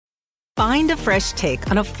Find a fresh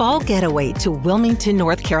take on a fall getaway to Wilmington,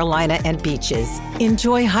 North Carolina and beaches.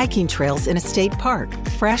 Enjoy hiking trails in a state park,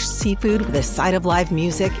 fresh seafood with a side of live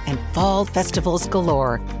music, and fall festivals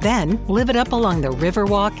galore. Then live it up along the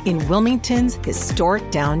Riverwalk in Wilmington's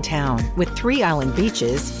historic downtown. With 3 island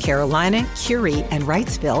beaches, Carolina, Curie, and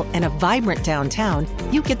Wrightsville, and a vibrant downtown,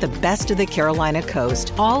 you get the best of the Carolina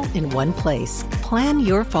coast all in one place. Plan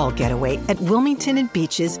your fall getaway at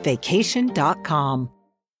WilmingtonandBeachesVacation.com.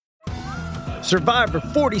 Survivor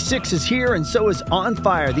 46 is here, and so is On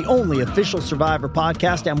Fire, the only official Survivor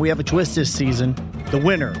podcast, and we have a twist this season. The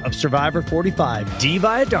winner of Survivor 45, Dee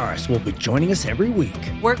Valladares, will be joining us every week.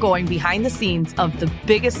 We're going behind the scenes of the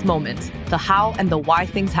biggest moments, the how and the why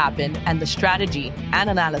things happen, and the strategy and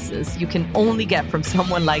analysis you can only get from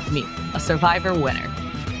someone like me, a Survivor winner.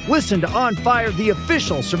 Listen to On Fire, the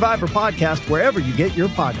official Survivor podcast, wherever you get your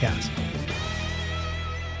podcasts.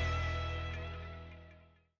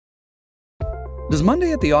 Does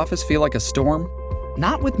Monday at the office feel like a storm?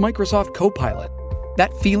 Not with Microsoft Copilot.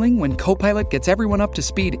 That feeling when Copilot gets everyone up to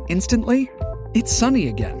speed instantly? It's sunny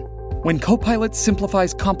again. When Copilot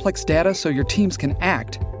simplifies complex data so your teams can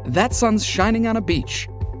act, that sun's shining on a beach.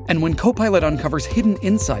 And when Copilot uncovers hidden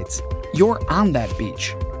insights, you're on that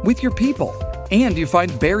beach with your people, and you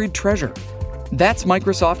find buried treasure. That's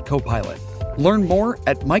Microsoft Copilot. Learn more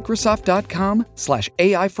at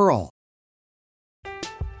Microsoft.com/AI for all.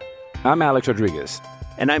 I'm Alex Rodriguez.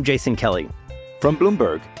 And I'm Jason Kelly. From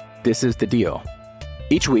Bloomberg, this is The Deal.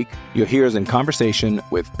 Each week, you'll hear us in conversation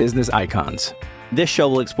with business icons. This show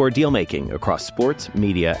will explore deal-making across sports,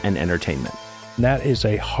 media, and entertainment. That is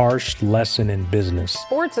a harsh lesson in business.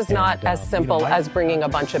 Sports is not as simple as bringing a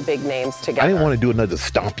bunch of big names together. I didn't want to do another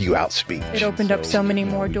stomp you out speech. It opened up so many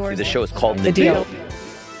more doors. The show is called The Deal.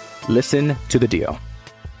 Listen to The Deal.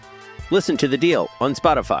 Listen to The Deal on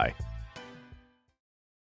Spotify.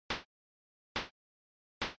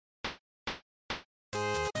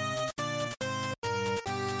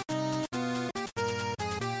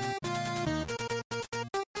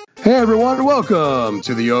 Hey everyone, welcome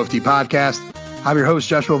to the OFD Podcast. I'm your host,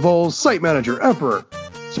 Joshua Voles, site manager, emperor,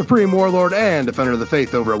 supreme warlord, and defender of the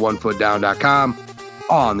faith over at OneFootDown.com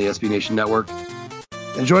on the SB Nation Network.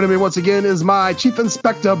 And joining me once again is my chief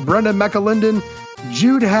inspector, Brendan McAlinden.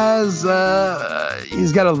 Jude has,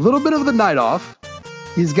 he's got a little bit of the night off.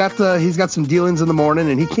 He's got some dealings in the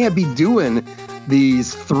morning, and he can't be doing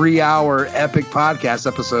these 3-hour epic podcast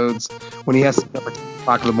episodes when he has to get up at 10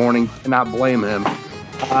 o'clock in the morning. Cannot blame him.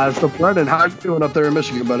 So Brendan, how are you doing up there in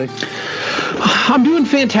Michigan, buddy? I'm doing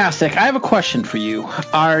fantastic. I have a question for you.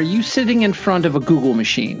 Are you sitting in front of a Google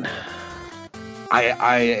machine? I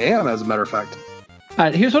am, as a matter of fact.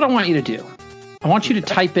 Here's what I want you to do. I want you to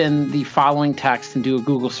type in the following text and do a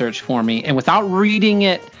Google search for me. And without reading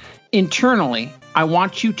it internally, I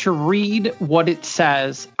want you to read what it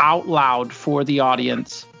says out loud for the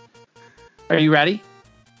audience. Are you ready?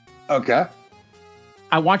 Okay.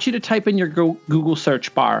 I want you to type in your Google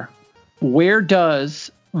search bar, where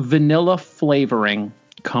does vanilla flavoring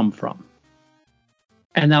come from?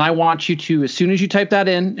 And then I want you to, as soon as you type that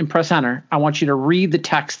in and press enter, I want you to read the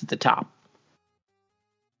text at the top.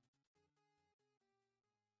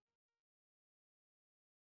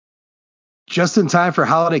 Just in time for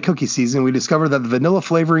holiday cookie season, we discovered that the vanilla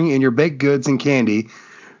flavoring in your baked goods and candy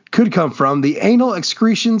could come from the anal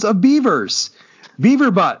excretions of beavers.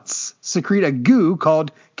 Beaver butts secrete a goo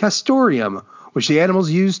called castoreum, which the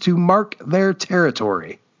animals use to mark their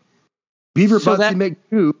territory. Beaver butts make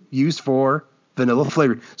goo used for vanilla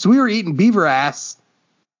flavoring. So we were eating beaver ass.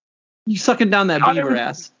 You sucking down that beaver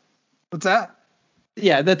ass. What's that?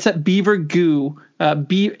 Yeah, that's a beaver goo,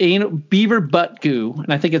 beaver butt goo,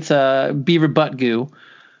 and I think it's a beaver butt goo.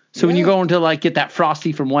 So when you go into like get that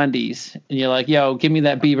Frosty from Wendy's, and you're like, "Yo, give me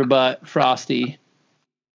that beaver butt Frosty."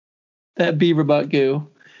 That beaver butt goo.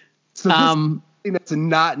 So that's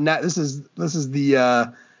not this is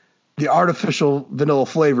the artificial vanilla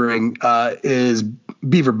flavoring is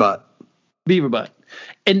beaver butt. Beaver butt.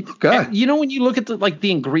 And you know when you look at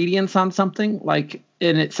the ingredients on something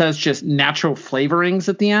and it says just natural flavorings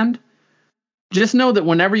at the end, just know that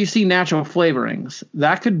whenever you see natural flavorings,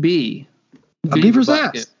 that could be a beaver's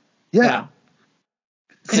ass. Yeah.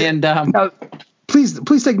 And now,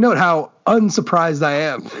 please take note how unsurprised I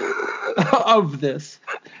am. Of this.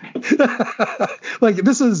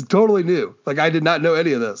 This is totally new. I did not know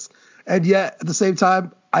any of this. And yet at the same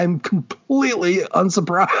time, I'm completely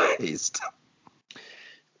unsurprised.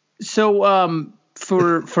 So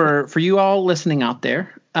for you all listening out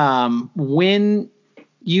there, when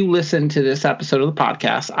you listen to this episode of the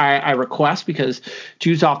podcast, I request, because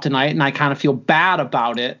Jude's off tonight and I kind of feel bad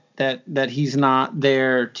about it, that he's not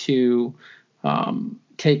there to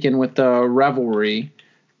take in with the revelry.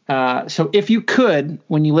 So if you could,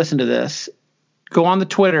 when you listen to this, go on the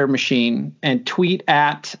Twitter machine and tweet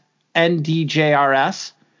at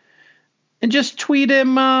NDJRS and just tweet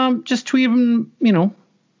him,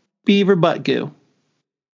 Beaver Butt Goo.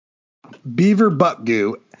 Beaver Butt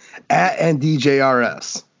Goo at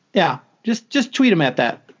NDJRS. Yeah, just tweet him at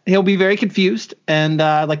that. He'll be very confused, and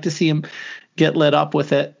I'd like to see him get lit up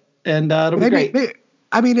with it, and it'll be great. Maybe,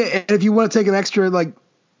 if you want to take an extra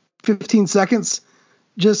 15 seconds,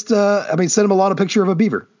 just send him a picture of a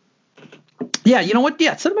beaver. Yeah, you know what?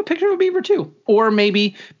 Yeah, send him a picture of a beaver too, or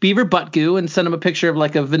maybe Beaver Butt Goo, and send him a picture of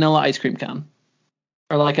a vanilla ice cream cone,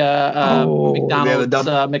 or a McDonald's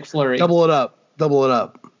McFlurry. Double it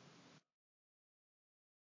up.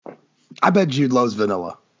 I bet Jude loves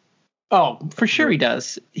vanilla. Oh, for sure he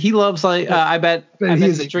does. He loves I bet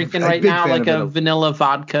he's drinking right now a vanilla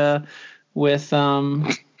vodka with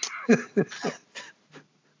I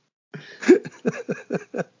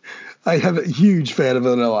am a huge fan of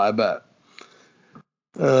vanilla, I bet.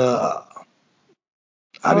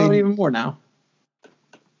 Even more now.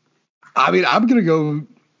 I'm gonna go.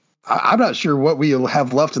 I'm not sure what we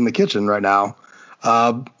have left in the kitchen right now,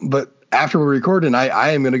 but after we're recording, I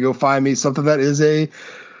am gonna go find me something that is a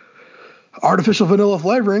artificial vanilla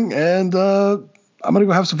flavoring, and I'm gonna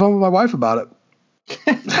go have some fun with my wife about it.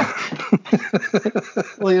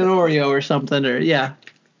 Like an Oreo or something, or yeah.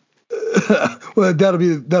 Well, that'll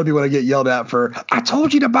be when I get yelled at for. I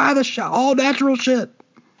told you to buy the all natural shit,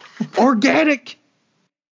 organic.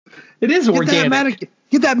 It is organic.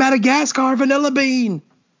 Get that Madagascar vanilla bean.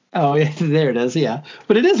 Oh yeah, there it is. Yeah,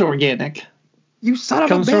 but it is organic. You son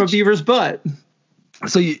of a bitch. Comes from a beaver's butt.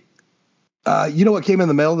 So you know what came in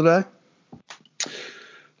the mail today?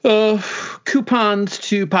 Coupons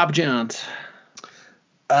to Papa John's.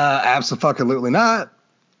 Absolutely not.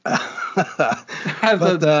 This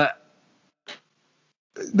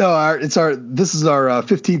is our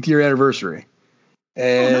 15th year anniversary.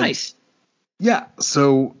 And nice. Yeah.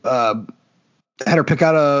 So, had her pick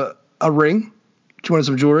out a ring. She wanted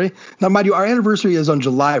some jewelry. Now, mind you, our anniversary is on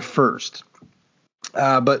July 1st.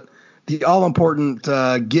 But the all important,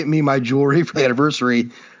 get me my jewelry for the anniversary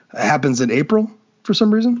happens in April for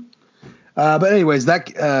some reason. But anyways,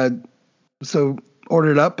 so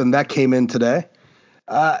ordered it up and that came in today.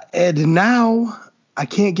 And now I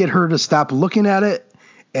can't get her to stop looking at it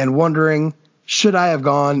and wondering, should I have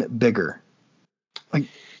gone bigger?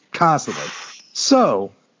 Constantly.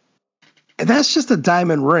 So that's just a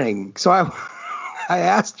diamond ring. So I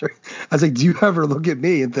asked her, I was like, do you ever look at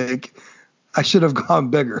me and think I should have gone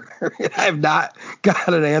bigger? I have not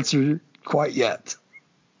got an answer quite yet.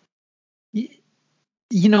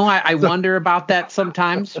 I wonder about that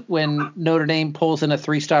sometimes when Notre Dame pulls in a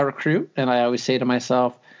 3-star recruit, and I always say to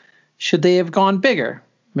myself, should they have gone bigger?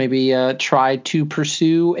 Maybe try to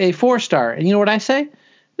pursue a 4-star. And you know what I say?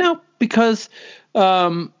 No, because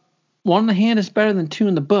one in the hand is better than 2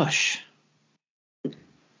 in the bush.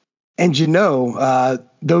 And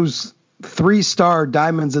those 3-star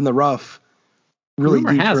diamonds in the rough really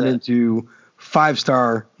do turn into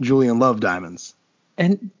 5-star Julian Love diamonds.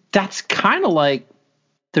 And that's kind of like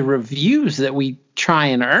the reviews that we try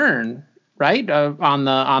and earn, right? On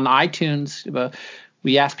iTunes,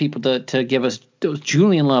 we ask people to give us those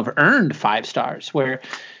Julian Love earned 5 stars, where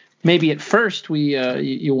maybe at first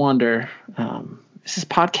you wonder, is this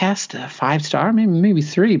podcast a 5-star? Maybe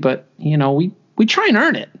 3, but we try and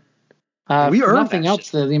earn it. We earn nothing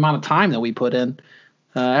else. The amount of time that we put in.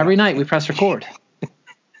 Every night we press record.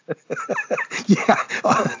 Yeah,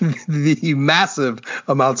 the massive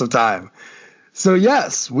amounts of time. So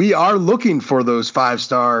yes, we are looking for those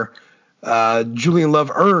 5-star Julian Love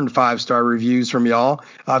earned 5-star reviews from y'all.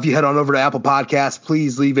 If you head on over to Apple Podcasts,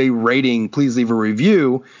 please leave a rating, please leave a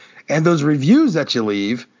review, and those reviews that you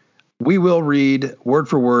leave, we will read word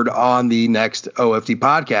for word on the next OFD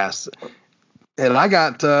podcast. And I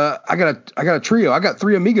got a trio. I got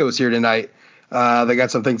 3 amigos here tonight. They got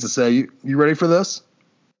some things to say. You ready for this?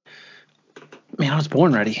 Man, I was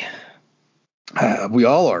born ready. We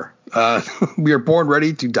all are. We are born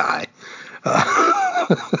ready to die.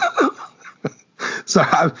 So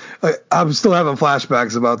I'm still having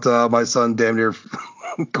flashbacks about my son damn near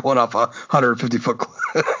going off a 150-foot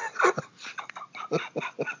cliff.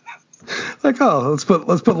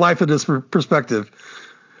 Let's put life in this perspective.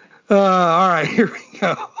 All right, here we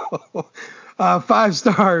go. 5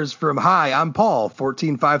 stars from Hi, I'm Paul,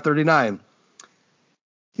 14539.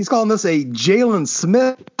 He's calling this a Jalen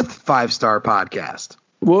Smith 5-star podcast.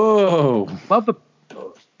 Whoa. Love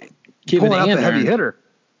pulling out the heavy hitter.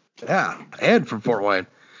 Yeah, Ed from Fort Wayne.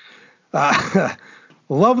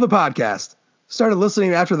 Love the podcast. Started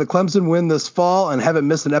listening after the Clemson win this fall and haven't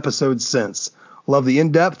missed an episode since. Love the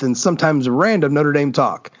in-depth and sometimes random Notre Dame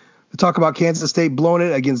talk. The talk about Kansas State blowing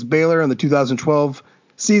it against Baylor in the 2012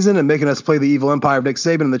 season and making us play the evil empire of Nick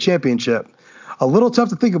Saban in the championship. A little tough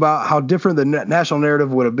to think about how different the national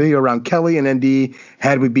narrative would have been around Kelly and ND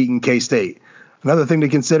had we beaten K-State. Another thing to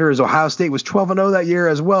consider is Ohio State was 12-0 that year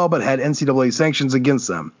as well, but had NCAA sanctions against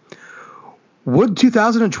them. Would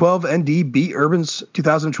 2012 ND beat Urban's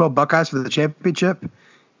 2012 Buckeyes for the championship?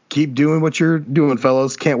 Keep doing what you're doing,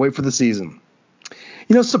 fellas. Can't wait for the season.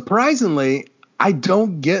 Surprisingly, I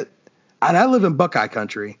don't get, and I live in Buckeye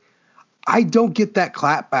country, I don't get that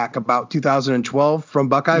clapback about 2012 from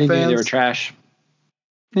Buckeye fans. They knew they were trash.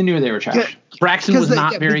 Yeah, Braxton was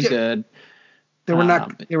not very good. They were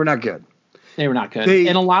not good. They were not good.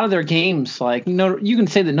 In a lot of their games, you can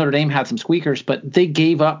say that Notre Dame had some squeakers, but they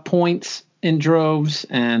gave up points in droves,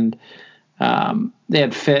 and they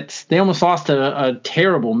had fits. They almost lost a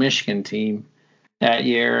terrible Michigan team that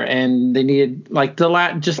year, and they needed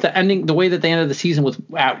the ending, the way that they ended the season with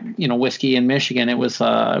Whiskey in Michigan. It was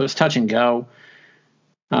touch and go.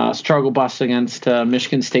 Struggle bus against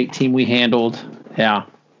Michigan State team we handled. Yeah,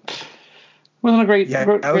 wasn't a great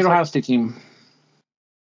Ohio State team.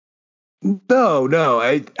 No.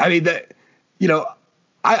 I mean that.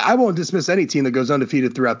 I won't dismiss any team that goes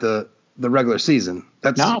undefeated throughout the regular season.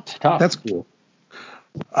 That's tough. That's cool.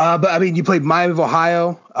 But I mean, you played Miami of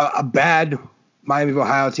Ohio, a bad Miami of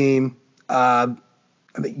Ohio team.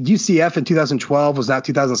 UCF in 2012 was not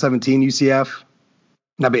 2017 UCF.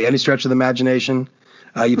 Not by any stretch of the imagination.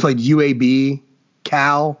 You played UAB,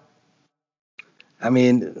 Cal. I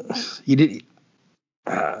mean, you did.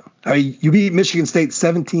 You beat Michigan State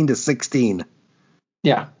 17-16.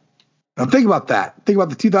 Yeah. Now think about that. Think about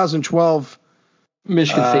the 2012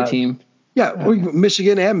 Michigan State team. Yeah,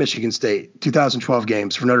 Michigan and Michigan State 2012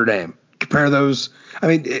 games for Notre Dame. Compare those. I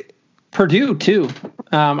mean, Purdue too.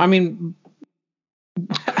 Michigan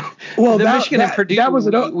and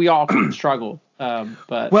Purdue, we all struggled.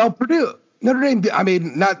 But Purdue, Notre Dame. I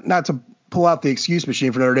mean, not to pull out the excuse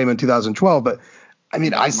machine for Notre Dame in 2012, but I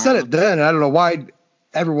mean, I said it then, and I don't know why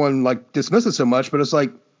everyone dismissed it so much, but it's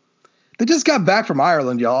like they just got back from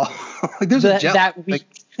Ireland, y'all. There's a jet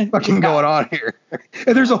fucking going on here,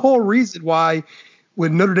 and there's a whole reason why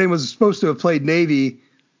when Notre Dame was supposed to have played Navy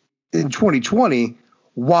in 2020,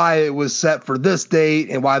 why it was set for this date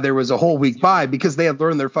and why there was a whole week by, because they had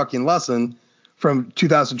learned their fucking lesson from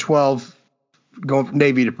 2012 going from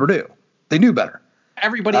Navy to Purdue. They knew better.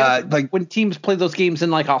 Everybody else, when teams play those games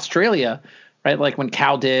in Australia, right? Like when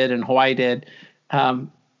Cal did and Hawaii did,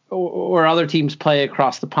 or other teams play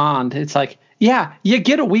across the pond. It's like, yeah, you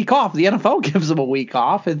get a week off. The NFL gives them a week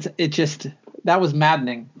off. That was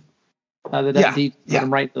maddening. Put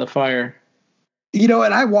them right to the fire.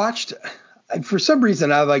 And I watched, for some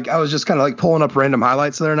reason, I was just kind of pulling up random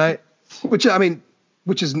highlights the other night, which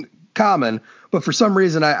is common, but for some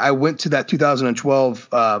reason I went to that 2012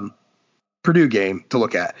 Purdue game to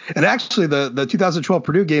look at. And actually the 2012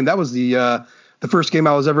 Purdue game, that was the first game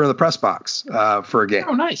I was ever in the press box for a game.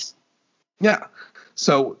 Oh, nice. Yeah.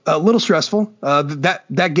 So a little stressful.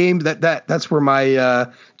 That game, that's where my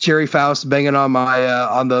Jerry Faust banging on my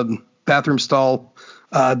on the bathroom stall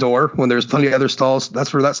door when there's plenty of other stalls.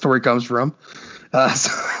 That's where that story comes from.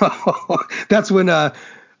 So that's when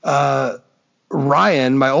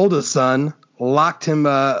Ryan, my oldest son, locked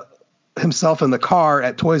himself in the car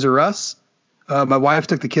at Toys R Us. My wife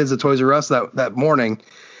took the kids to Toys R Us that morning,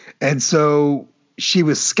 and so she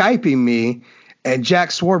was Skyping me. And Jack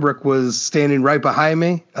Swarbrick was standing right behind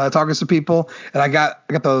me, talking to some people, and I got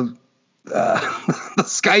the the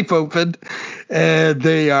Skype opened, and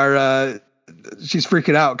they are she's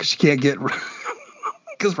freaking out because she can't get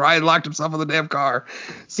because Ryan locked himself in the damn car.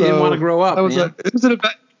 So he didn't want to grow up. It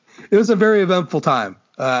was a very eventful time.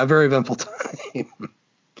 A very eventful time.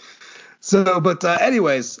 So, but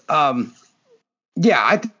anyways, I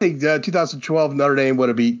think 2012 Notre Dame would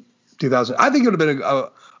have beat 2000. I think it would have been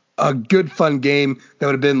a good, fun game that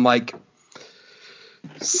would have been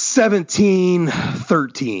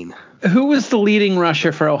 17-13. Who was the leading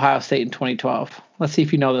rusher for Ohio State in 2012? Let's see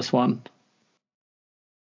if you know this one.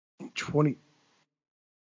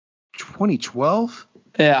 2012?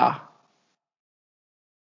 Yeah.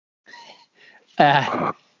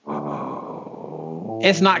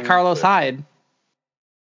 It's not Carlos Hyde.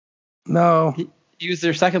 No. He was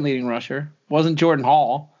their second leading rusher. Wasn't Jordan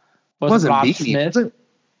Hall. Wasn't Bob Smith. It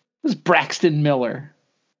was Braxton Miller.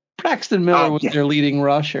 Braxton Miller was their leading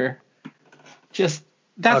rusher.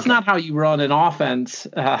 That's not how you run an offense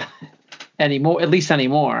anymore, at least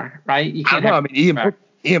anymore, right? You can't. Ian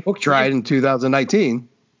Ian Book tried in 2019.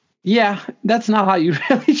 Yeah, that's not how you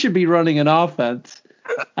really should be running an offense.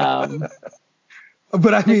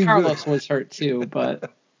 But I mean, Carlos was hurt too.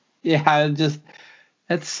 But yeah,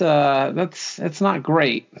 that's not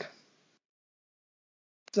great.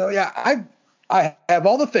 So yeah, I have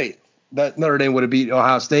all the faith that Notre Dame would have beat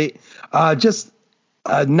Ohio State. Just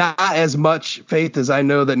not as much faith as I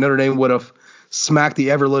know that Notre Dame would have smacked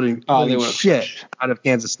the ever-living shit out of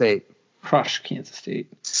Kansas State. Crushed Kansas State.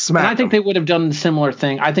 And I think they would have done a similar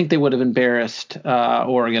thing. I think they would have embarrassed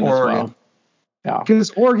Oregon as well. Yeah, because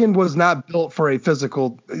Oregon was not built for a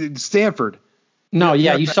physical Stanford. No,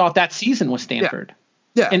 you saw it that season with Stanford.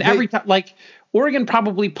 Yeah, and every time, like Oregon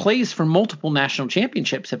probably plays for multiple national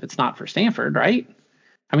championships if it's not for Stanford, right?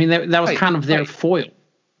 I mean, that was kind of their foil.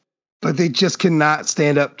 But they just cannot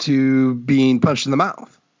stand up to being punched in the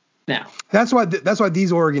mouth. Yeah, that's why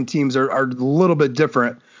these Oregon teams are a little bit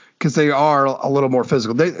different, because they are a little more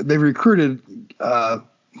physical. They recruited a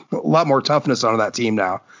lot more toughness onto that team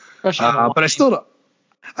now. But I still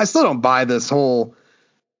don't buy this whole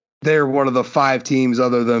they're one of the 5 teams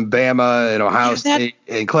other than Bama and Ohio State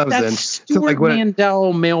and Clemson. That Stuart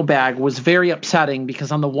Mandel mailbag was very upsetting,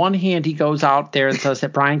 because on the one hand, he goes out there and says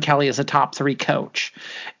that Brian Kelly is a top 3 coach.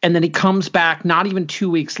 And then he comes back not even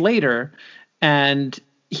 2 weeks later, and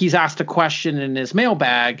he's asked a question in his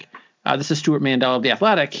mailbag. This is Stuart Mandel of The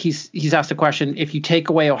Athletic. He's asked a question: if you take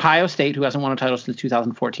away Ohio State, who hasn't won a title since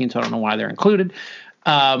 2014, so I don't know why they're included,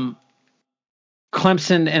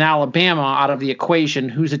 Clemson and Alabama out of the equation,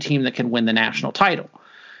 who's a team that can win the national title?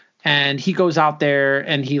 And he goes out there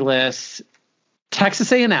and he lists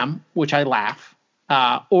Texas A&M, which I laugh,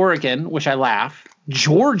 Oregon, which I laugh,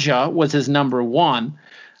 Georgia was his number 1,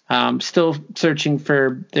 still searching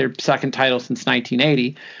for their second title since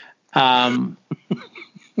 1980. And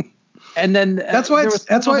then that's why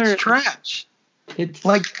it's trash. It's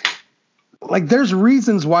like there's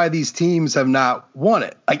reasons why these teams have not won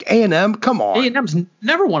it. Like A&M, come on. A&M's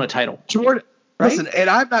never won a title. Jordan, right? Listen, and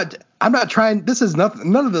I'm not trying. This is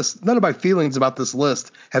nothing. None of my feelings about this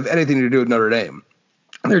list have anything to do with Notre Dame.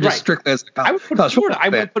 They're just strictly as I would put Florida. I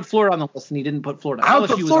would put Florida on the list, and he didn't put Florida. I would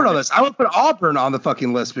put Florida on this. I would put Auburn on the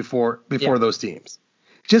fucking list before those teams,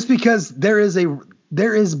 just because there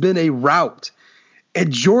has been a route,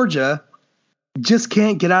 and Georgia just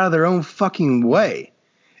can't get out of their own fucking way.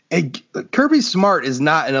 And Kirby Smart is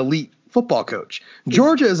not an elite football coach.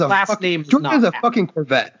 Georgia is a fucking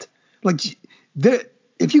Corvette. Like,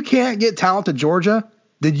 if you can't get talent to Georgia,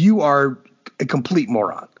 then you are a complete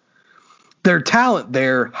moron. Their talent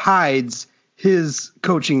there hides his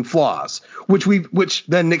coaching flaws, which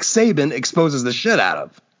then Nick Saban exposes the shit out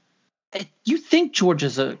of. You think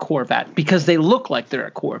Georgia's a Corvette because they look like they're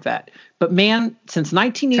a Corvette, but man, since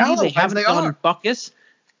 1980 they haven't done Buckus.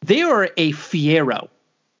 They are a Fiero,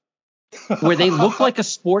 where they look like a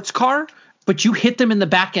sports car, but you hit them in the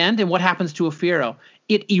back end, and what happens to a Fiero?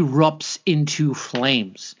 It erupts into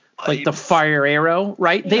flames, like the fire arrow,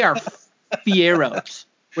 right? They are Fieros,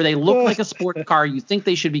 where they look like a sports car. You think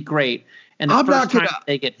they should be great, and the first time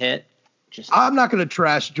they get hit, I'm not going to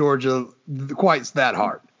trash Georgia quite that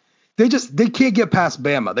hard. They can't get past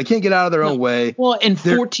Bama. They can't get out of their own way. Well, and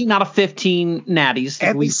 14 out of 15 natties.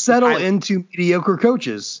 And we settle into mediocre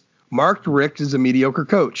coaches. Mark Richt is a mediocre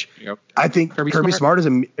coach. Yep. I think Kirby Smart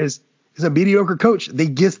is a mediocre coach. They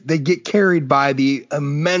get carried by the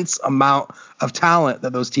immense amount of talent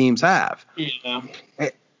that those teams have. Yeah.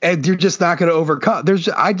 And you're just not going to overcome.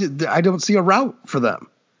 I don't see a route for them.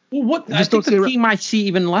 Well, I think the team I see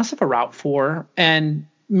even less of a route for, and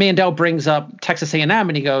Mandel brings up Texas A&M,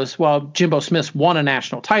 and he goes, well, Jimbo Smith's won a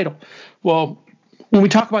national title. Well, when we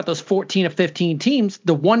talk about those 14 of 15 teams,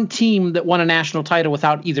 the one team that won a national title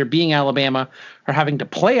without either being Alabama or having to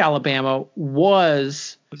play Alabama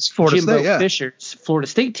was Jimbo Fisher's Florida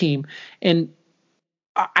State team. And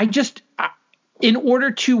in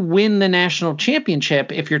order to win the national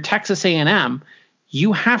championship, if you're Texas A&M,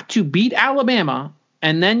 you have to beat Alabama,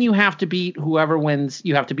 and then you have to beat whoever wins.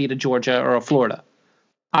 You have to beat a Georgia or a Florida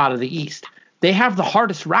out of the East. They have the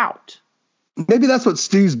hardest route. Maybe that's what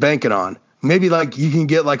Stu's banking on. Maybe like you can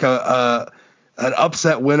get like an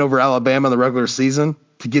upset win over Alabama in the regular season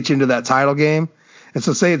to get you into that title game. And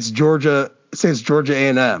so say it's Georgia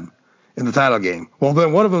A&M in the title game. Well,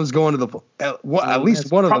 then one of them is going to at least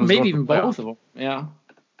one of them. Maybe even both of them. Yeah.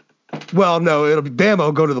 Well, no, it'll be Bama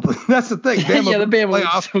will go to the – that's the thing. Bama the Bama will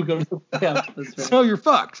also go to the playoffs. That's right. So you're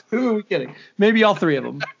fucked. Who are we kidding? Maybe all 3 of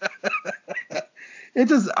them. It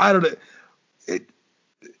just – I don't know.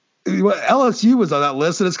 LSU was on that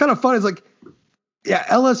list, and it's kind of funny. It's like, yeah,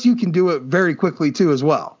 LSU can do it very quickly too as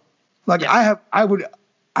well. Like I would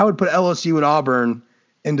put LSU and Auburn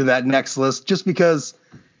into that next list just because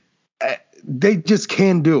they just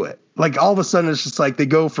can do it. Like all of a sudden it's just like they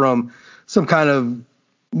go from some kind of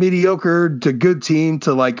mediocre to good team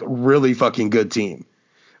to like really fucking good team,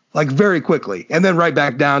 like very quickly, and then right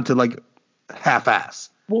back down to like half-ass.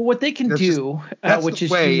 Well, what they can do, which is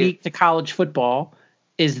unique to college football,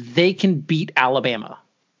 is they can beat Alabama.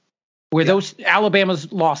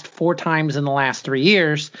 Alabama's lost 4 times in the last 3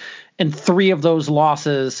 years, and 3 of those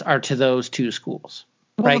losses are to those 2 schools.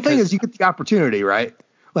 Well, right? The thing is, you get the opportunity, right?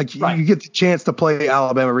 Like you get the chance to play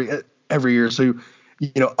Alabama every year. So,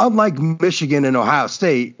 unlike Michigan and Ohio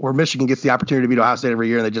State, where Michigan gets the opportunity to beat Ohio State every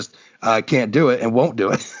year and they just can't do it and won't do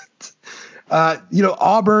it.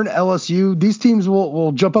 Auburn, LSU, these teams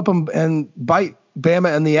will jump up and bite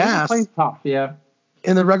Bama in the ass. Tough, yeah.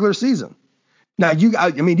 In the regular season. Now you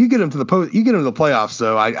get them to the playoffs.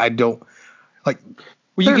 So I don't like.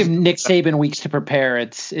 Well, you give Nick Saban weeks to prepare.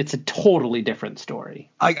 It's a totally different story.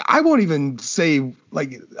 I won't even say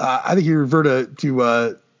I think you refer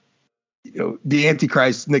to the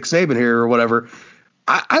Antichrist Nick Saban here or whatever.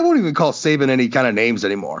 I won't even call Saban any kind of names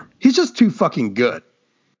anymore. He's just too fucking good.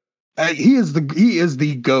 He is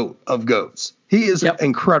the GOAT of GOATs. He is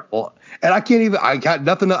incredible, and I got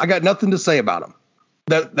nothing to say about him.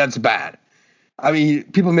 That's bad. I mean,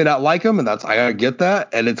 people may not like him, and I get that.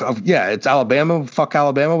 And it's Alabama. Fuck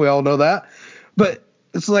Alabama. We all know that. But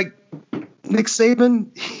it's like Nick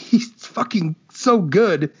Saban, he's fucking so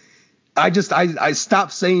good. I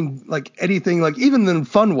stopped saying like anything, like even in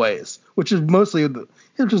fun ways, which is most of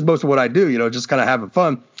what I do, just kind of having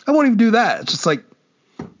fun. I won't even do that. It's just like,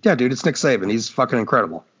 yeah, dude, it's Nick Saban. He's fucking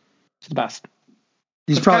incredible. It's the best.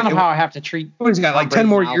 He's that's probably kind of how I have to treat. He's got like 10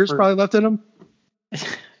 more years probably left in him.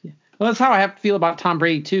 Well, that's how I have to feel about Tom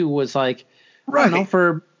Brady too. Was like, I don't know,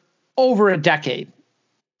 for over a decade,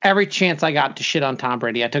 every chance I got to shit on Tom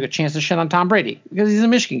Brady, I took a chance to shit on Tom Brady because he's a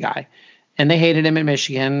Michigan guy, and they hated him at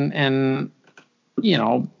Michigan, and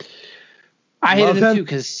I hated him too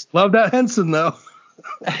because love that Henson though.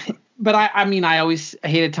 But I always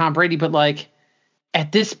hated Tom Brady, but like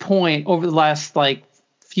at this point over the last like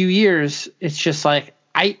few years, it's just like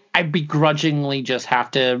I begrudgingly just have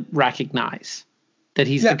to recognize that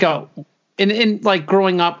he's the GOAT. And like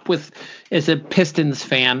growing up as a Pistons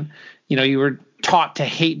fan, you were taught to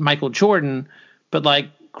hate Michael Jordan, but like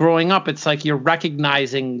growing up, it's like you're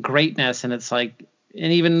recognizing greatness, and it's like,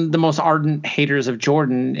 and even the most ardent haters of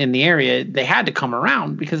Jordan in the area, they had to come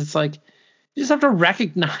around because it's like, you just have to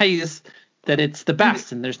recognize that it's the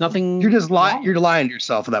best, and there's nothing. You're just lying. You're lying to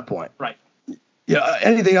yourself at that point. Right. Yeah.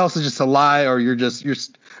 Anything else is just a lie, or you're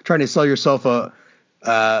trying to sell yourself a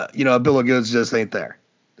bill of goods just ain't there.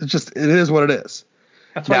 It is what it is.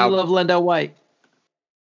 That's why you love Lendell White.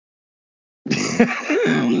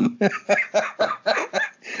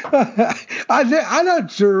 I'm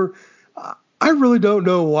not sure. I really don't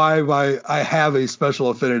know why I have a special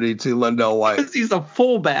affinity to Lendell White. Because he's a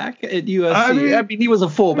fullback at USC. I mean, he was a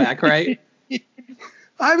fullback, right?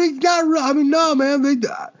 No, man.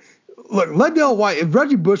 Look, Lendell White. If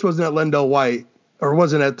Reggie Bush wasn't at Lendell White or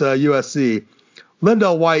wasn't at USC,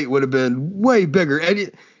 Lendell White would have been way bigger.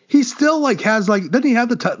 And he still has didn't he have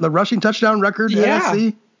the rushing touchdown record in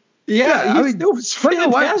USC? Yeah. Lendell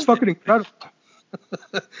White was fucking incredible.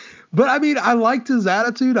 But I liked his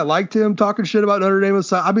attitude. I liked him talking shit about Notre Dame.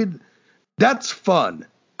 That's fun.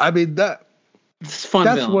 It's fun.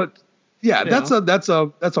 That's villain. What. Yeah, that's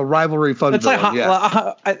a rivalry fun. It's villain,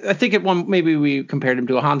 I think at one maybe we compared him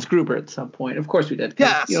to a Hans Gruber at some point. Of course we did.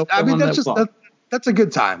 Yes, that's a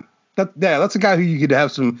good time. That's a guy who you could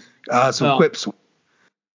have some quips.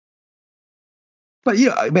 But he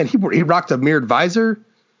rocked a mirrored visor.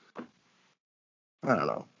 I don't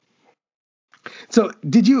know. So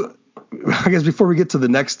did you? I guess before we get to the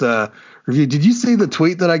next review, did you see the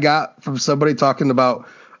tweet that I got from somebody talking about?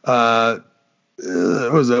 What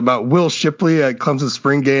was it about Will Shipley at Clemson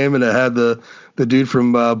spring game, and it had the dude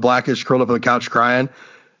from Blackish curled up on the couch crying,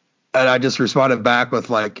 and I just responded back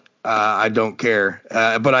with I don't care,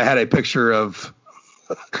 but I had a picture of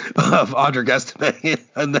Audric Estime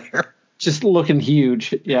in there, just looking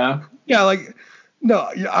huge. Yeah.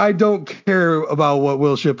 No, I don't care about what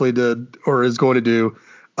Will Shipley did or is going to do.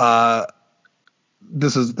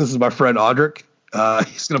 This is my friend Audric.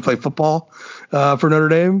 He's going to play football for Notre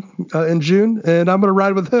Dame in June, and I'm going to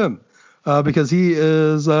ride with him because he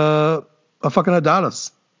is a fucking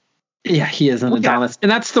Adonis. Yeah, he is an Adonis,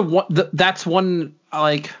 and that's that's one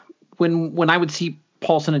when I would see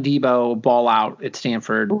Paulson Adebo ball out at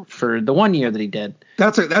Stanford for the 1 year that he did.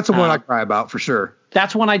 That's a one I cry about for sure.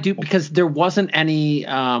 That's one I do because there wasn't any.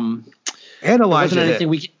 And Elijah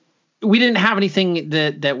we didn't have anything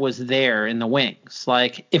that was there in the wings.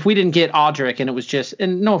 Like if we didn't get Audric and it was just,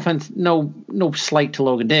 and no offense, no slight to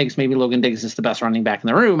Logan Diggs. Maybe Logan Diggs is the best running back in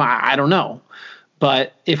the room. I don't know.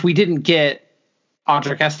 But if we didn't get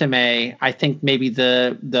Audric Estime, I think maybe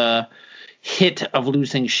the hit of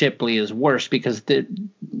losing Shipley is worse because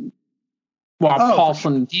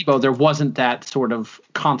Paulson and Debo, there wasn't that sort of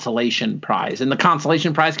consolation prize. And the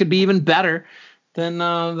consolation prize could be even better than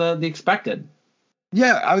the expected.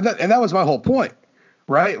 Yeah, and that was my whole point,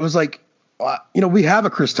 right? It was like, we have a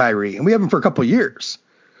Chris Tyree, and we have him for a couple of years.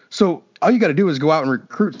 So all you got to do is go out and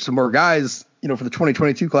recruit some more guys, for the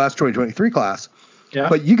 2022 class, 2023 class. Yeah.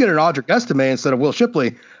 But you get an Audric Estime instead of Will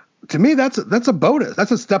Shipley. To me, that's a bonus.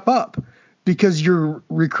 That's a step up because you're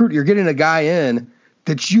getting a guy in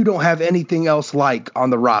that you don't have anything else like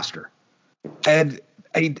on the roster, and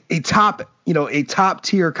a top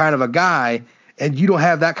tier kind of a guy. And you don't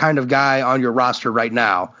have that kind of guy on your roster right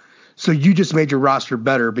now. So you just made your roster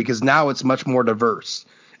better because now it's much more diverse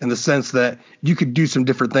in the sense that you could do some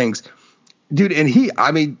different things. Dude, and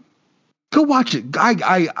go watch it.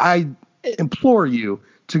 I implore you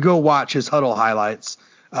to go watch his huddle highlights.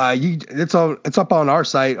 It's up on our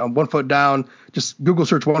site on 1 Foot Down. Just Google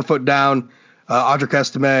search 1 Foot Down, Audric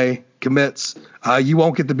Estime commits. You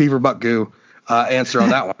won't get the Beaver Butt Goo answer on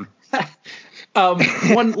that one.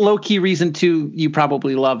 One low-key reason, too, you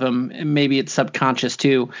probably love him, and maybe it's subconscious,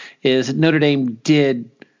 too, is Notre Dame did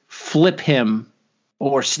flip him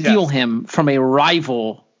or steal him from a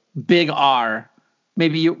rival, Big R,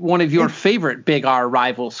 maybe one of your favorite Big R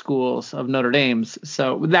rival schools of Notre Dame's,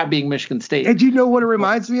 so with that being Michigan State. And you know what it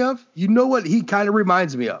reminds me of? You know what he kind of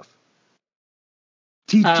reminds me of?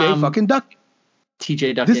 TJ fucking Duckett.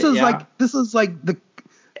 TJ Duckett, This is like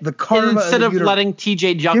the karma instead of letting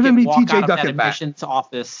TJ Duckett walk out of that admissions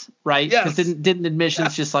office, right? Yes. Because didn't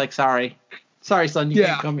admissions just like, sorry son, you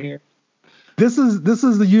can't come here. This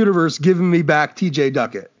is the universe giving me back TJ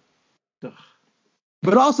Duckett. Ugh.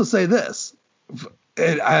 But also say this,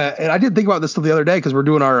 and I didn't think about this till the other day because we're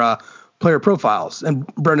doing our player profiles, and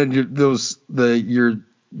Brendan, your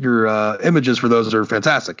images for those are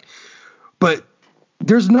fantastic, but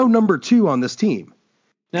there's no number 2 on this team.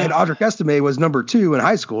 No. And Audric Estime was number 2 in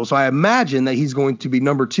high school, so I imagine that he's going to be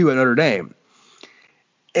number 2 at Notre Dame.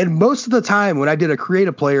 And most of the time when I did a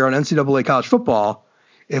creative player on NCAA college football,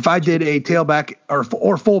 if I did a tailback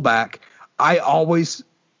or fullback, I always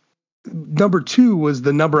number 2 was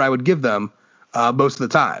the number I would give them most of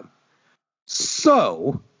the time.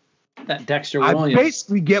 So that Dexter Williams. I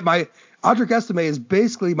basically get my Audric Estime is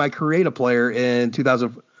basically my creative player in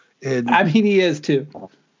 2000. He is too.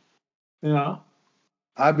 Yeah.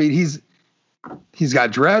 He's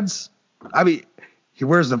got dreads. He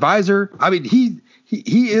wears the visor.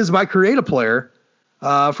 He is my creative player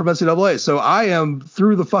from NCAA. So I am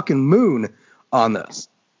through the fucking moon on this.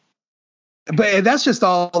 But that's just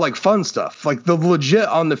all like fun stuff, like the legit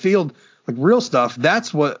on the field, like real stuff.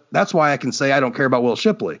 That's why I can say I don't care about Will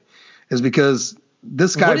Shipley, is because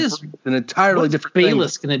this guy is an entirely different thing. What's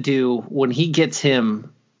Bayless going to do when he gets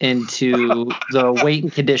him into the weight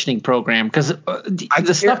and conditioning program? Because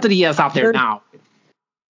the stuff that he has out there now,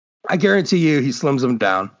 I guarantee you he slims them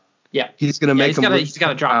down. Yeah, he's going to make them. He's got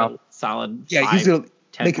to drop a solid. Yeah, he's going to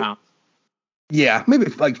 10 pounds. Yeah, maybe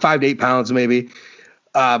like 5 to 8 pounds, maybe.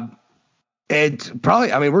 And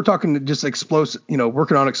probably, we're talking just explosive,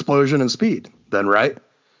 working on explosion and speed then, right?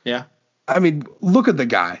 Yeah. Look at the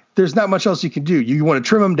guy. There's not much else you can do. You want to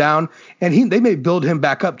trim him down, and they may build him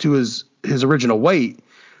back up to his original weight,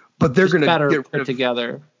 but they're going to get put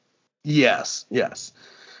together. Yes.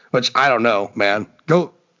 Which I don't know, man.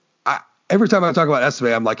 Every time I talk about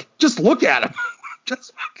Estime, I'm like, just look at him.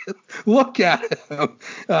 Just fucking look at him.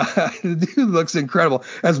 The dude looks incredible.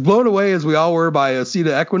 As blown away as we all were by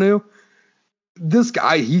Osita Ekwonu, this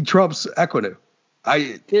guy, he trumps Ekwonu.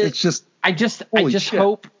 I just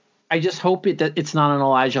hope it's not an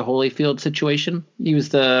Elijah Holyfield situation. He was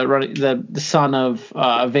the son of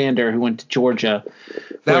Vander who went to Georgia,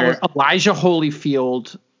 where Elijah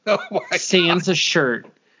Holyfield sans a shirt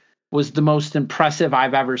was the most impressive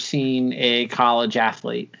I've ever seen a college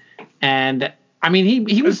athlete. And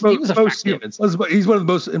he was effective. He's one of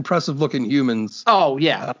the most impressive looking humans. Oh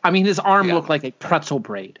yeah. His arm looked like a pretzel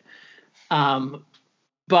braid.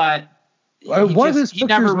 But he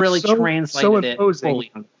never really translated it fully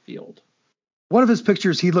on the field. One of his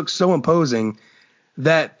pictures, he looked so imposing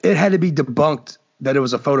that it had to be debunked that it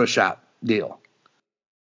was a Photoshop deal.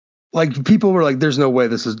 Like people were like, "There's no way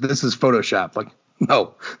this is Photoshop." Like,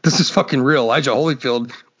 no, this is fucking real. Elijah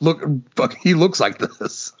Holyfield he looks like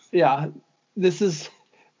this. Yeah, this is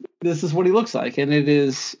what he looks like, and it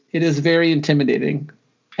is very intimidating.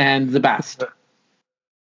 and the best.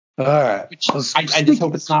 All right. I just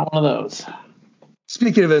hope it's not one of those.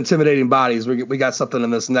 Speaking of intimidating bodies, we got something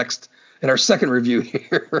in our second review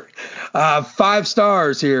here. 5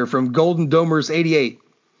 stars here from Golden Domers 88.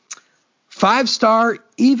 5-star,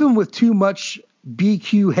 even with too much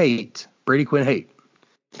BQ hate. Brady Quinn hate.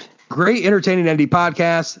 Great, entertaining ND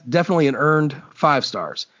podcast. Definitely an earned 5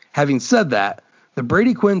 stars. Having said that, the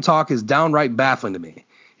Brady Quinn talk is downright baffling to me.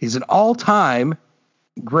 He's an all-time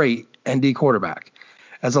great ND quarterback.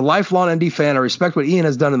 As a lifelong ND fan, I respect what Ian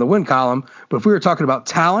has done in the win column, but if we were talking about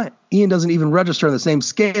talent, Ian doesn't even register on the same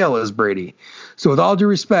scale as Brady. So with all due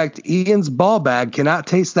respect, Ian's ball bag cannot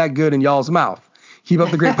taste that good in y'all's mouth. Keep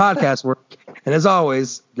up the great podcast work, and as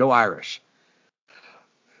always, go Irish.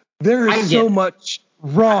 There is so much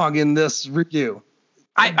wrong in this review.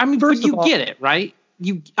 I mean, but you get it, right?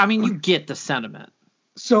 You get the sentiment.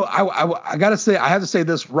 So I got to say, I have to say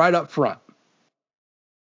this right up front.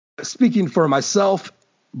 Speaking for myself,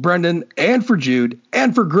 Brendan, and for Jude,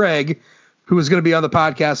 and for Greg, who is going to be on the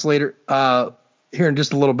podcast later, here in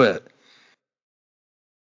just a little bit.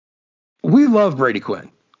 We love Brady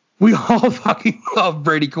Quinn. We all fucking love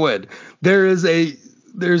Brady Quinn. There's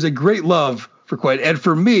a great love for Quinn. And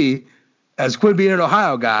for me, as Quinn being an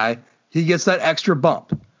Ohio guy, he gets that extra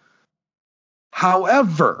bump.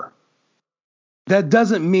 However, that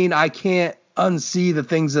doesn't mean I can't unsee the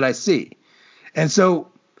things that I see. And so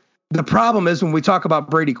the problem is when we talk about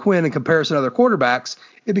Brady Quinn in comparison to other quarterbacks,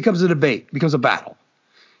 it becomes a debate, it becomes a battle.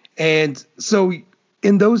 And so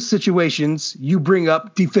in those situations, you bring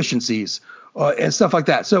up deficiencies and stuff like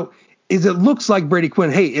that. So it looks like Brady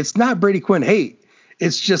Quinn hate. It's not Brady Quinn hate.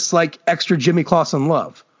 It's just like extra Jimmy Clausen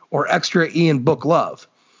love or extra Ian Book love.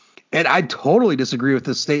 And I totally disagree with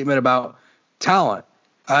this statement about talent.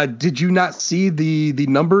 Did you not see the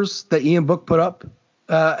numbers that Ian Book put up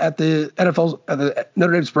at the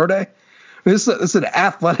Notre Dame's Pro Day? I mean, this is an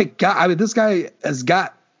athletic guy. I mean, this guy has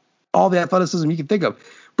got all the athleticism you can think of.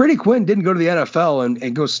 Brady Quinn didn't go to the NFL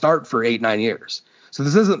and go start for 8-9 years. So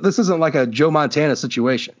this isn't like a Joe Montana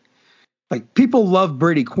situation. Like, people love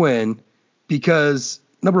Brady Quinn because,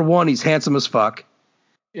 number one, he's handsome as fuck.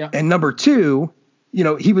 Yeah. And number two,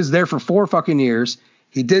 he was there for 4 fucking years.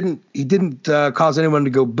 He didn't cause anyone to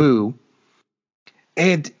go boo.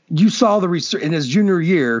 And you saw in his junior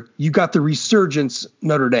year, you got the resurgence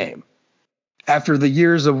Notre Dame. After the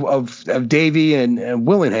years of Davey and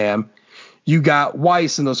Willingham, you got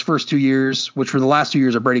Weiss in those first 2 years, which were the last 2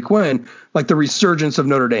 years of Brady Quinn, like the resurgence of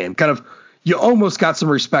Notre Dame. Kind of, you almost got some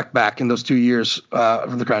respect back in those 2 years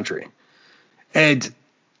from the country. And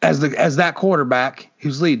as that quarterback, he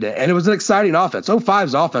was leading it. And it was an exciting offense.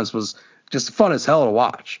 05's offense was just fun as hell to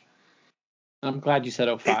watch. I'm glad you said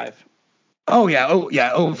 05. Oh,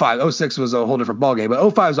 yeah. 05. 06 was a whole different ballgame. But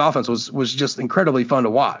 05's offense was just incredibly fun to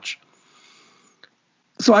watch.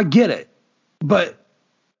 So I get it. But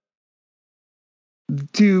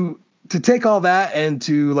to take all that and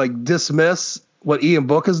to like dismiss what Ian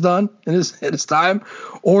Book has done in his time,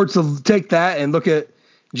 or to take that and look at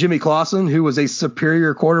Jimmy Clausen, who was a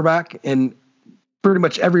superior quarterback in pretty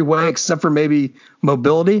much every way except for maybe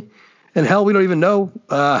mobility. And hell, we don't even know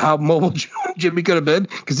how mobile Jimmy could have been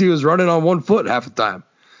because he was running on 1 foot half the time,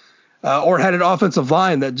 or had an offensive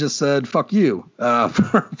line that just said "fuck you"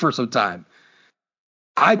 for some time.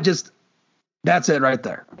 That's it right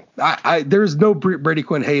there. There's no Brady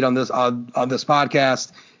Quinn hate on this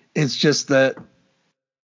podcast. It's just that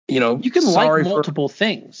you can like multiple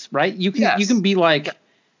things, right? You can be like,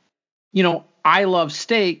 I love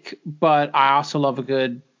steak, but I also love a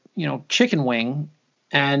good chicken wing.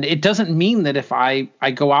 And it doesn't mean that if I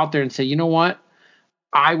go out there and say, you know what,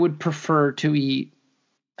 I would prefer to eat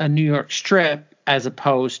a New York strip as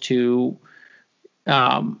opposed to,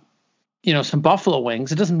 some buffalo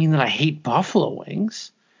wings. It doesn't mean that I hate buffalo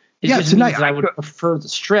wings. It just means that I would prefer the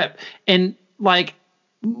strip. And like,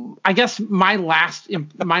 I guess my last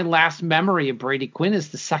memory of Brady Quinn is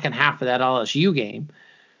the second half of that LSU game,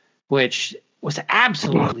 which was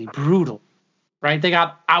absolutely brutal, right? They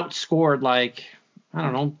got outscored like,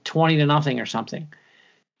 20-0 or something.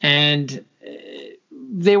 And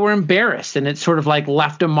they were embarrassed, and it sort of like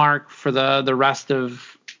left a mark for the rest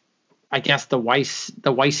of, I guess, the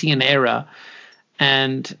Weissian era.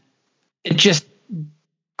 And it just,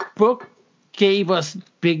 Book gave us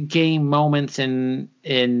big game moments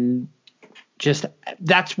in just,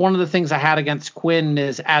 that's one of the things I had against Quinn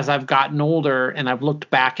is as I've gotten older and I've looked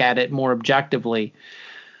back at it more objectively,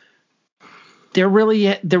 there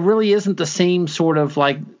really isn't the same sort of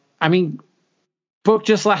like, Book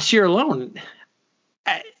just last year alone,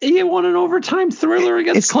 he won an overtime thriller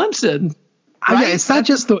against Clemson. Right? Yeah, it's not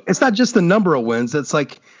just the number of wins. It's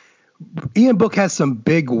like Ian Book has some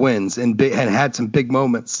big wins and had some big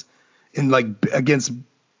moments against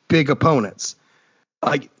big opponents.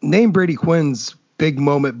 Like, name Brady Quinn's big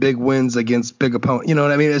moment, big wins against big opponent. You know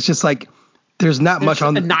what I mean? It's just like there's not much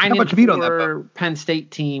on the 9-4 Penn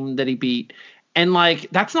State team that he beat, and like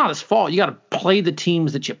that's not his fault. You got to play the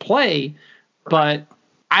teams that you play, but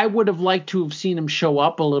I would have liked to have seen him show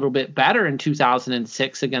up a little bit better in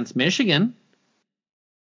 2006 against Michigan.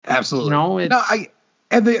 Absolutely. You know,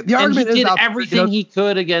 the argument he did is everything he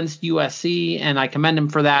could against USC, and I commend him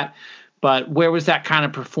for that. But where was that kind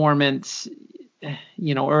of performance,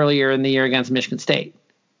 earlier in the year against Michigan State?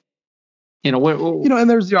 And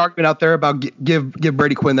there's the argument out there about give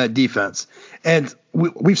Brady Quinn that defense. And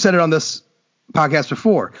we've said it on this podcast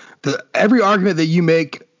before. Every argument that you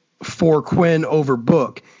make for Quinn over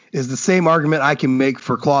Book is the same argument I can make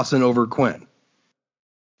for Clausen over Quinn.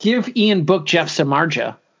 Give Ian Book Jeff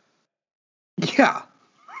Samardzija. Yeah.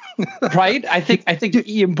 Right? I think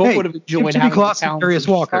Ian Book would have enjoyed having Clausen, Darius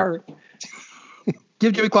Walker.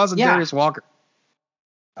 Give Jimmy Clausen Darius Walker.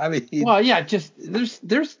 I mean, well, yeah, just there's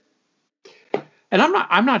and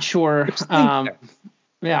I'm not sure.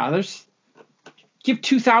 There's give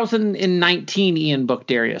 2019 Ian Book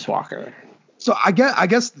Darius Walker. So I guess I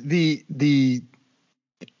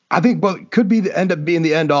think what could end up being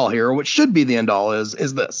the end all here, or what should be the end all is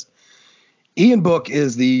this: Ian Book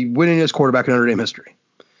is the winningest quarterback in Notre Dame history.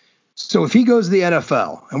 So if he goes to the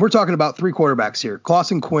NFL, and we're talking about 3 quarterbacks here,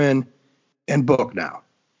 Clausen, Quinn, and Book now.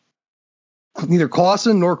 Neither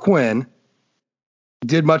Clausen nor Quinn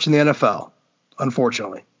did much in the NFL,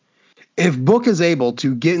 unfortunately. If Book is able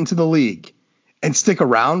to get into the league and stick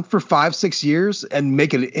around for 5-6 years and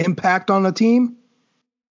make an impact on a team,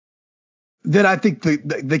 then I think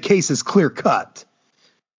the case is clear cut.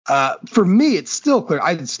 For me, it's still clear.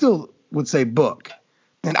 I still would say Book.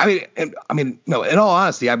 And no, in all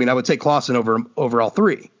honesty, I would take Clausen over all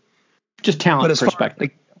 3. Just talent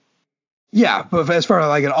perspective. But as far as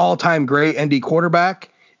like an all-time great ND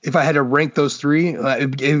quarterback, if I had to rank those 3,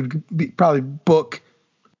 it would be probably Book,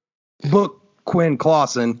 Quinn,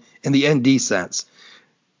 Clausen in the ND sense.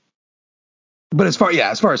 But as far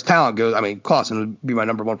as talent goes, Clausen would be my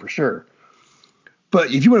number 1 for sure.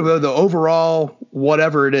 But if you want to go the overall,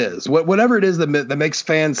 whatever it is that makes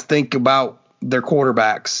fans think about their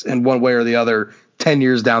quarterbacks in one way or the other 10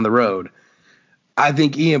 years down the road, I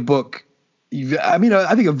think Ian Book. I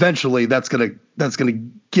think eventually that's gonna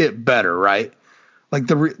get better, right? Like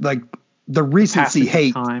the recency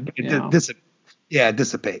hate, it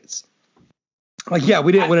dissipates. Like,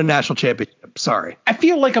 we didn't win a national championship. Sorry. I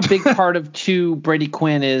feel like a big part of Brady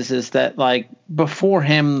Quinn is that like before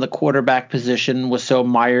him the quarterback position was so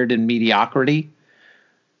mired in mediocrity,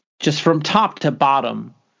 just from top to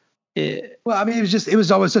bottom. It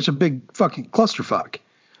was always such a big fucking clusterfuck.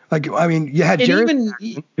 Like, you had Jerry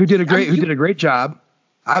who did a great job.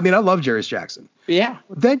 I love Jarius Jackson. Yeah.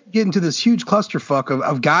 But then get into this huge clusterfuck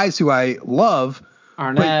of guys who I love.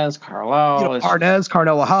 Arnaz,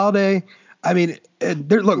 Carnell Holiday.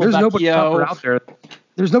 There's nobody tougher out there.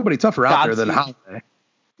 There's nobody tougher out there than Holiday.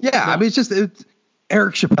 Yeah, no. It's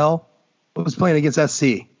Eric Chappelle was playing against SC.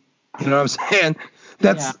 You know what I'm saying?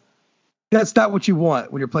 That's not what you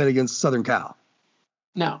want when you're playing against Southern Cal.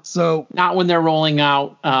 No. So not when they're rolling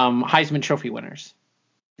out Heisman Trophy winners.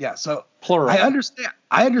 Yeah, so plural.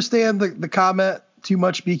 I understand the comment, too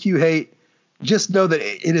much BQ hate. Just know that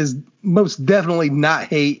it is most definitely not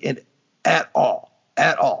hate at all.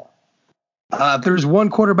 At all. If there's one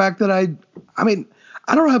quarterback that I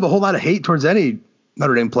don't have a whole lot of hate towards any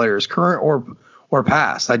Notre Dame players, current or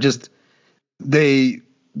past.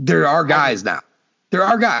 There are guys now. There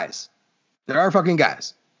are guys. There are fucking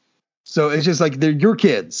guys. So it's just like they're your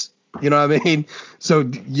kids. You know what I mean? So,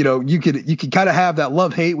 you could kind of have that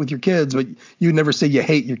love-hate with your kids, but you would never say you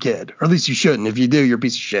hate your kid. Or at least you shouldn't. If you do, you're a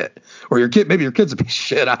piece of shit. Or maybe your kid's a piece of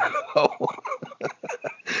shit. I don't know.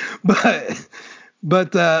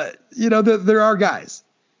 but there are guys.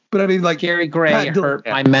 But like Gary Gray hurt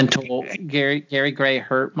my mental. Gary Gray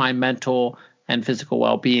hurt my mental and physical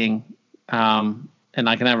well-being. And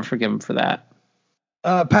I can never forgive him for that.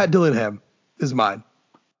 Pat Dillingham is mine.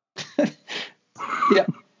 Yeah.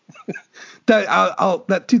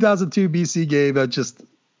 That 2002 BC game,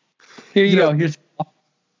 here you go.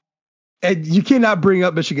 And you cannot bring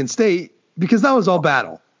up Michigan State because that was all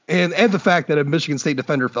battle, and the fact that a Michigan State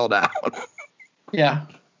defender fell down. Yeah.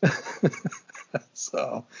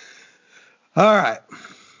 So, all right,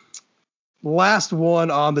 last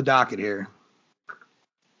one on the docket here.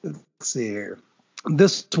 Let's see here.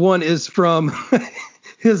 This one is from.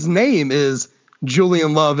 His name is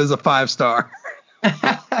Julian Love is a 5-star.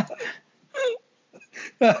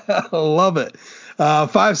 Love it.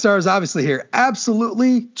 5 stars, obviously, here.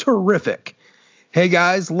 Absolutely terrific. Hey,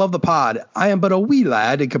 guys, love the pod. I am but a wee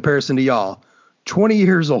lad in comparison to y'all. 20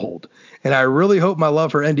 years old. And I really hope my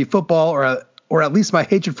love for ND football, or at least my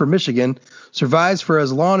hatred for Michigan, survives for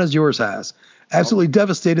as long as yours has. Absolutely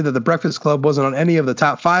devastated that the Breakfast Club wasn't on any of the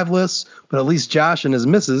top 5 lists, but at least Josh and his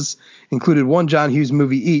missus included one John Hughes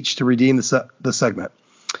movie each to redeem the segment.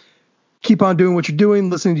 Keep on doing what you're doing.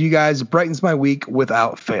 Listening to you guys brightens my week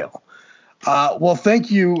without fail. Well, thank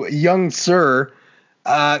you, young sir.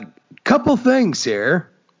 Couple things here.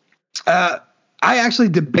 I actually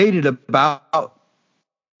debated about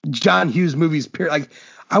John Hughes movies. Like,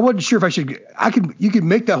 I wasn't sure if I should. You could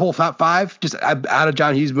make that whole top 5 just out of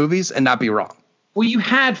John Hughes movies and not be wrong. Well, you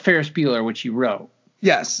had Ferris Bueller, which you wrote.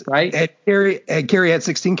 Yes, right. And Carrie had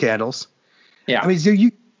 16 Candles. Yeah, I mean, so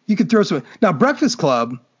you could throw some. Now, Breakfast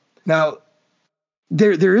Club. Now,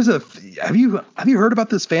 there is a. Have you heard about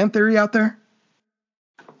this fan theory out there?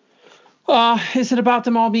 Is it about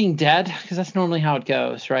them all being dead? Because that's normally how it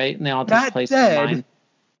goes, right? And they all take place in mind.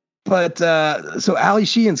 But so Ali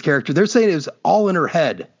Sheehan's character, they're saying it was all in her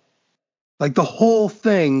head. Like the whole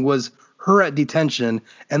thing was her at detention,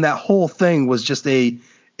 and that whole thing was just a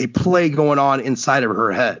play going on inside of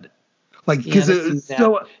her head. Like because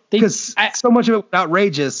so much of it was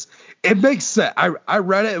outrageous. It makes sense. I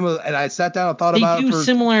read it and I sat down and thought about it.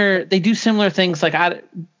 They do similar things. Like,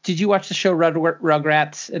 did you watch the show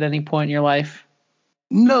Rugrats at any point in your life?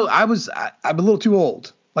 No, I'm a little too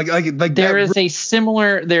old. Like there is a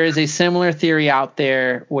similar theory out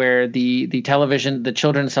there where the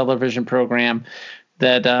children's television program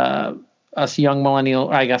that us young millennial,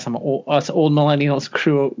 I guess us old millennials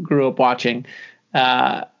grew up watching.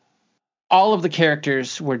 All of the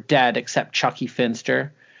characters were dead except Chucky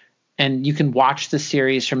Finster. And you can watch the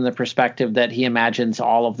series from the perspective that he imagines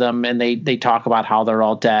all of them, and they talk about how they're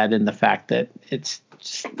all dead and the fact that it's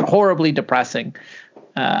just horribly depressing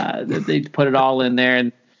that they put it all in there.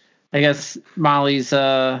 And I guess Molly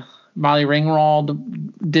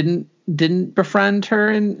Ringwald didn't befriend her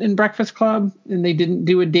in Breakfast Club, and they didn't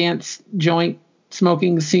do a dance joint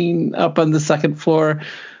smoking scene up on the second floor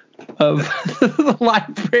of the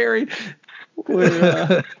library.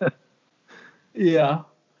 Yeah.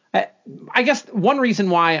 I guess one reason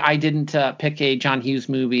why I didn't pick a John Hughes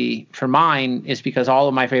movie for mine is because all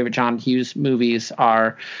of my favorite John Hughes movies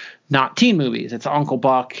are not teen movies. It's Uncle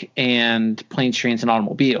Buck and Planes, Trains, and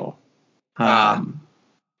Automobile.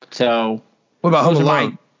 So what about Home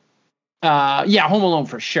Alone? Yeah, Home Alone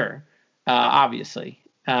for sure. Obviously.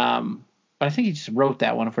 But I think he just wrote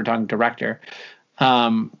that one if we're talking director.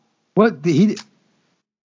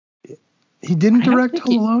 He didn't direct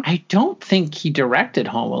Home Alone? I don't think he directed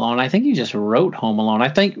Home Alone. I think he just wrote Home Alone. I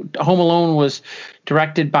think Home Alone was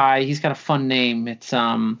directed by, he's got a fun name. It's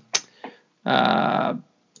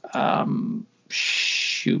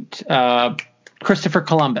Christopher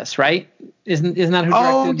Columbus, right? Isn't that who directed?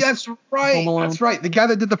 Oh, that's right. Home Alone? That's right. The guy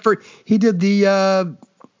that did the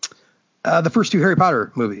first 2 Harry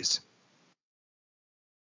Potter movies.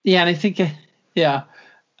 Yeah, and I think yeah.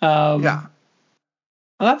 Yeah.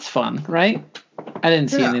 Well, that's fun, right? I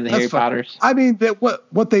didn't see any of the Harry Potters. I mean,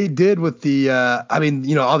 what they did with the,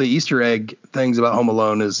 all the Easter egg things about Home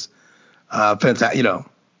Alone is fantastic.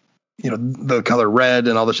 The color red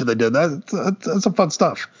and all the shit they did. That's some fun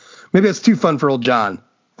stuff. Maybe it's too fun for old John.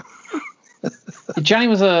 Johnny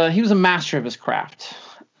was a master of his craft.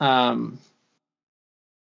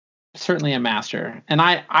 Certainly a master, and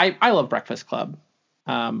I love Breakfast Club.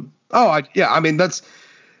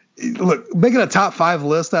 Look, making a top 5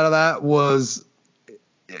 list out of that was,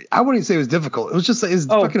 I wouldn't even say it was difficult. It was just, it's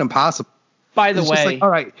fucking impossible. By the way, all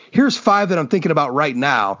right, here's 5 that I'm thinking about right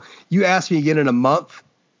now. You ask me again in a month,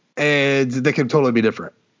 and they could totally be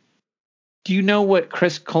different. Do you know what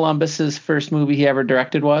Chris Columbus's first movie he ever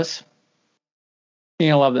directed was?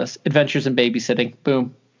 You're gonna love this. Adventures in Babysitting.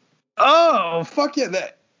 Boom. Oh, fuck yeah.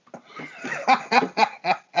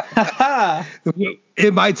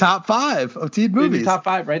 In my top 5 of teen movies. In top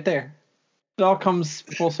 5 right there. It all comes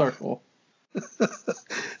full circle.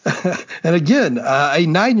 And again, a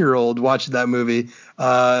 9-year-old watching that movie,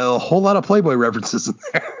 a whole lot of Playboy references in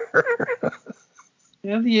there.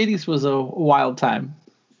 Yeah, the 80s was a wild time.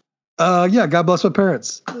 Yeah, God bless my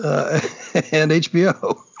parents and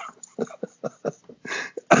HBO.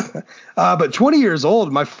 But 20 years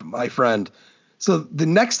old, my friend. So the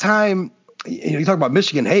next time you talk about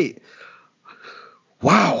Michigan hate,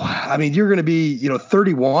 wow. I mean, you're going to be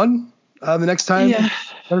 31 the next time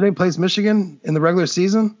Notre Dame plays Michigan in the regular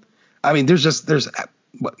season. I mean, there's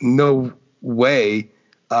no way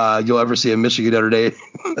you'll ever see a Michigan Notre Dame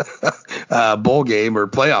bowl game or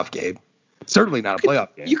playoff game. Certainly not a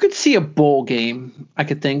playoff game. You could see a bowl game, I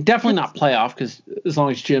could think. Definitely not playoff, because as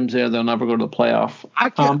long as Jim's there, they'll never go to the playoff.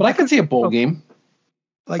 But I could see a bowl game.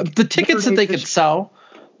 Like the tickets that they could sell.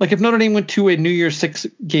 Like if Notre Dame went to a New Year's Six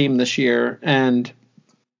game this year and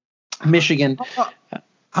Michigan.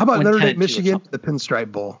 How about Notre Dame, Michigan, the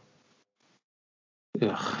Pinstripe Bowl?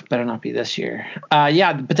 Ugh, better not be this year.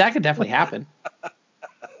 Yeah, but that could definitely happen.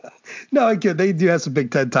 No, I kid. They do have some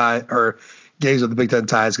Big Ten tie or games with the Big Ten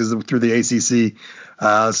ties because through the ACC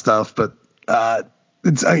stuff, but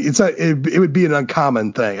it would be an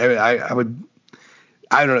uncommon thing. I mean,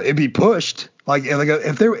 I don't know. It'd be pushed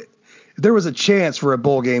if there was a chance for a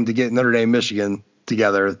bowl game to get Notre Dame, Michigan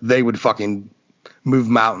together, they would fucking move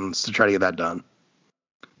mountains to try to get that done.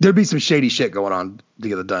 There'd be some shady shit going on to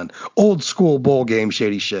get it done. Old school bowl game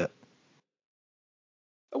shady shit.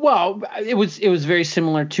 Well, it was very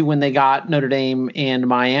similar to when they got Notre Dame and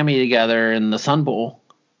Miami together in the Sun Bowl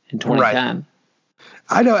in 2010. Right.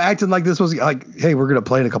 I know, acting like this was like, hey, we're gonna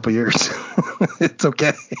play in a couple years. It's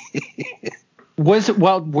okay. Were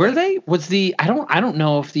they? I don't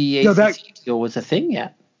know if the ACC deal was a thing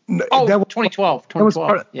yet. No, 2012. That was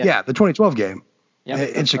the 2012 game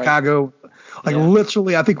in Chicago. Right.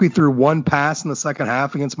 Literally, I think we threw one pass in the second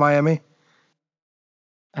half against Miami.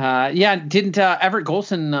 Didn't Everett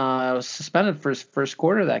Golson was suspended for his first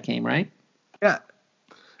quarter of that game, right? Yeah.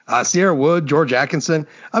 Sierra Wood, George Atkinson.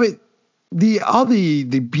 I mean, all the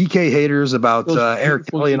BK haters about Eric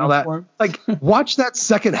Kelly and all that. Like, watch that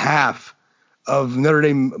second half of Notre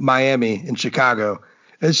Dame Miami in Chicago.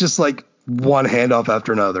 It's just like one handoff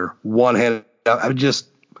after another. One handoff, just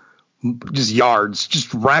yards,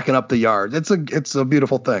 just racking up the yards. It's a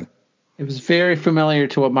beautiful thing. It was very familiar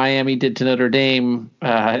to what Miami did to Notre Dame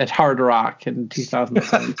at Hard Rock in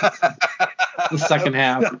 2007. The second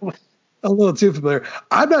half. A little too familiar.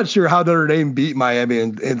 I'm not sure how Notre Dame beat Miami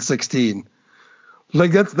in 16.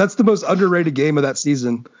 Like that's the most underrated game of that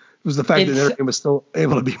season. It was the fact that Notre Dame was still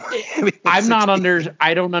able to beat Miami. I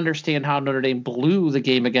don't understand how Notre Dame blew the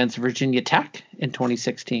game against Virginia Tech in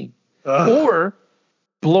 2016, or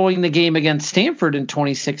blowing the game against Stanford in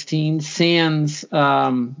 2016. Sans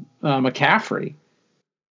McCaffrey.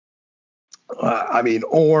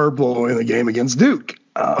 Or blowing the game against Duke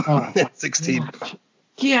in 16.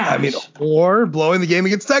 Yeah. Or blowing the game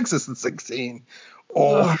against Texas in 16.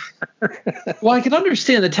 Well, I can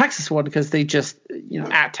understand the Texas one because they just,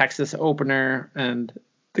 at Texas opener and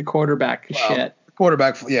the quarterback shit.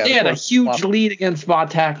 They had a huge lead against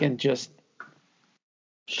Vatech and just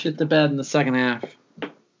shit the bed in the second half.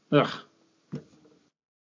 Ugh.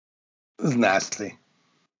 This is nasty.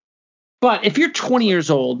 But if you're 20 years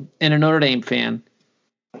old and a Notre Dame fan,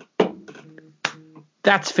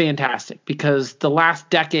 that's fantastic because the last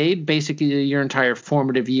decade, basically your entire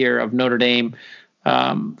formative year of Notre Dame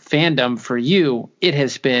fandom for you, it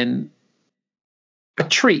has been a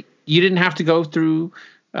treat. You didn't have to go through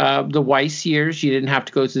the Weiss years. You didn't have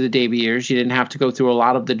to go through the Davie years. You didn't have to go through a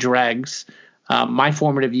lot of the dregs. My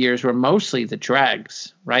formative years were mostly the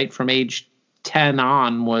dregs, right? From age 10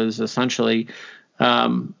 on was essentially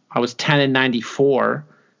I was 10 in 94.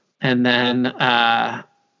 And then, at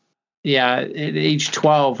age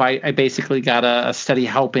 12, I basically got a steady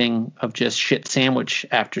helping of just shit sandwich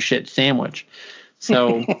after shit sandwich.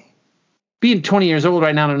 So being 20 years old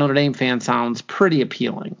right now and a Notre Dame fan sounds pretty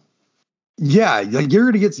appealing. Yeah,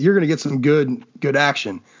 you're gonna get some good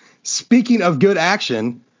action. Speaking of good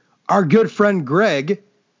action, our good friend Greg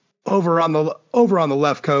over on the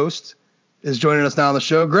left coast is joining us now on the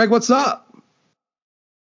show. Greg, what's up?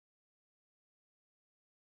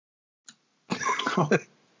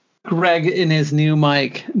 Greg in his new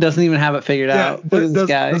mic doesn't even have it figured out. Doesn't know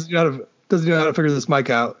how to figure this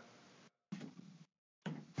mic out.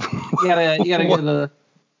 You gotta get the.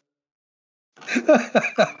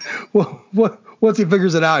 Well, once he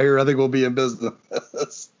figures it out here, I think we'll be in business.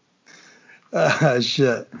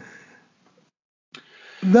 Shit.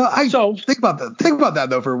 No, think about that. Think about that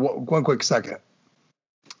though for one quick second.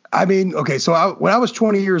 Okay, so when I was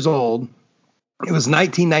 20 years old, it was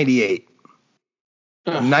 1998.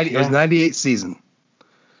 It was 98 season,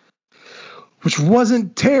 which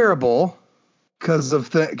wasn't terrible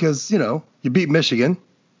because you beat Michigan.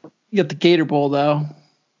 You got the Gator Bowl though.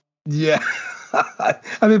 Yeah, but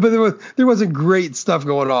there wasn't great stuff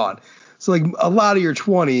going on. So like a lot of your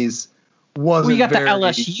 20s wasn't. Well, you got the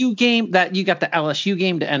LSU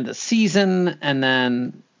game to end the season, and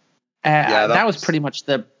then that was pretty much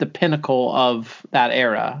the pinnacle of that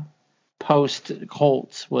era. Post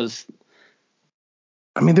Colts was.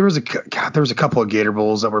 There was a couple of Gator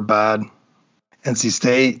Bowls that were bad. NC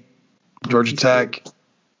State, Georgia Tech.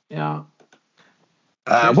 Yeah.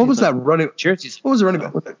 What was that running? Jersey's. What was the running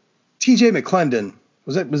back? TJ McClendon.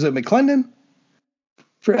 Was it McClendon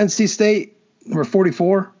for NC State, number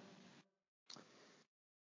 44?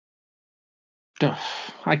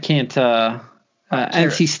 I can't.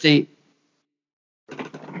 NC State.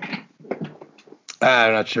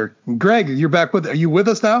 I'm not sure. Greg, you're back with. Are you with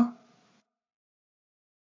us now?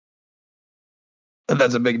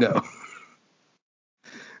 That's a big no.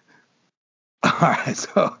 All right,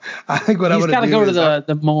 so I think what I'm going to do. He's got to go to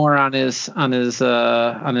the more on his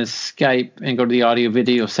Skype and go to the audio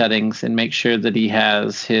video settings and make sure that he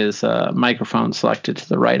has his microphone selected to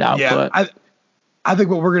the right output. Yeah, I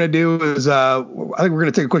think what we're going to do is I think we're going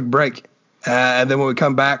to take a quick break, and then when we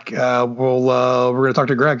come back, we're going to talk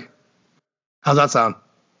to Greg. How's that sound?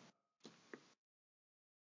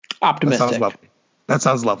 Optimistic. That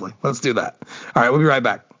sounds lovely. Let's do that. All right, we'll be right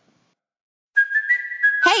back.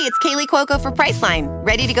 Hey, it's Kaylee Cuoco for Priceline.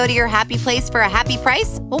 Ready to go to your happy place for a happy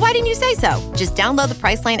price? Well, why didn't you say so? Just download the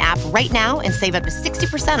Priceline app right now and save up to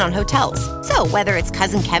 60% on hotels. So whether it's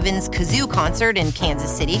Cousin Kevin's Kazoo Concert in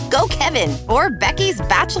Kansas City, go Kevin, or Becky's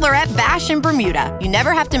Bachelorette Bash in Bermuda, you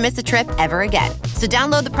never have to miss a trip ever again. So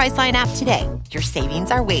download the Priceline app today. Your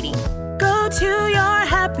savings are waiting. Go to your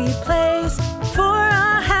happy place for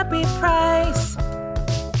a happy price.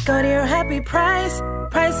 Go to your happy price,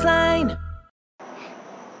 Priceline.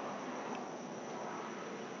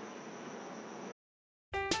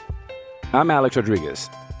 I'm Alex Rodriguez.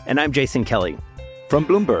 And I'm Jason Kelly. From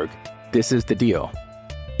Bloomberg, this is The Deal.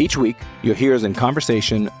 Each week, you'll hear us in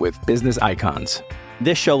conversation with business icons.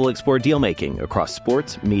 This show will explore deal-making across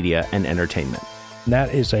sports, media, and entertainment.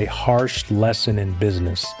 That is a harsh lesson in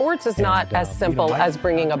business. Sports is not as simple as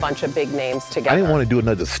bringing a bunch of big names together. I didn't want to do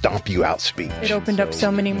another stomp you out speech. It opened up so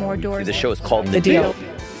many more doors. The show is called The Deal.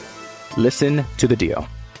 Listen to The Deal.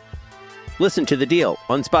 Listen to The Deal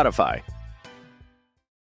on Spotify.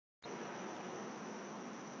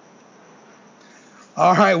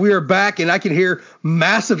 All right, we are back, and I can hear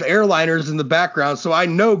massive airliners in the background, so I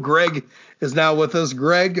know Greg is now with us.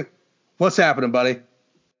 Greg, what's happening, buddy?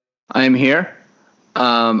 I'm here.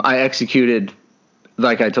 I executed,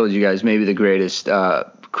 like I told you guys, maybe the greatest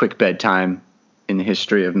quick bedtime in the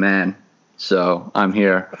history of man. So I'm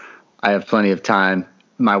here. I have plenty of time.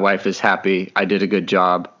 My wife is happy. I did a good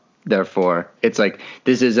job. Therefore, it's like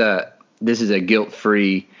this is a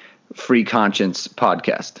guilt-free, free conscience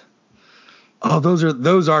podcast. Oh,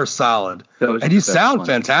 those are solid. And you sound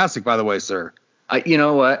fantastic, by the way, sir. You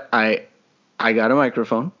know what? I got a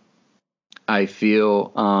microphone. I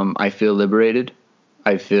feel liberated.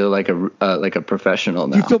 I feel like a professional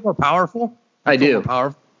now. You feel more powerful? I do.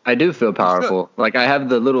 I do feel powerful. Like I have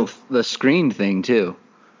the screen thing too.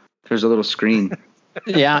 There's a little screen.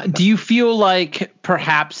 Yeah. Do you feel like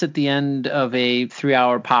perhaps at the end of a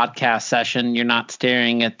 3-hour podcast session, you're not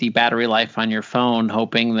staring at the battery life on your phone,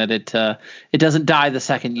 hoping that it doesn't die the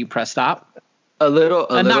second you press stop? I'm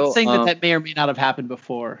not saying that may or may not have happened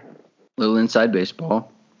before. Little inside baseball.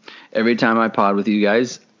 Every time I pod with you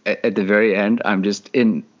guys, at the very end, I'm just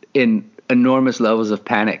in enormous levels of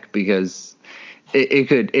panic because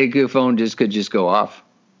phone could just go off.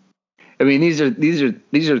 I mean, these are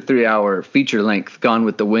 3-hour feature length Gone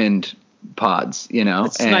with the Wind pods, you know.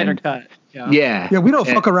 It's Snyder cut. Yeah. We don't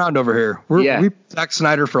fuck around over here. We Zack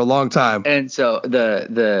Snyder for a long time. And so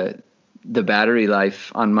the battery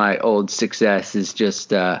life on my old 6S is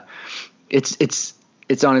just it's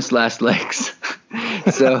on its last legs.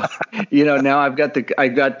 So, you know, now I've got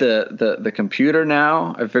the computer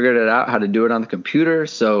now. I figured it out how to do it on the computer.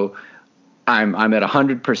 So I'm at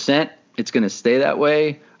 100%. It's going to stay that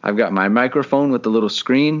way. I've got my microphone with the little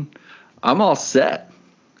screen. I'm all set.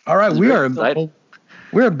 All right, we're in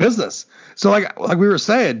business. So like we were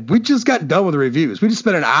saying, we just got done with the reviews. We just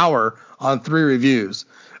spent an hour on 3 reviews.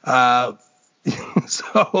 So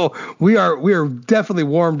we are definitely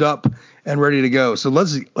warmed up and ready to go. So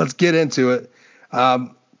let's get into it.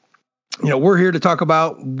 We're here to talk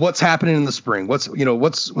about what's happening in the spring. What's going on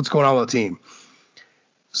with the team.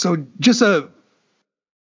 So just a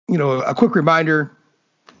quick reminder.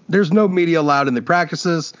 There's no media allowed in the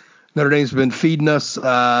practices. Notre Dame's been feeding us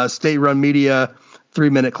state-run media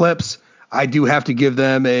 3-minute clips. I do have to give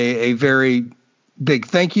them a very big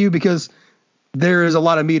thank you because there is a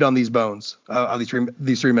lot of meat on these bones of these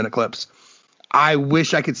 3-minute clips. I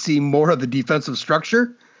wish I could see more of the defensive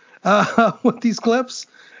structure with these clips.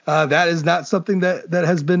 That is not something that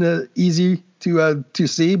has been easy to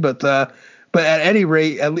see, but at any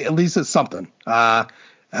rate, at least it's something.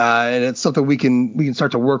 And it's something we can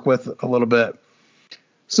start to work with a little bit.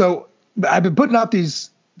 So I've been putting out these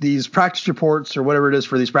these practice reports or whatever it is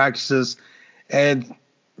for these practices. And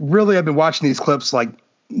really, I've been watching these clips like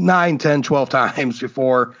 9, 10, 12 times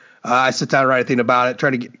before I sit down and write anything about it,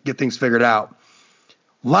 try to get things figured out.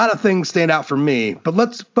 A lot of things stand out for me, but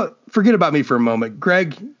forget about me for a moment.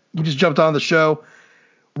 Greg, you just jumped on the show.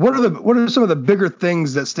 What are some of the bigger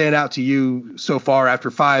things that stand out to you so far after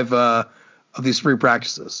 5 of these spring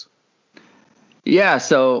practices? Yeah,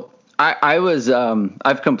 so I was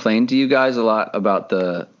I've complained to you guys a lot about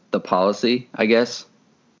the policy, I guess.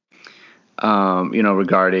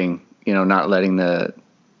 Regarding not letting the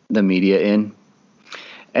media in.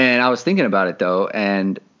 And I was thinking about it though,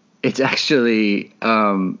 and it's actually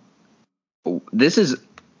this is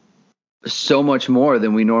so much more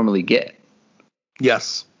than we normally get.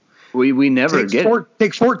 Yes. We never get it.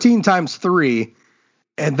 Takes 14 times 3,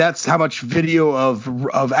 and that's how much video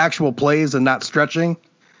of actual plays and not stretching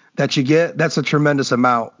that you get. That's a tremendous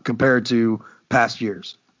amount compared to past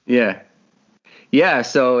years. Yeah. Yeah,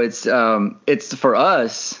 so it's for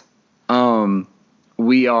us,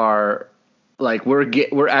 we are like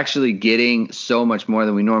we're actually getting so much more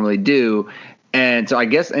than we normally do. And so I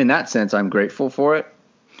guess in that sense I'm grateful for it.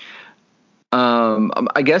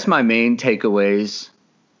 I guess my main takeaways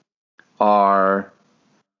are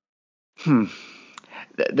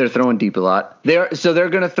they're throwing deep a lot. They're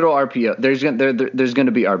going to throw RPO. There's going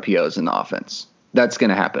to be RPOs in the offense. That's going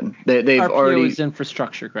to happen. They've RPO already is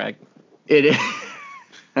infrastructure, Greg. It is.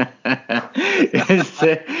 It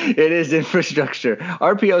is infrastructure.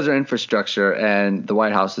 RPOs are infrastructure, and the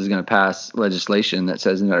White House is going to pass legislation that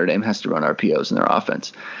says Notre Dame has to run RPOs in their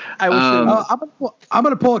offense. I'm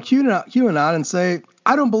going to pull a QAnon and say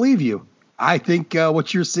I don't believe you. I think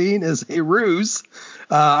what you're seeing is a ruse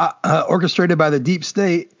orchestrated by the deep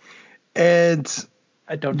state, and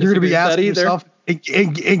I don't. You're going to be asking yourself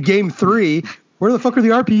in Game 3. Where the fuck are the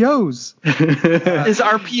RPOs? Is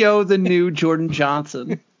RPO the new Jordan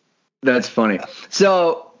Johnson? That's funny.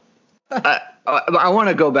 So I want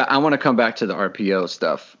to go back. I want to come back to the RPO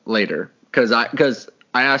stuff later because I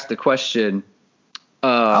asked the question.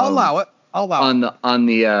 I'll allow it. On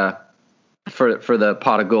the for the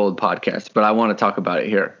Pot of Gold podcast, but I want to talk about it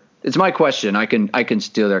here. It's my question. I can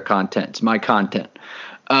steal their content. It's my content.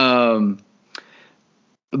 But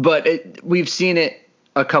we've seen it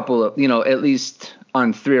a couple of, at least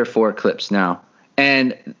on 3 or 4 clips now.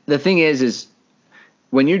 And the thing is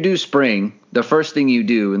when you do spring, the first thing you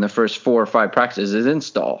do in the first 4 or 5 practices is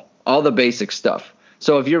install all the basic stuff.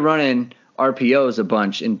 So if you're running RPOs a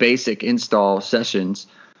bunch in basic install sessions,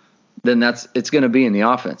 then it's going to be in the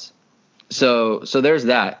offense. So there's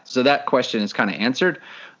that. So that question is kind of answered.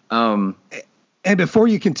 And before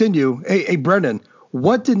you continue, hey, Brendan,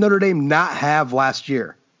 what did Notre Dame not have last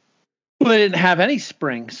year? Well, they didn't have any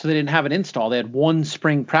spring, so they didn't have an install. They had 1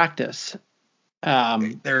 spring practice.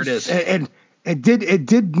 There it is. And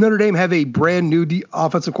did Notre Dame have a brand new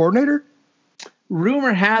offensive coordinator?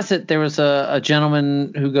 Rumor has it there was a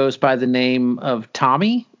gentleman who goes by the name of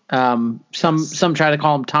Tommy. Some try to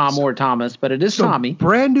call him Tom or Thomas, but it is Tommy.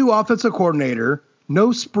 Brand new offensive coordinator,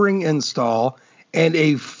 no spring install, and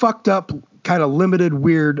a fucked up kind of limited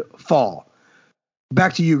weird fall.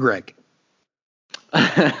 Back to you, Greg.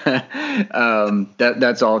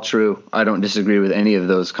 That's all true. I don't disagree with any of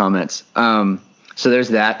those comments. So there's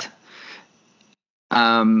that.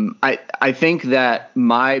 I think that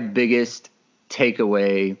my biggest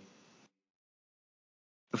takeaway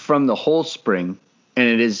from the whole spring, and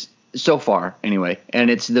it is so far anyway, and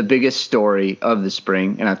it's the biggest story of the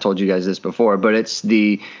spring, and I've told you guys this before, but it's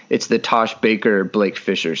the Tosh Baker Blake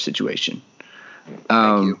Fisher situation.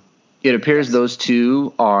 It appears those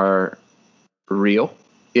two are real.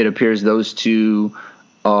 It appears those two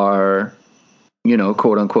are,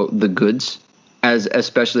 quote unquote, the goods,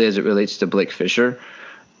 especially as it relates to Blake Fisher.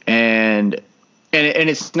 And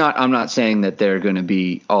it's not, I'm not saying that they're going to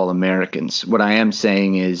be all Americans. What I am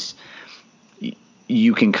saying is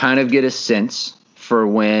you can kind of get a sense for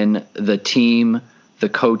when the team, the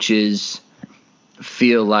coaches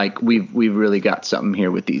feel like we've really got something here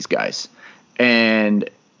with these guys. And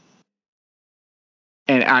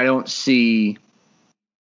I don't see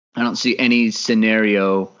any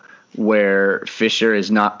scenario where Fisher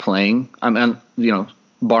is not playing. I'm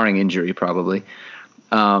barring injury probably.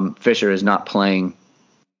 Fisher is not playing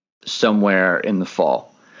somewhere in the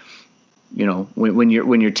fall. When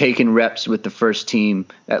you're taking reps with the first team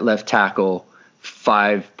at left tackle,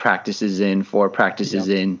 5 practices in, 4 practices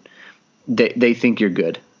in, they think you're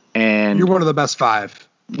good, and you're one of the best 5.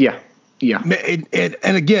 Yeah.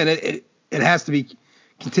 And again, it has to be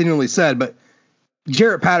continually said, but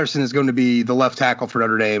Jarrett Patterson is going to be the left tackle for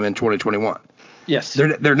Notre Dame in 2021. Yes.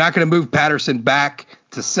 They're not going to move Patterson back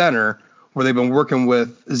to center, where they've been working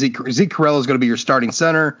with Zeke Correll is going to be your starting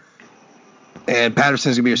center, and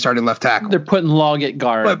Patterson's going to be your starting left tackle. They're putting Long at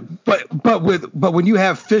guard. But when you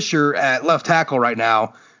have Fisher at left tackle right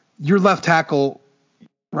now, your left tackle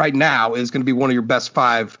right now is going to be one of your best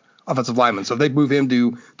 5 offensive linemen. So if they move him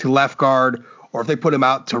to left guard, or if they put him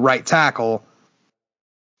out to right tackle,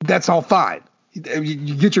 that's all fine.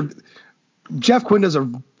 You get your Jeff Quinn does a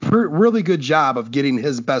really good job of getting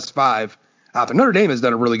his best 5 out there. Notre Dame has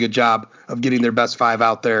done a really good job of getting their best 5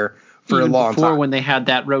 out there for even a long before time. When they had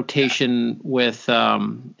that rotation with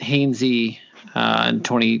Hainsey in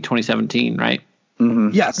 2017, right? Mm-hmm.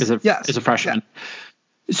 Yes. As a freshman.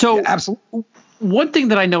 Yeah. So yeah, absolutely. One thing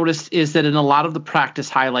that I noticed is that in a lot of the practice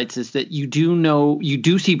highlights is that you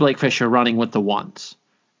do see Blake Fisher running with the ones.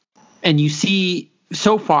 And you see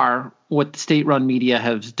so far what the state-run media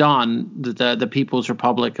has done, the People's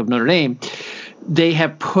Republic of Notre Dame, they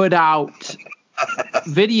have put out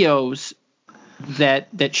videos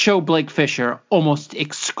that show Blake Fisher almost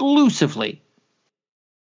exclusively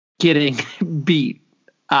getting beat.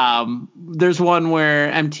 There's one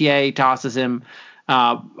where MTA tosses him.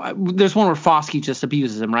 There's one where Foskey just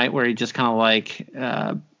abuses him, right? Where he just kind of like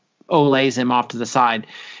olays him off to the side.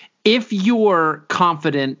 If you're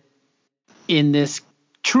confident in this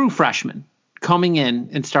true freshman coming in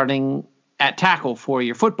and starting at tackle for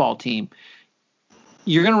your football team,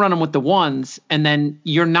 you're going to run him with the ones, and then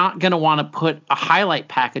you're not going to want to put a highlight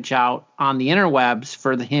package out on the interwebs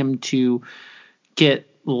for him to get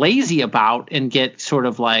lazy about and get sort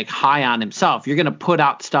of like high on himself. You're going to put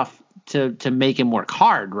out stuff to make him work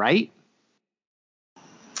hard, right?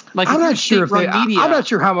 Like I'm not sure I'm not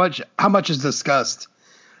sure how much is discussed.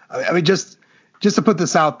 I mean, just to put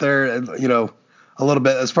this out there, a little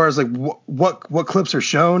bit as far as like what clips are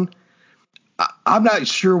shown. I'm not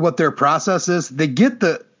sure what their process is. They get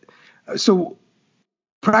so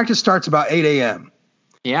practice starts about 8 a.m.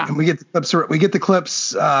 Yeah, and we get the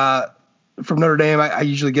clips from Notre Dame. I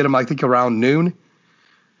usually get them, I think, around noon.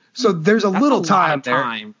 So there's a little time there.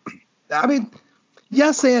 I mean,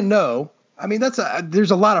 yes and no. I mean,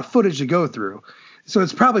 there's a lot of footage to go through. So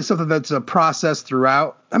it's probably something that's a process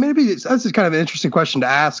throughout. I mean, that's kind of an interesting question to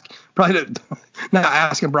ask. Probably not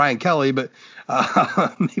asking Brian Kelly, but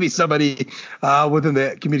maybe somebody within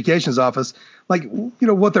the communications office, like,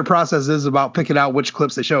 what their process is about picking out which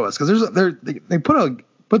clips they show us. Because they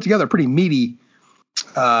put together a pretty meaty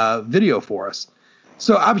video for us.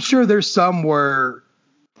 So I'm sure there's some where,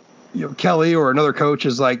 Kelly or another coach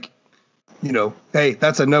is like, hey,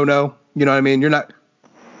 that's a no-no. You know what I mean? You're not.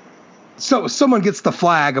 So someone gets the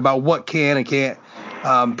flag about what can and can't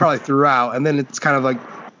probably throughout, and then it's kind of like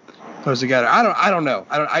goes together. I don't know.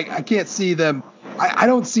 I can't see them. I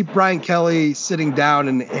don't see Brian Kelly sitting down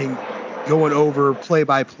and going over play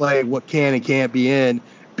by play what can and can't be in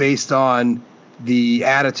based on the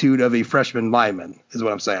attitude of a freshman lineman is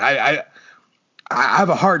what I'm saying. I have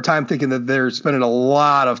a hard time thinking that they're spending a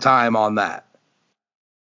lot of time on that.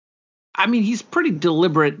 I mean, he's pretty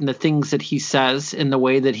deliberate in the things that he says, in the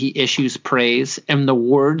way that he issues praise, and the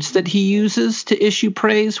words that he uses to issue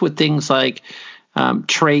praise with things like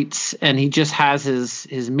traits, and he just has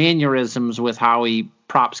his mannerisms with how he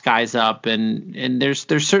props guys up, and there's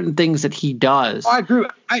certain things that he does. I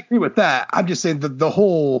agree with that. I'm just saying that the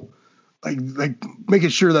whole like making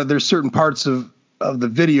sure that there's certain parts of the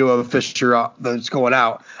video of Fisher that's going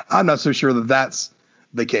out. I'm not so sure that that's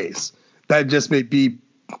the case. That just may be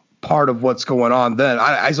part of what's going on then.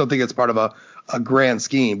 I just don't think it's part of a grand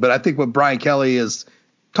scheme. But I think what Brian Kelly is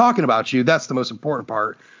talking about that's the most important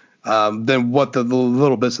part than what the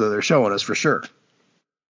little bits that they're showing us for sure.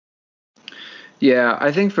 Yeah,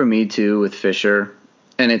 I think for me too with Fisher,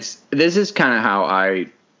 and this is kind of how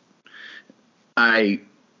I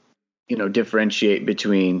differentiate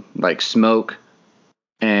between like smoke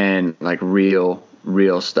and like real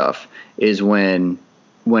stuff is when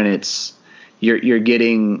it's you're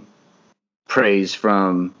getting praise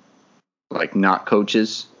from like not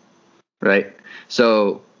coaches, right?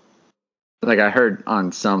 So like I heard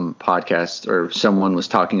on some podcast or someone was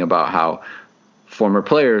talking about how former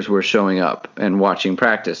players were showing up and watching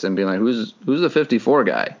practice and being like, who's the 54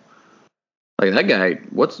 guy? Like that guy,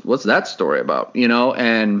 what's that story about?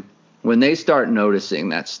 And when they start noticing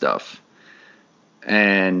that stuff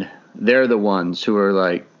and they're the ones who are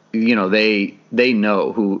like, they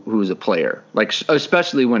know who's a player, like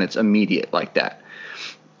especially when it's immediate like that.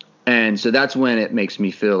 And so that's when it makes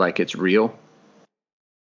me feel like it's real.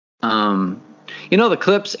 The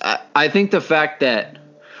clips, I think the fact that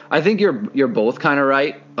I think you're both kind of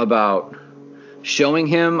right about showing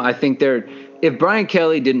him. I think if Brian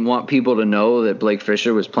Kelly didn't want people to know that Blake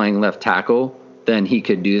Fisher was playing left tackle, then he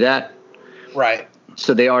could do that. Right.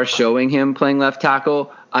 So they are showing him playing left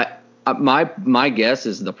tackle. My guess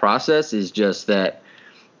is the process is just that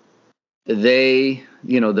they,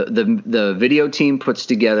 the video team puts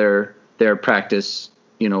together their practice,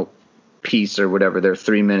 piece or whatever, their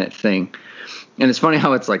 3-minute thing. And it's funny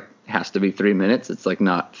how it's like has to be 3 minutes. It's like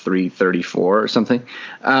not 3:34 or something.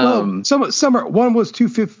 Some are, one was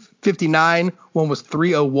 2:59, one was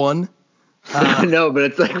 3:01. No, but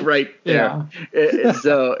it's like right there. Yeah.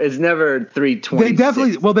 So it's never 3:20. They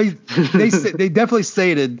definitely, they definitely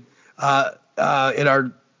stated in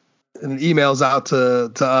our emails out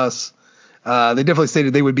to us. They definitely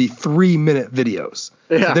stated they would be 3-minute videos.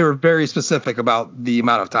 Yeah. So they were very specific about the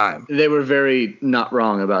amount of time. They were very not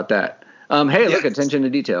wrong about that. Hey, look, attention to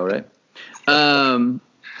detail, right? So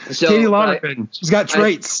Katie Lonergan, she's got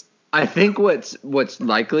traits. I think what's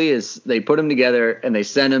likely is they put them together and they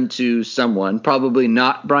send them to someone, probably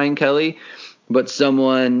not Brian Kelly, but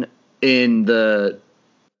someone in the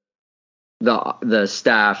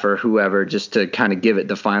staff or whoever, just to kind of give it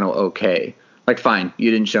the final okay. Like, fine, you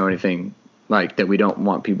didn't show anything like that we don't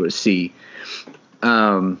want people to see,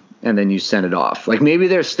 and then you send it off. Like, maybe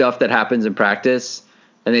there's stuff that happens in practice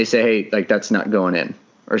and they say, hey, like, that's not going in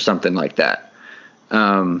or something like that.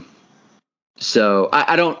 So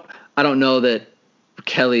I don't know that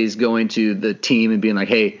Kelly's going to the team and being like,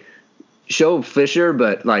 hey, show Fisher,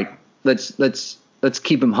 but like, let's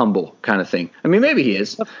keep him humble kind of thing. I mean, maybe he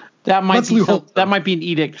is. That might be an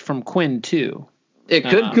edict from Quinn too. It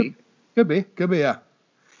could be. Could be. Yeah.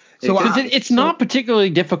 So it's not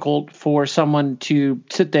particularly difficult for someone to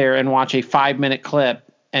sit there and watch a 5-minute clip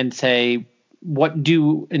and say, what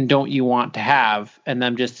do and don't you want to have? And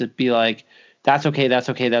them just to be like, that's okay, that's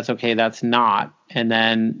okay, that's okay, that's not. And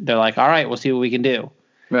then they're like, all right, we'll see what we can do.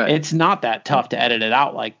 Right. It's not that tough to edit it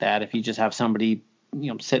out like that if you just have somebody,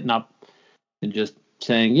 sitting up and just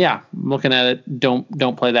saying, yeah, I'm looking at it,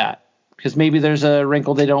 don't play that. Because maybe there's a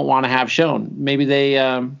wrinkle they don't want to have shown. Maybe they,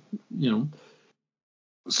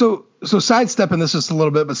 So sidestepping this just a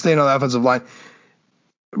little bit, but staying on the offensive line.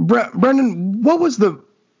 Brendan, what was the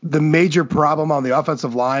major problem on the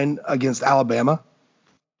offensive line against Alabama?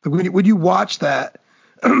 When you watch that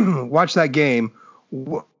game,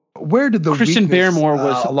 where did the Christian Barrymore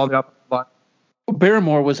was along the offensive line?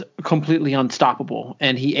 Barrymore was completely unstoppable,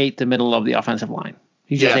 and he ate the middle of the offensive line.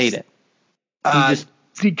 He just ate it.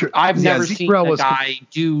 I've never seen a guy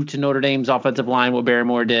do to Notre Dame's offensive line what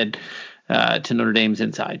Barrymore did to Notre Dame's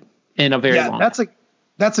inside in a very long time.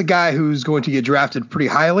 That's a guy who's going to get drafted pretty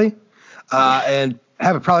highly and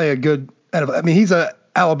have probably a good. I mean, he's a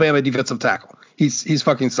Alabama defensive tackle. He's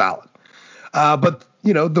fucking solid. But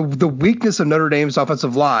the weakness of Notre Dame's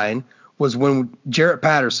offensive line was when Jarrett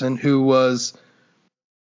Patterson, who was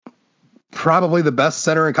probably the best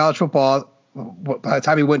center in college football by the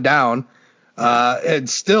time he went down, and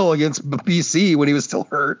still against BC when he was still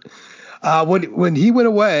hurt, when he went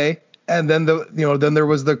away, and then then there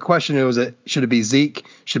was the question: should it be Zeke?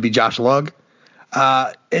 Should it be Josh Lugg?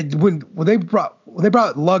 When they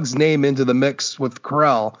brought Lugg's name into the mix with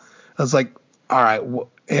Corral, I was like, all right,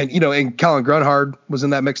 and Colin Grunhard was in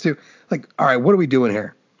that mix too. Like, all right, what are we doing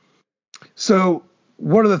here? So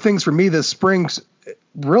one of the things for me this spring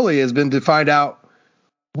really has been to find out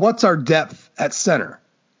what's our depth at center,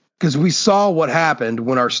 because we saw what happened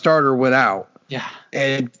when our starter went out. Yeah,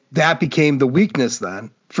 and that became the weakness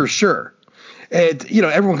then for sure. And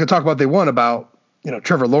everyone can talk about they won about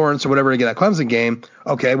Trevor Lawrence or whatever to get that Clemson game.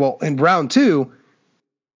 Okay, well in round 2.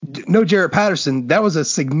 No Jarrett Patterson, that was a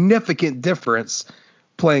significant difference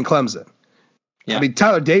playing Clemson. Yeah. I mean,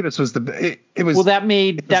 Tyler Davis was it was. Well, that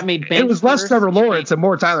made Banks. It was less Trevor Lawrence and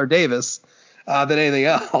more Tyler Davis than anything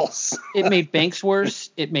else. It made Banks worse.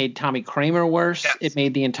 It made Tommy Kramer worse. Yes. It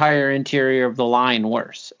made the entire interior of the line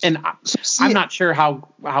worse. And I'm not sure how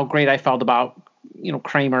great I felt about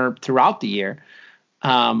Kramer throughout the year.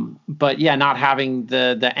 But yeah, not having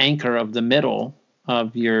the anchor of the middle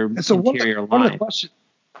of your interior line.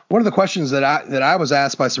 One of the questions that I was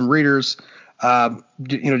asked by some readers,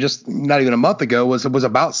 just not even a month ago, was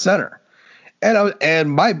about center,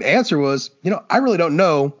 and my answer was, I really don't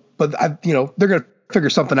know, but they're going to figure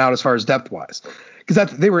something out as far as depth wise, because I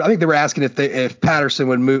think they were asking if Patterson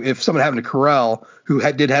would move, if someone happened to Corral, who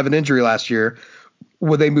did have an injury last year,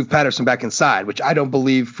 would they move Patterson back inside, which I don't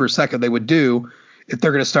believe for a second they would do. If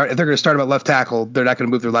they're going to start him at left tackle, they're not going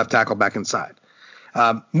to move their left tackle back inside.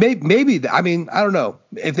 Maybe I mean, I don't know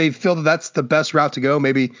if they feel that that's the best route to go.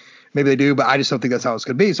 Maybe they do, but I just don't think that's how it's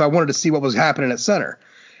going to be. So I wanted to see what was happening at center.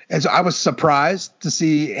 And so I was surprised to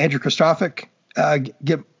see Andrew Kristofik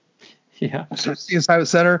see inside at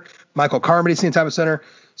center, Michael Carmody see inside at center.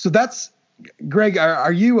 So that's, Greg,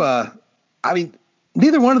 are you? I mean,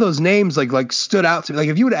 neither one of those names like stood out to me. Like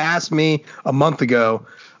if you would have asked me a month ago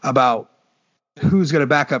about who's going to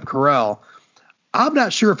back up Carell, I'm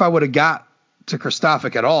not sure if I would have got to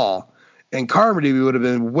Kristofic at all, and Carmody would have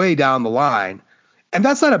been way down the line. And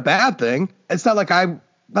that's not a bad thing. It's not like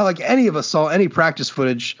any of us saw any practice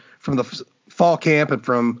footage from the fall camp and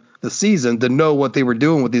from the season to know what they were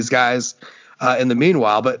doing with these guys in the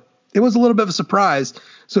meanwhile. But it was a little bit of a surprise.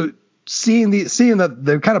 So seeing that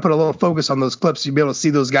they kind of put a little focus on those clips, you'd be able to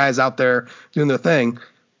see those guys out there doing their thing.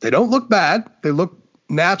 They don't look bad. They look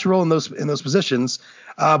natural in those positions.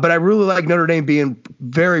 But I really like Notre Dame being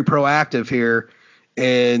very proactive here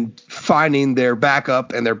and finding their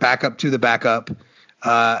backup and their backup to the backup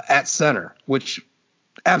at center, which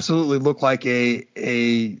absolutely looked like a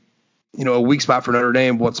weak spot for Notre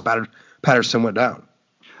Dame once Patterson went down.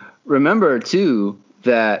 Remember too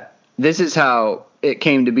that this is how it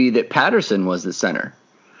came to be that Patterson was the center.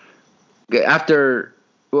 After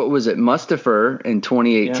what was it, Mustipher in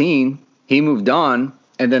 2018, he moved on,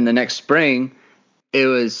 and then the next spring it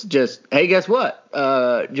was just, hey, guess what?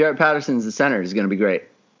 Jarrett Patterson's the center. He's going to be great.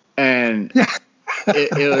 And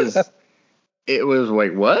it was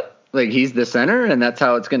like, what? Like he's the center and that's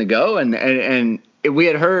how it's going to go. And we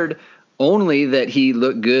had heard only that he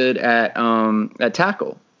looked good at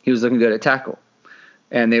tackle. He was looking good at tackle,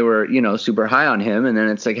 and they were, super high on him. And then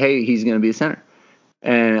it's like, hey, he's going to be a center.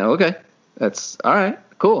 And okay, that's all right,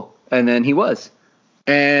 cool. And then he was,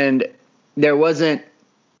 and there wasn't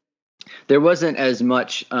as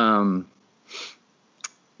much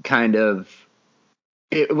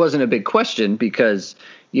it wasn't a big question because,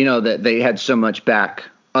 that they had so much back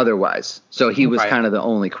otherwise. So he was kind of the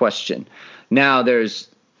only question. Now there's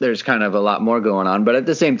kind of a lot more going on, but at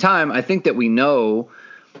the same time, I think that we know,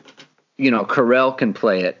 Carell can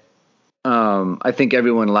play it. I think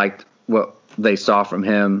everyone liked what they saw from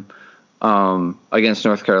him against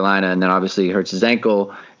North Carolina, and then obviously he hurts his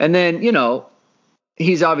ankle. And then,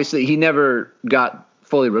 he never got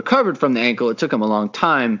fully recovered from the ankle. It took him a long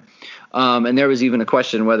time. And there was even a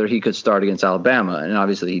question whether he could start against Alabama, and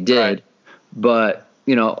obviously he did. Right. But,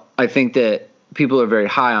 I think that people are very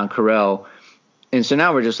high on Carell. And so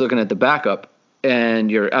now we're just looking at the backup,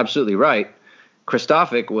 and you're absolutely right.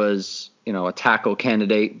 Kristofic was, a tackle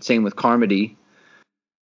candidate. Same with Carmody.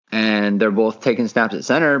 And they're both taking snaps at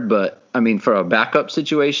center. But, for a backup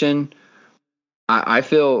situation, I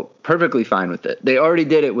feel perfectly fine with it. They already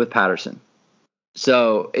did it with Patterson.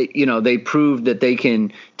 So, they proved that they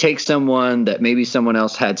can take someone that maybe someone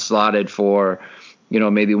else had slotted for,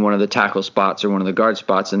 maybe one of the tackle spots or one of the guard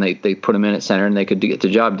spots, and they put them in at center and they could get the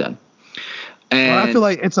job done. And I feel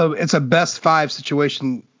like it's a best five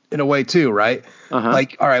situation in a way too, right? Uh-huh.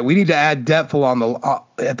 Like, all right, we need to add depth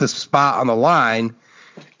at the spot on the line,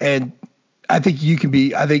 and I think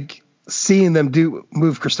seeing them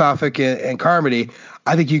move Kristofic and Carmody,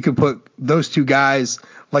 I think you could put those two guys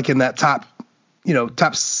like in that top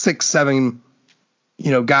 6, 7,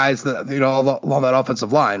 guys that along that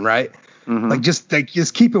offensive line, right? Mm-hmm. Like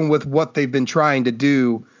just keep them with what they've been trying to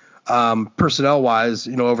do personnel wise,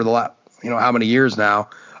 over the last how many years now,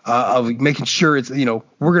 of making sure it's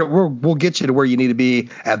we'll get you to where you need to be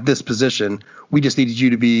at this position. We just needed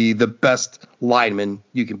you to be the best lineman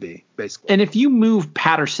you can be, basically. And if you move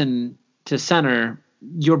Patterson to center,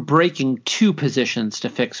 you're breaking two positions to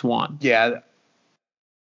fix one. Yeah.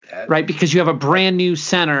 Right, because you have a brand new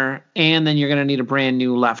center, and then you're going to need a brand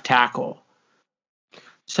new left tackle.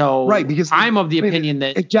 So, right, because I'm of the opinion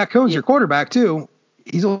that Jack Cohn's your quarterback too.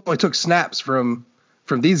 He's only took snaps from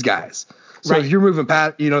these guys. So if you're moving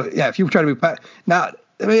Pat, if you're trying to move Pat, now,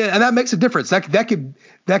 and that makes a difference. That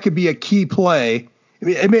could be a key play.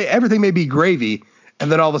 Everything may be gravy,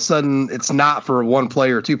 and then all of a sudden it's not for one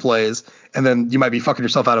play or two plays, and then you might be fucking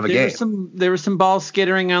yourself out of a game. There was some balls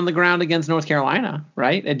skittering on the ground against North Carolina,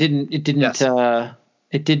 right? It didn't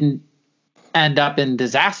end up in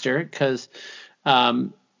disaster because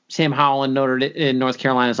Sam Howell in North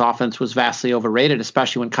Carolina's offense was vastly overrated,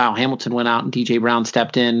 especially when Kyle Hamilton went out and DJ Brown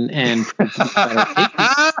stepped in and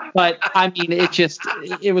but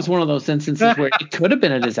it was one of those instances where it could have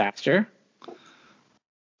been a disaster.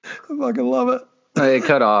 I fucking love it. It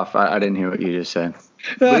cut off. I didn't hear what you just said.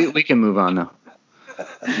 We can move on now.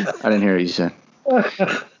 I didn't hear what you said.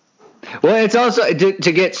 Well, it's also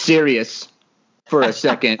to get serious for a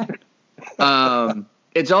second.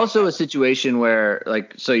 It's also a situation where,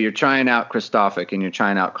 so you're trying out Kristofic and you're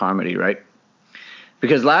trying out Carmody, right?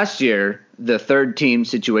 Because last year the third team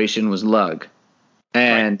situation was Lugg,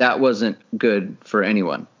 and that wasn't good for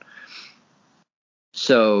anyone.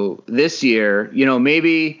 So this year,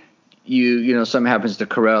 maybe something happens to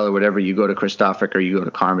Carell or whatever, you go to Kristoffer or you go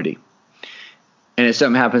to Carmody. And if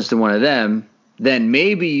something happens to one of them, then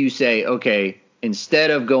maybe you say, okay,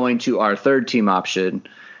 instead of going to our third team option,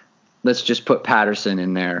 let's just put Patterson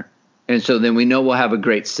in there. And so then we know we'll have a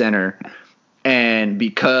great center. And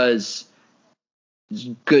because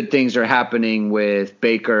good things are happening with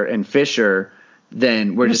Baker and Fisher,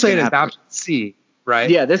 then we're just saying it's option C, right?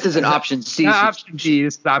 Yeah, this is an option C. Option D,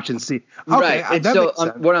 this is option C. Okay, right. And so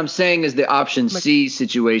what I'm saying is the option C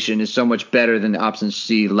situation is so much better than the option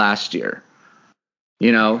C last year.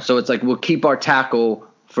 So it's like we'll keep our tackle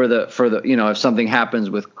for the if something happens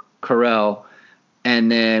with Carell,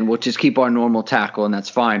 and then we'll just keep our normal tackle, and that's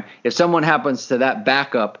fine. If someone happens to that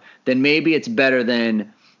backup, then maybe it's better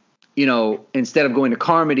than, instead of going to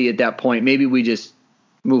Carmody at that point, maybe we just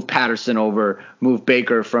move Patterson over, move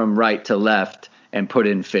Baker from right to left, and put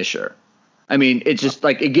in Fisher. I mean, it's just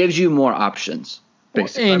like it gives you more options.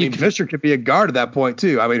 Basically. And Fisher could be a guard at that point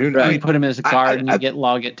too. I mean, you put him as a guard and you get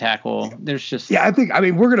Log at tackle. There's just we're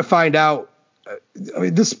going to find out.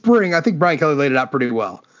 This spring, I think Brian Kelly laid it out pretty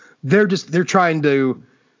well. They're trying to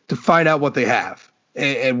find out what they have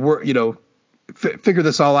and we're figure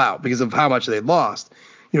this all out because of how much they lost.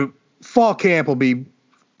 Fall camp will be,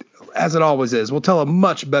 as it always is, we'll tell a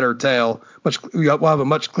much better tale. We'll have a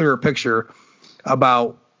much clearer picture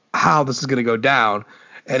about how this is going to go down.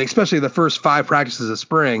 And especially the first 5 practices of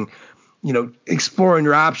spring, exploring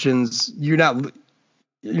your options, you're not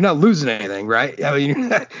losing anything, right? I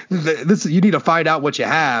mean, you need to find out what you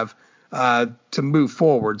have to move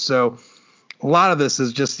forward. So a lot of this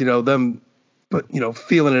is just, them,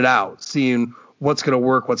 feeling it out, seeing what's going to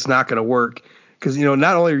work, what's not going to work. Because,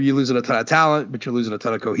 not only are you losing a ton of talent, but you're losing a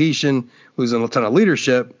ton of cohesion, losing a ton of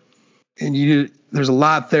leadership. And there's a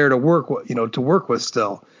lot there to work with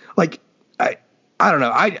still. Like, I don't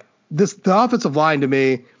know. The offensive line to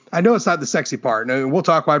me, I know it's not the sexy part. And we'll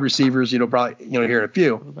talk wide receivers, probably, here in a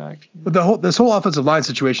few. But this whole offensive line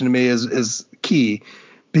situation to me is key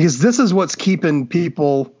because this is what's keeping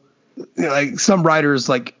people, like some writers,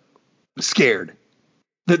 like scared.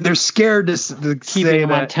 They're scared to keep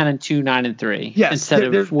them on 10-2, 9-3. Yes, instead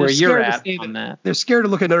of where you're at on that. They're scared to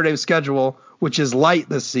look at Notre Dame's schedule, which is light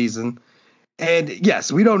this season. And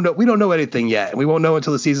yes, we don't know anything yet. We won't know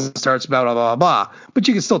until the season starts, blah, blah, blah, blah. But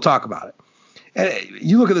you can still talk about it. And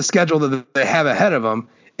you look at the schedule that they have ahead of them,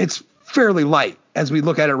 it's fairly light as we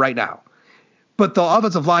look at it right now. But the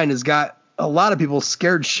offensive line has got a lot of people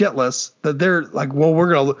scared shitless that they're like, well,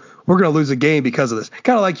 we're gonna lose a game because of this.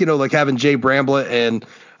 Kind of like, like having Jay Bramblett and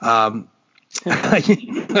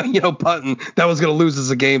Putton that was gonna lose us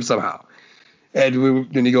a game somehow. And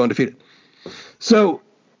then you go undefeated. So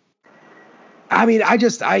I mean, I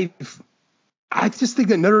just think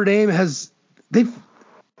that Notre Dame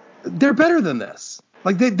they're better than this.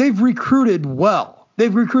 Like they've recruited well.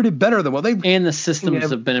 They've recruited better than well. And the systems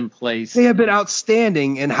have been in place. They have been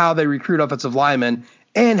outstanding in how they recruit offensive linemen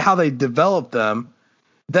and how they develop them.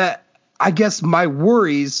 That I guess my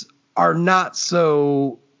worries are not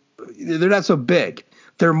so. They're not so big.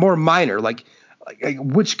 They're more minor. Like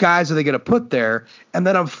which guys are they going to put there? And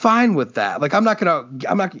then I'm fine with that. Like you're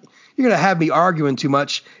going to have me arguing too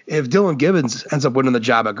much if Dylan Gibbons ends up winning the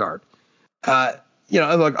job at guard. I'm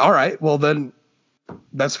like, all right, well then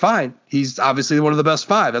that's fine. He's obviously one of the best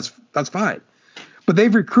 5. That's fine. But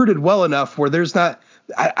they've recruited well enough where there's not,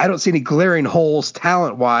 I don't see any glaring holes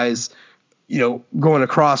talent wise, going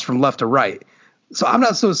across from left to right. So I'm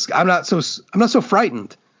not so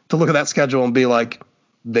frightened to look at that schedule and be like,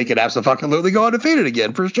 they could absolutely go undefeated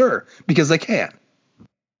again for sure because they can.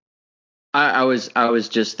 I was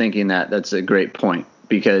just thinking that's a great point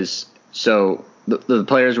because the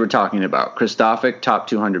players we're talking about, Kristoffer, top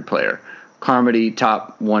 200 player, Carmody,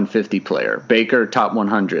 top 150 player, Baker, top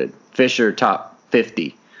 100, Fisher, top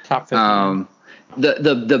 50. Top 50.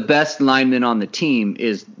 The best lineman on the team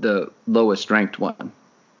is the lowest ranked one.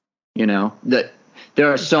 That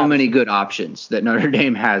there are so many good options that Notre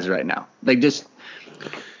Dame has right now. Like just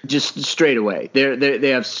straight away, they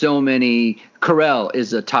have so many. Carell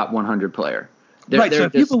is a top 100 player. Right. So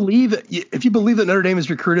if you believe that Notre Dame has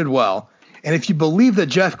recruited well, and if you believe that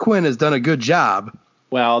Jeff Quinn has done a good job.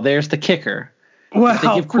 Well, there's the kicker. Well,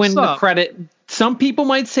 they give Quinn the credit. Some people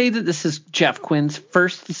might say that this is Jeff Quinn's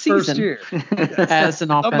first season as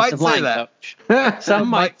an offensive line coach. Some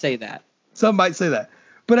might say that. Some might say that.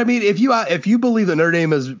 But I mean, if you believe that Notre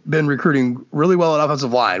Dame has been recruiting really well at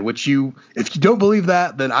offensive line, if you don't believe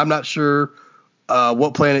that, then I'm not sure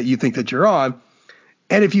what planet you think that you're on.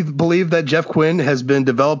 And if you believe that Jeff Quinn has been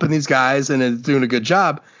developing these guys and is doing a good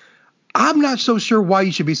job, I'm not so sure why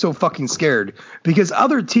you should be so fucking scared, because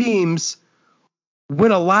other teams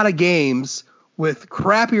win a lot of games with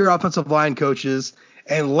crappier offensive line coaches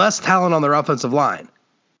and less talent on their offensive line.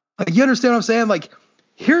 Like, you understand what I'm saying? Like,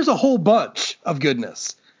 here's a whole bunch of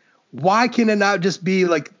goodness. Why can it not just be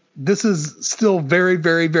like, this is still very,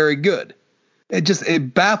 very, very good?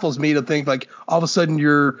 It baffles me to think like all of a sudden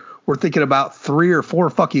we're thinking about 3 or 4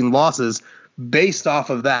 fucking losses based off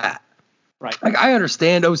of that. Right. Like, I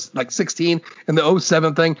understand 16 and the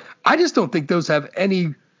 07 thing. I just don't think those have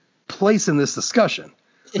any place in this discussion.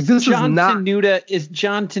 Like, Is John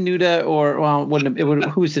Tenuta or, well,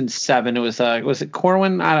 who's in 7? It was it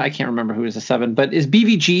Corwin? I can't remember who was the 7, but is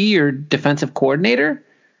BVG your defensive coordinator?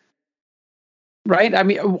 Right? I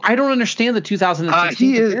mean, I don't understand the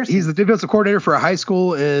 2016 comparison. He's the defensive coordinator for a high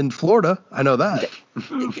school in Florida. I know that.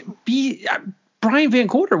 Brian Van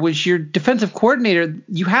Gorder was your defensive coordinator.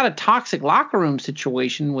 You had a toxic locker room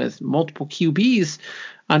situation with multiple QBs,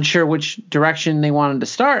 unsure which direction they wanted to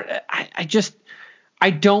start. I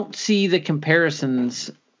don't see the comparisons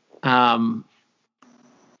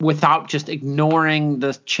without just ignoring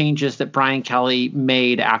the changes that Brian Kelly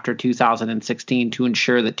made after 2016 to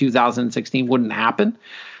ensure that 2016 wouldn't happen.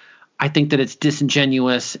 I think that it's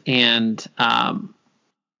disingenuous and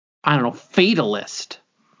fatalist.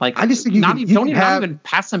 Like, I just think not even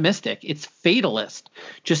pessimistic. It's fatalist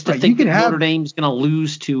just to think that Notre Dame's going to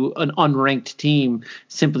lose to an unranked team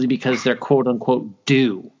simply because they're quote unquote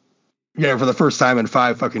due. Yeah, for the first time in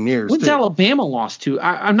 5 fucking years. When's Alabama lost to?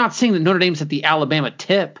 I'm not saying that Notre Dame's at the Alabama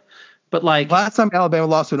tip, but like last time Alabama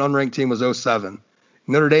lost to an unranked team was 07.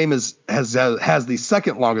 Notre Dame has the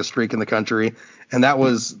second longest streak in the country, and that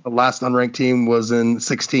was the last unranked team was in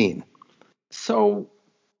 16. So,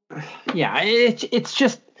 yeah, it's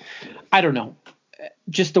just, I don't know,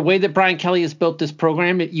 just the way that Brian Kelly has built this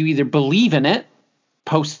program. You either believe in it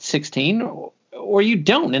post 16 or you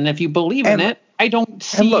don't, and if you believe in it, I don't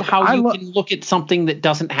see how you can look at something that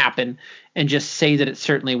doesn't happen and just say that it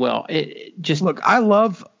certainly will. I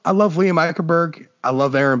love Liam Eichenberg. I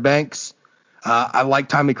love Aaron Banks. I like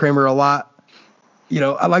Tommy Kramer a lot.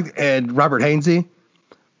 I like and Robert Hainsey,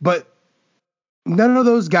 but none of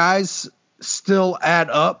those guys still add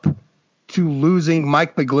up to losing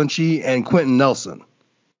Mike McGlinchey and Quentin Nelson.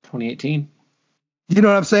 2018. You know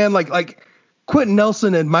what I'm saying? Like Quentin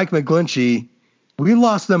Nelson and Mike McGlinchey, we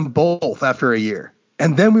lost them both after a year,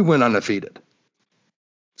 and then we went undefeated.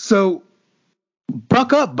 So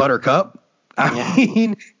buck up, Buttercup. I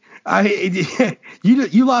mean,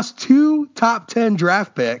 you lost 2 top 10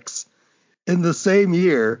 draft picks in the same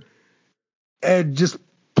year and just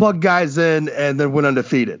plug guys in and then went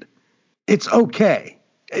undefeated. It's okay.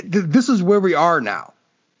 This is where we are now.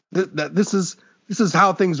 This is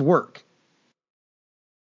how things work.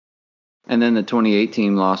 And then the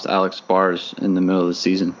 2018 lost Alex Bars in the middle of the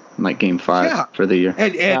season, like game 5 for the year.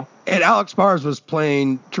 And Alex Bars was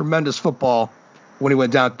playing tremendous football when he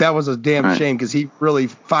went down. That was a damn shame because he really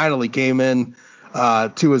finally came in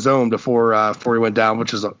to his own before he went down,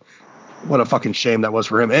 which is what a fucking shame that was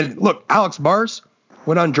for him. And look, Alex Bars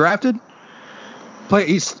went undrafted.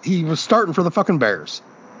 He was starting for the fucking Bears.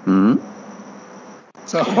 Mm-hmm.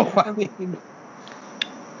 So I mean,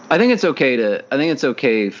 I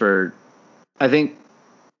think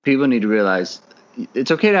people need to realize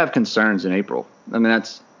it's okay to have concerns in April. I mean,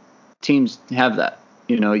 teams have that.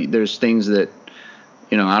 There's things that,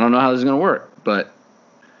 I don't know how this is going to work, but,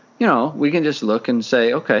 we can just look and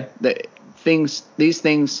say, okay, these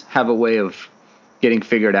things have a way of getting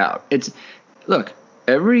figured out. Look,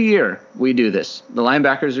 every year we do this. The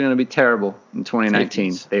linebackers are going to be terrible in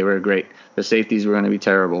 2019. Safeties. They were great. The safeties were going to be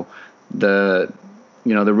terrible. The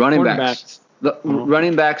running backs. The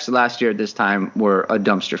running backs last year at this time were a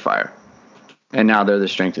dumpster fire, and now they're the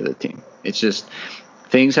strength of the team. It's just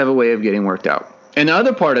things have a way of getting worked out. And the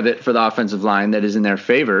other part of it for the offensive line that is in their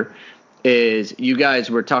favor is you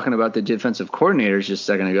guys were talking about the defensive coordinators just a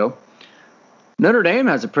second ago. Notre Dame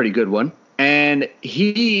has a pretty good one, and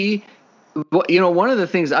one of the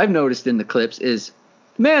things I've noticed in the clips is,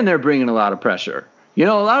 man, they're bringing a lot of pressure. A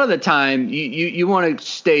lot of the time you want to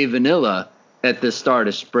stay vanilla at the start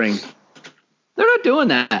of spring. They're not doing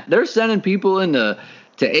that. They're sending people into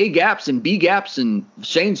A gaps and B gaps, and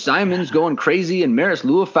Shane Simon's going crazy, and Maris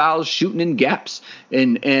Luafau's shooting in gaps,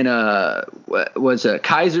 and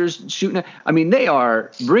Kaiser's shooting. I mean, they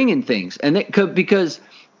are bringing things, and because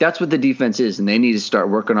that's what the defense is, and they need to start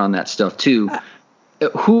working on that stuff too.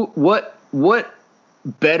 What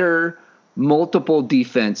better multiple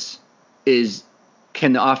defense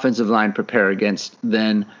can the offensive line prepare against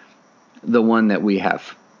than the one that we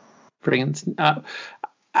have?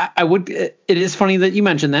 I would. It is funny that you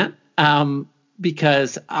mentioned that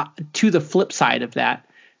because to the flip side of that,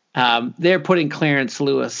 they're putting Clarence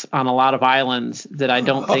Lewis on a lot of islands that I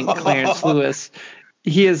don't think Clarence Lewis.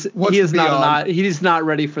 He is not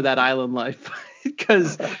ready for that island life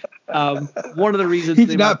because one of the reasons he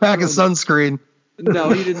did not pack a sunscreen.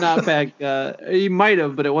 No, he did not pack. He might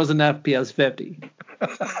have, but it wasn't FPS 50.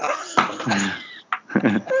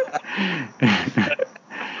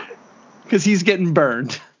 Because he's getting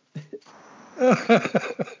burned.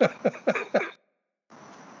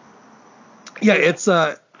 Yeah, it's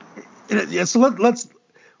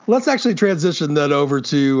let's actually transition then over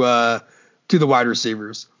to the wide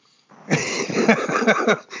receivers.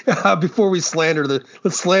 Before we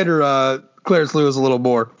let's slander Clarence Lewis a little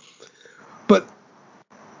more. But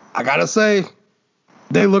I gotta say,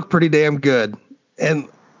 they look pretty damn good. And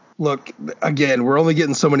look, again, we're only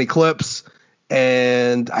getting so many clips,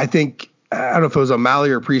 and I think, I don't know if it was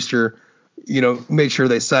O'Malley or Priester, made sure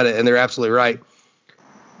they said it, and they're absolutely right.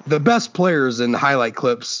 The best players in highlight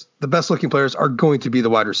clips, the best looking players, are going to be the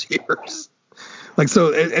wide receivers.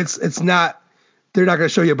 So it's not, they're not going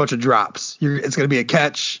to show you a bunch of drops. It's going to be a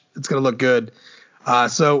catch. It's going to look good.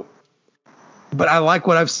 But I like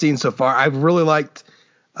what I've seen so far. I've really liked,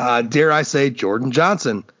 dare I say, Jordan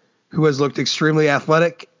Johnson, who has looked extremely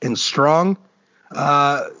athletic and strong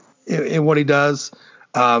in what he does.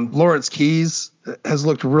 Lawrence Keys has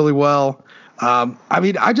looked really well.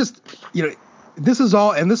 This is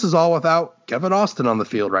all without Kevin Austin on the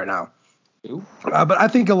field right now. But I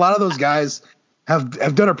think a lot of those guys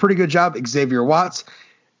have done a pretty good job. Xavier Watts,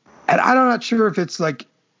 and I'm not sure if it's like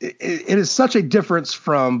it is such a difference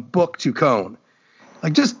from book to cone.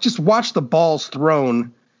 Like just watch the balls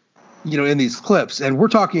thrown, in these clips, and we're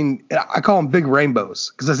talking. I call them big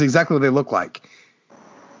rainbows because that's exactly what they look like.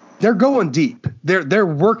 They're going deep. They're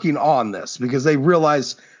working on this because they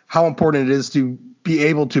realize how important it is to be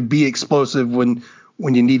able to be explosive when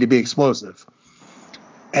you need to be explosive.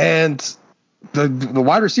 And the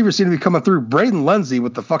wide receivers seem to be coming through. Braden Lindsey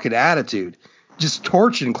with the fucking attitude, just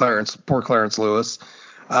torching poor Clarence Lewis,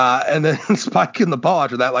 and then spiking the ball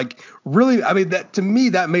after that. Like, really, that to me,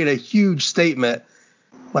 that made a huge statement.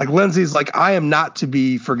 Like, Lindsey's like, I am not to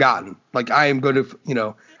be forgotten. Like, I am going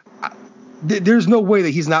to, there's no way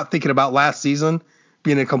that he's not thinking about last season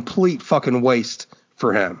being a complete fucking waste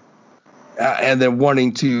for him. And then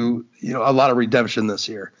wanting to, a lot of redemption this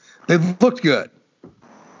year. They've looked good.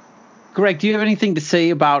 Greg, do you have anything to say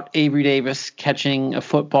about Avery Davis catching a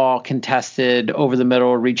football contested over the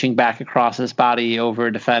middle, reaching back across his body over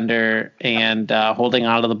a defender, and holding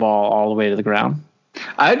onto the ball all the way to the ground?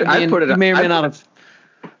 I put it on the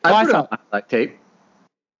highlight tape.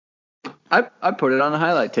 I put it on the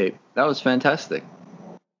highlight tape. That was fantastic.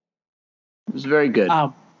 It was very good.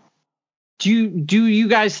 Do you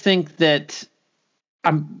guys think that,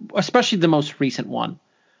 especially the most recent one,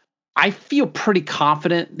 I feel pretty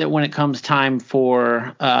confident that when it comes time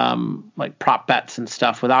for like prop bets and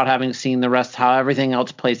stuff, without having seen the rest, how everything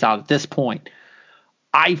else plays out at this point,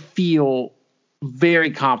 I feel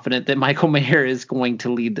very confident that Michael Mayer is going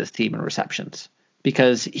to lead this team in receptions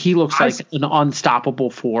because he looks like an unstoppable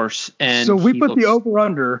force. And so we put the over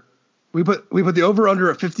under. We put the over under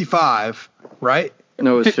at 55, right?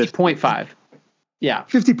 No, it was 50.5. Yeah.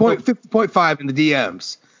 50.5 in the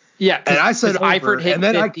DMs. Yeah. And I said over, Eifert hit and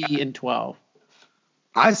then 50 and 12.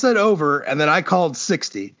 I said over, and then I called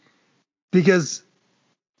 60 because,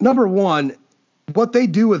 number one, what they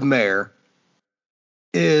do with Mayer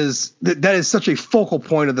is that is such a focal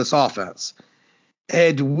point of this offense.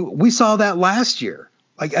 And we saw that last year.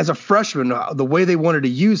 Like, as a freshman, the way they wanted to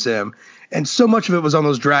use him, and so much of it was on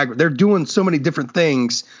those drag. They're doing so many different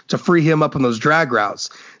things to free him up on those drag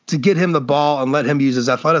routes, to get him the ball and let him use his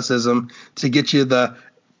athleticism to get you the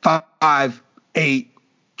 5, 8,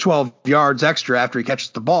 12 yards extra after he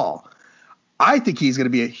catches the ball. I think he's going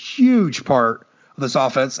to be a huge part of this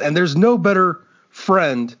offense, and there's no better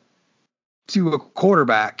friend to a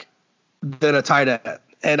quarterback than a tight end.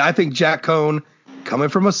 And I think Jack Cohn, coming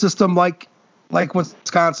from a system like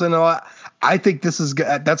Wisconsin, I think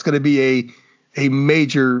that's going to be a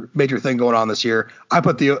major thing going on this year.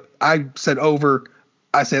 I said over.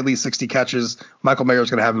 I say at least 60 catches. Michael Mayer is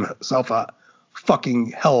going to have himself a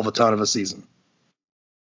fucking hell of a ton of a season.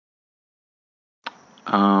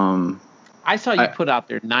 I saw you put out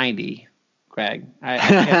there 90, Greg. He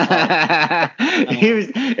was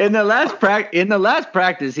in the last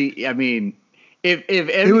practice. If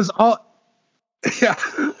it was all. Yeah.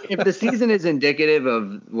 If the season is indicative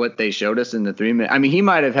of what they showed us in the 3 minute, he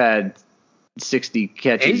might have had 60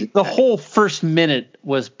 catches. The whole first minute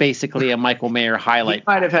was basically a Michael Mayer highlight. He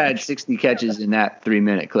might have had 60 catches in that 3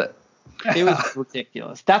 minute clip. It was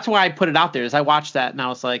ridiculous. That's why I put it out there. Is I watched that and I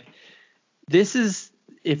was like, this is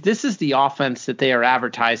if this is the offense that they are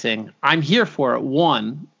advertising, I'm here for it.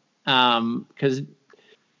 One, because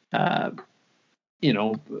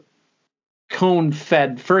Cone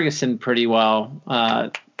fed Ferguson pretty well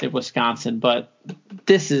at Wisconsin, but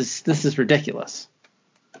this is ridiculous.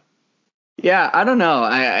 Yeah, I don't know.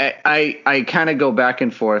 I kind of go back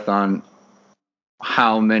and forth on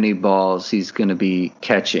how many balls he's going to be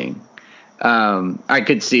catching. I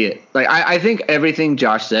could see it. Like I think everything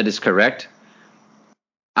Josh said is correct.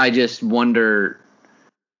 I just wonder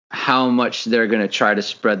how much they're going to try to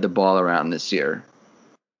spread the ball around this year.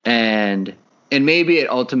 And maybe it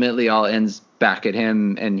ultimately all ends back at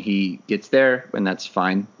him and he gets there, and that's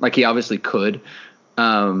fine. Like he obviously could.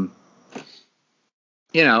 No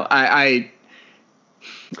matter.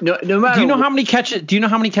 Do you know how many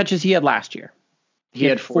catches he had last year? He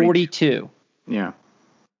had 42. Yeah.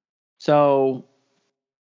 So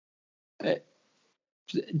it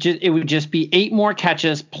would just be 8 more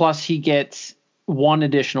catches plus he gets 1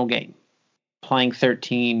 additional game, playing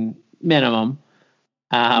 13 minimum.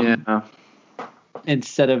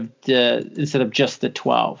 Instead of just the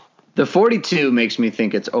 12. The 42 makes me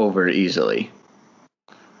think it's over easily.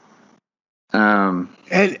 And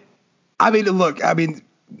I mean,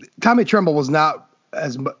 Tommy Tremble was not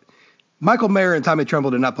as Michael Mayer and Tommy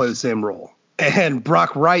Tremble did not play the same role, and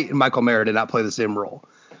Brock Wright and Michael Mayer did not play the same role.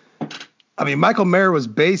 I mean, Michael Mayer was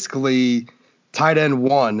basically tight end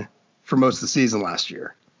 1 for most of the season last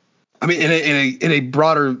year. I mean, in a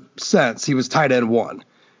broader sense, he was tight end 1.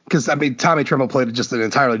 Because, I mean, Tommy Tremble played just an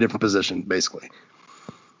entirely different position, basically.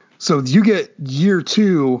 So you get year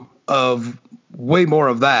 2 of way more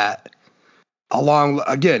of that along,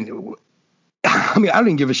 again, I mean, I don't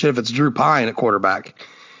even give a shit if it's Drew Pine at quarterback.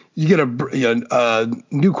 You get a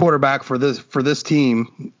new quarterback for this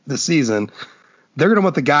team this season. They're going to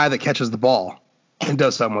want the guy that catches the ball and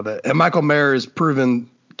does something with it. And Michael Mayer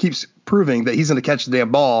keeps proving that he's going to catch the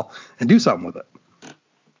damn ball and do something with it.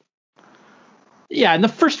 Yeah, in the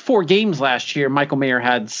first 4 games last year, Michael Mayer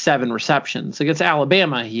had 7 receptions. Against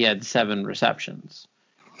Alabama, he had 7 receptions.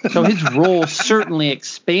 So his role certainly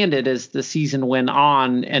expanded as the season went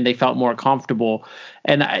on and they felt more comfortable.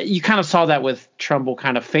 And you kind of saw that with Tremble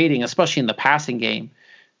kind of fading, especially in the passing game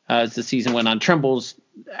as the season went on. Tremble's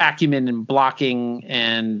acumen in blocking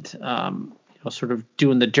and sort of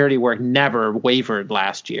doing the dirty work never wavered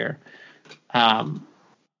last year.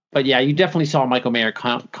 But yeah, you definitely saw Michael Mayer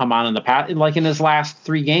come on in the past. Like in his last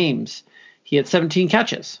 3 games, he had 17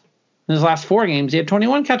 catches. In his last 4 games, he had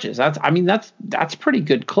 21 catches. That's pretty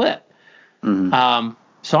good clip. Mm-hmm.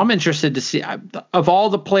 So I'm interested to see, of all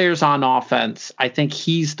the players on offense, I think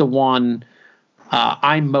he's the one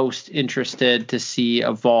I'm most interested to see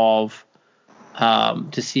evolve,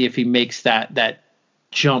 to see if he makes that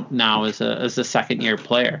jump now as a second year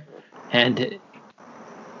player. And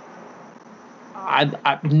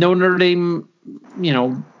I know Notre Dame,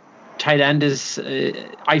 tight end is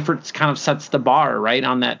Eifert kind of sets the bar right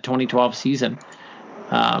on that 2012 season.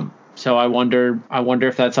 So I wonder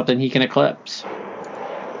if that's something he can eclipse.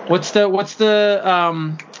 What's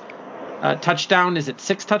the touchdown? Is it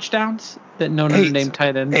 6 touchdowns that Notre Dame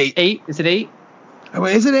tight end? 8? Is it 8?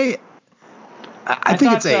 Wait, is it 8? I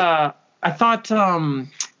think it's 8. I thought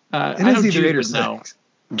it is either 8 or 6.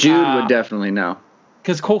 Jude would definitely know.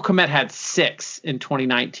 Because Cole Kmet had 6 in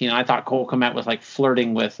 2019. I thought Cole Kmet was like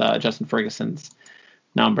flirting with Justin Ferguson's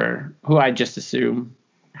number, who I just assume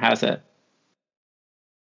has it.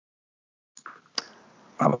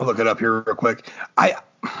 I'm gonna look it up here real quick.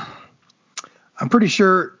 I'm pretty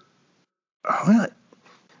sure. I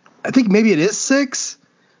think maybe it is 6.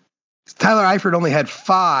 Tyler Eifert only had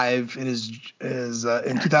 5 in his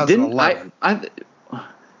in 2011.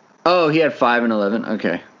 He had 5 and 11.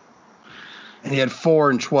 Okay. And he had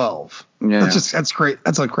 4 and 12. Yeah, that's great.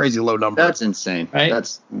 That's a crazy low number. That's insane. Right?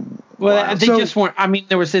 Wow. They just weren't. I mean,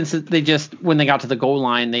 there was instances they just when they got to the goal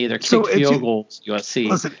line, they either kicked field goals. USC.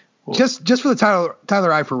 Listen, just for the Tyler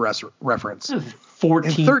Eifert reference.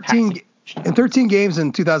 14 in 13 games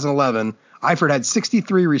in 2011, Eifert had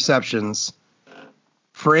 63 receptions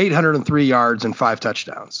for 803 yards and 5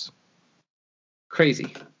 touchdowns.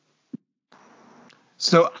 Crazy.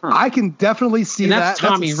 So I can definitely see and that's that.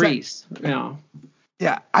 Tommy Reese.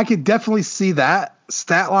 Yeah, I could definitely see that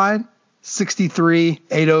stat line, 63,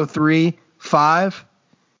 803, 5.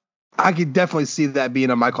 I could definitely see that being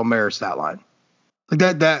a Michael Mayer stat line. Like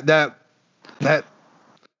that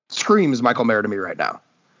screams Michael Mayer to me right now.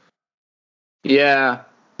 Yeah,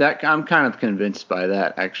 I'm kind of convinced by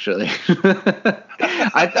that, actually.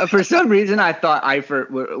 For some reason, I thought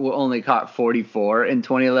Eifert only caught 44 in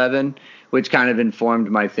 2011, which kind of informed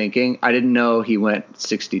my thinking. I didn't know he went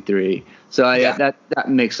 63. So that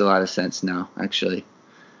makes a lot of sense now, actually.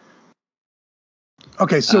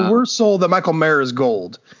 Okay, so we're sold that Michael Mayer is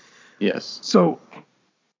gold. Yes. So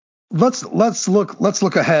let's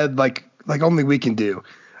look ahead like only we can do.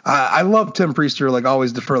 I love Tim Priester, like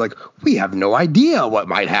always defer, like we have no idea what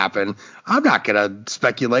might happen. I'm not gonna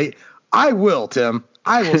speculate. I will, Tim.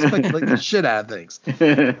 I will speculate the shit out of things.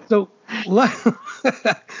 So I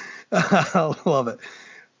love it.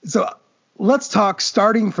 So let's talk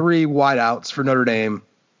starting 3 wideouts for Notre Dame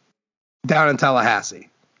down in Tallahassee.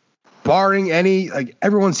 Barring any, like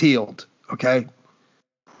everyone's healed. Okay.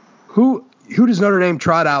 Who does Notre Dame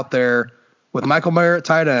trot out there with Michael Mayer at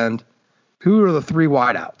tight end? Who are the 3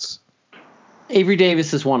 wideouts? Avery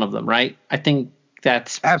Davis is one of them, right? I think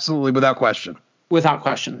that's absolutely without question. Without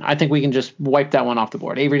question. I think we can just wipe that one off the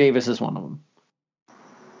board. Avery Davis is one of them.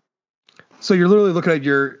 So you're literally looking at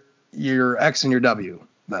your X and your W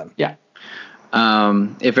then. Yeah.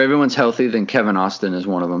 If everyone's healthy, then Kevin Austin is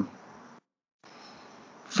one of them.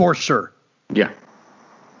 For sure. Yeah.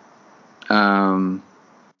 Brandon,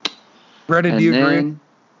 do you agree?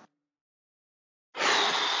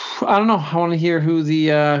 I don't know. I want to hear who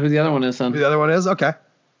the other one is then. Who the other one is? Okay.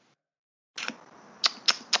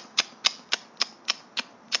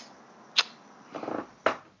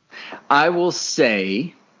 I will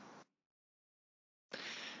say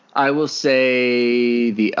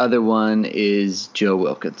the other one is Joe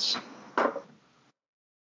Wilkins.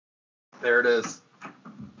 There it is.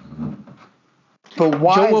 But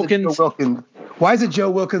why is it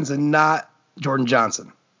Joe Wilkins and not Jordan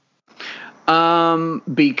Johnson?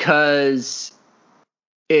 Because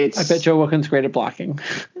it's. I bet Joe Wilkins great at blocking.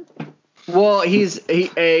 Well, he's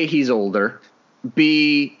older.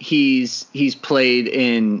 B, he's played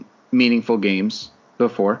in meaningful games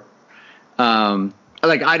before. I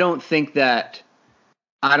don't think that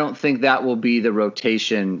will be the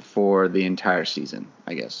rotation for the entire season,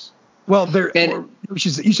 I guess. Well,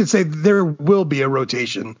 you should say there will be a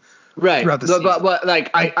rotation, right? Throughout the season. But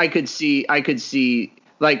I could see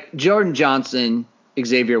like Jordan Johnson,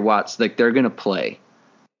 Xavier Watts, like they're gonna play.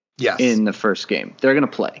 Yes. In the first game, they're gonna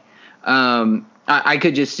play. I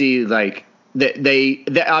could just see like they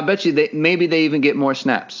I bet you maybe they even get more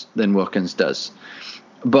snaps than Wilkins does,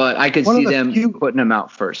 but I could see them putting him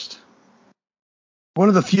out first. One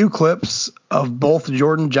of the few clips of both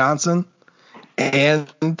Jordan Johnson and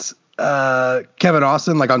Kevin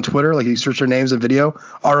Austin, like on Twitter, like you search their names and video,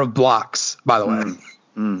 are of blocks, by the way.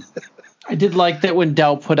 I did like that when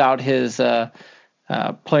Dell put out his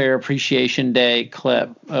Player Appreciation Day clip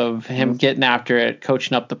of him getting after it,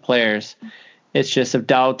 coaching up the players. It's just of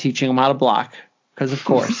Dell teaching them how to block, because of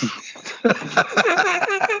course.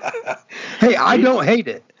 Hey, I don't hate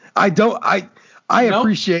it. I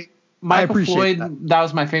appreciate Michael Floyd. That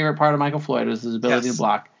was my favorite part of Michael Floyd, was his ability to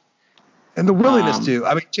block. And the willingness to.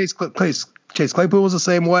 I mean, Chase Claypool was the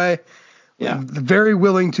same way. Yeah. Very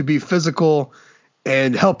willing to be physical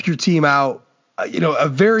and help your team out. A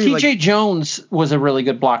very TJ Jones was a really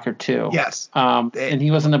good blocker too. Yes. And he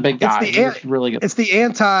wasn't a big guy. He was really good. It's the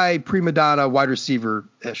anti prima donna wide receiver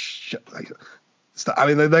ish.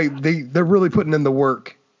 I mean, they're really putting in the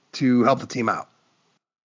work to help the team out.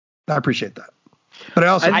 I appreciate that. But I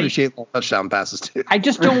also appreciate touchdown passes too. I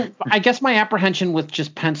just don't. I guess my apprehension with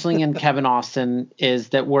just penciling in Kevin Austin is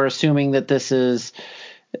that we're assuming that this is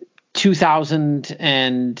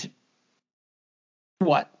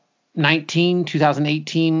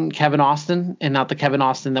 2018 Kevin Austin, and not the Kevin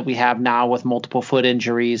Austin that we have now with multiple foot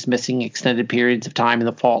injuries, missing extended periods of time in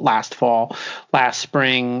the last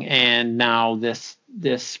spring, and now this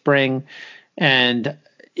spring, and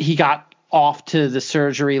he got off to the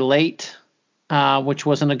surgery late. Which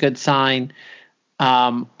wasn't a good sign.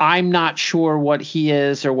 I'm not sure what he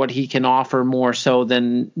is or what he can offer more so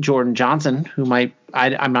than Jordan Johnson, who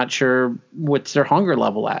I'm not sure what's their hunger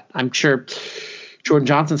level at. I'm sure Jordan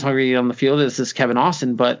Johnson's hungry on the field as is Kevin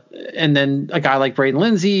Austin, and then a guy like Braden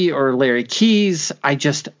Lindsey or Larry Keys, I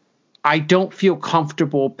don't feel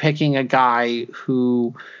comfortable picking a guy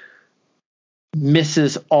who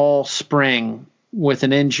misses all spring with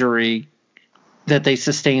an injury that they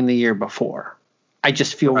sustained the year before. I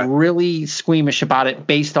just feel really squeamish about it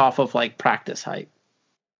based off of like practice hype.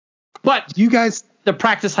 But the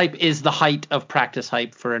practice hype is the height of practice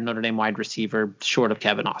hype for a Notre Dame wide receiver, short of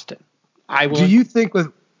Kevin Austin. Do you think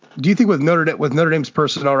with Notre Dame's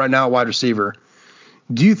personnel right now at wide receiver,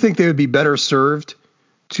 do you think they would be better served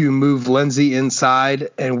to move Lindsey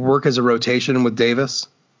inside and work as a rotation with Davis?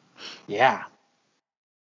 Yeah.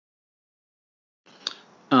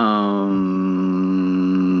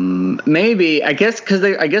 Maybe, I guess, because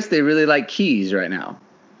they really like Keys right now.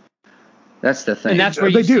 That's the thing. And that's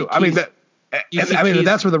where they do. I mean,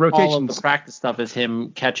 that's where the rotation. All of the practice stuff is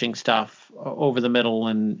him catching stuff over the middle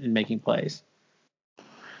and making plays.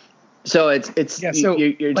 So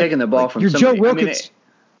you're taking the ball from your somebody. Joe Wilkins.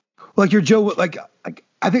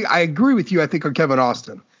 I think I agree with you. I think on Kevin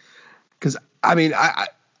Austin, because I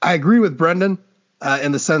agree with Brendan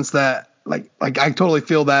in the sense that like I totally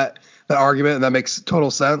feel that argument and that makes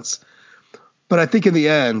total sense. But I think in the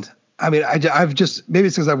end, I've just maybe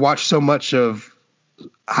it's because I've watched so much of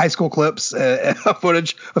high school clips and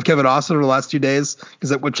footage of Kevin Austin over the last 2 days,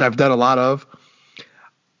 which I've done a lot of.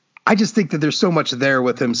 I just think that there's so much there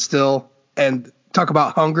with him still. And talk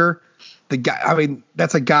about hunger. The guy,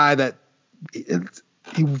 that's a guy that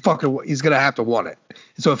he's gonna have to want it.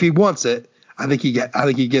 So if he wants it, I think he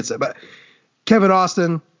gets it. But Kevin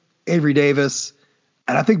Austin, Avery Davis,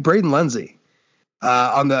 and I think Braden Lenzy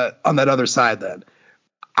on that other side. Then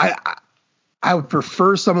I would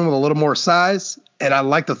prefer someone with a little more size, and I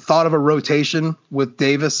like the thought of a rotation with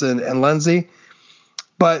Davis and Lenzy.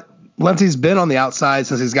 But Lenzy's been on the outside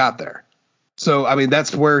since he's got there, so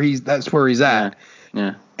that's where he's at.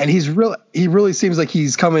 Yeah. And he really seems like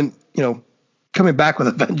he's coming back with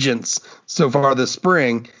a vengeance so far this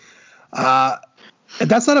spring. And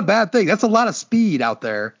that's not a bad thing. That's a lot of speed out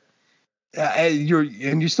there. And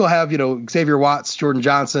you still have Xavier Watts, Jordan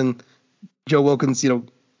Johnson, Joe Wilkins,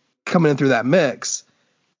 coming in through that mix.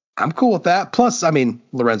 I'm cool with that. Plus,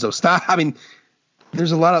 Lorenzo Styles.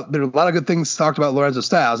 There's a lot of good things talked about Lorenzo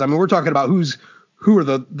Styles. We're talking about who are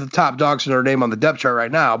the top dogs in our name on the depth chart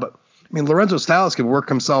right now. But Lorenzo Styles can work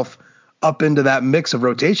himself up into that mix of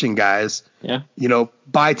rotation guys. Yeah.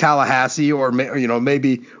 By Tallahassee or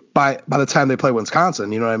maybe by the time they play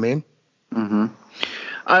Wisconsin. You know what I mean? Mm-hmm.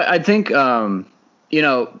 I think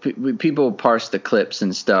people parse the clips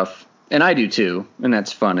and stuff, and I do too, and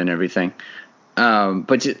that's fun and everything.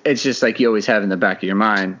 But it's just like you always have in the back of your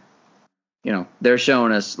mind. They're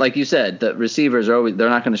showing us, like you said, the receivers they're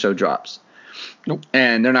not going to show drops. Nope.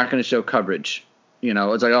 And they're not going to show coverage.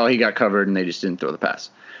 It's like, oh, he got covered and they just didn't throw the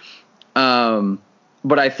pass.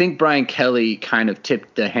 But I think Brian Kelly kind of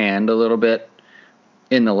tipped the hand a little bit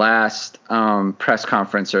in the last press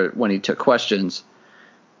conference or when he took questions.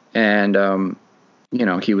 And,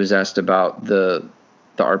 he was asked about the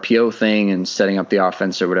RPO thing and setting up the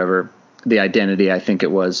offense or whatever, the identity, I think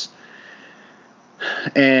it was.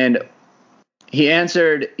 And he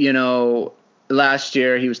answered, last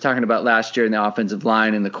year, he was talking about last year in the offensive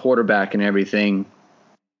line and the quarterback and everything.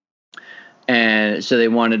 And so they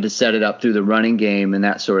wanted to set it up through the running game and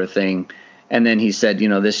that sort of thing. And then he said,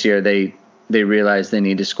 this year they realized they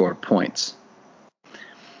need to score points.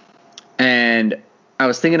 And I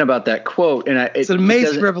was thinking about that quote, and it's an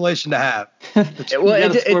amazing revelation to have.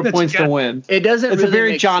 Score points to win. It doesn't. It's really a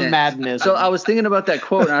very make John sense. Madden. So I was thinking about that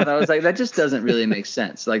quote, and I was like, that just doesn't really make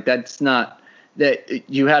sense. Like that's not that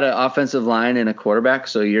you had an offensive line and a quarterback,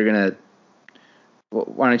 so you're gonna.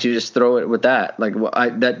 Why don't you just throw it with that? Like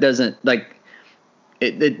that doesn't like.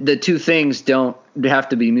 The two things don't have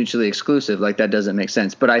to be mutually exclusive. Like that doesn't make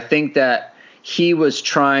sense. But I think that he was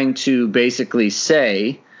trying to basically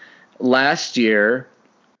say last year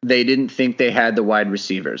they didn't think they had the wide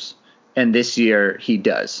receivers, and this year he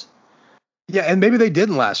does. Yeah, and maybe they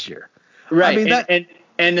didn't last year. Right.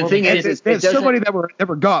 And the thing is there's so many that were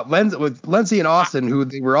never got. With Lenzy and Austin, who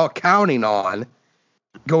they were all counting on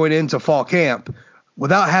going into fall camp,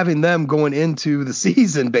 without having them going into the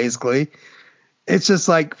season, basically. It's just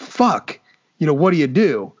like, fuck, what do you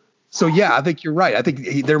do? So, yeah, I think you're right. I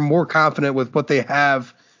think they're more confident with what they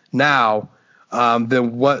have now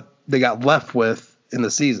than what they got left with in the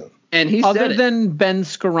season. And he other than Ben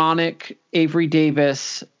Skoranek, Avery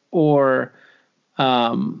Davis, or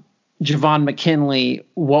Javon McKinley,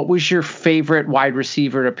 what was your favorite wide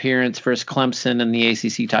receiver appearance versus Clemson in the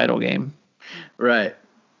ACC title game? Right.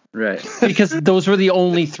 Because those were the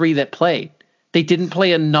only three that played. They didn't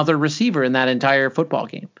play another receiver in that entire football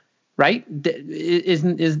game, right?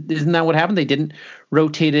 Isn't that what happened? They didn't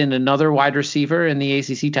rotate in another wide receiver in the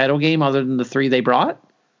ACC title game other than the three they brought?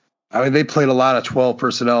 They played a lot of 12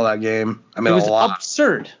 personnel that game. It was a lot.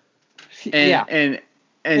 Absurd. And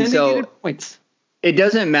so points. It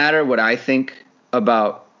doesn't matter what I think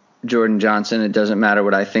about Jordan Johnson. It doesn't matter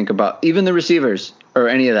what I think about even the receivers or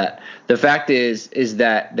any of that. The fact is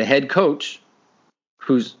that the head coach,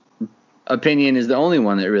 whose opinion is the only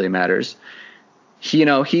one that really matters, he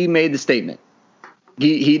made the statement.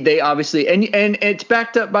 They obviously and it's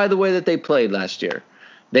backed up by the way that they played last year.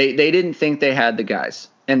 They didn't think they had the guys.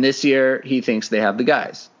 And this year he thinks they have the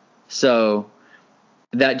guys. So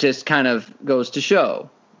that just kind of goes to show,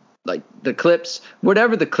 like the clips,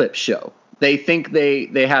 whatever the clips show, they think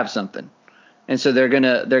they have something. And so they're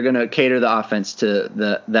gonna cater the offense to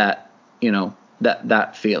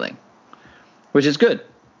that feeling, which is good,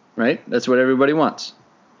 right? That's what everybody wants.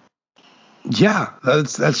 Yeah,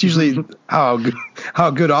 that's usually how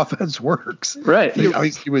good offense works, right?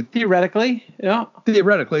 Theoretically, yeah.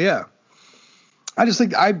 Theoretically, yeah. I just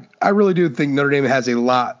think I really do think Notre Dame has a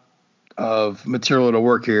lot of material to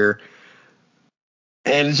work here,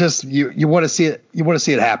 and it's just you want to see it. You want to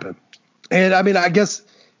see it happen, and I mean, I guess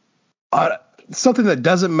something that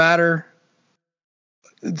doesn't matter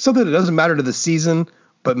to the season,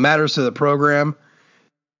 but matters to the program,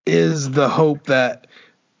 is the hope that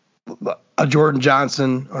a Jordan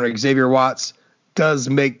Johnson or Xavier Watts does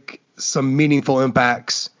make some meaningful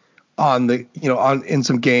impacts in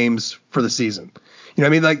some games for the season. You know what I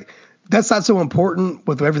mean? Like, that's not so important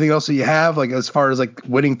with everything else that you have, like as far as like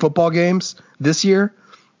winning football games this year.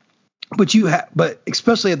 But but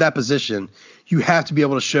especially at that position, you have to be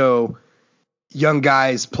able to show young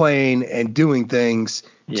guys playing and doing things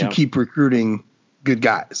to keep recruiting good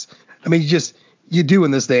guys. I mean, you do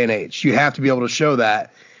in this day and age. You have to be able to show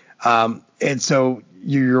that. And so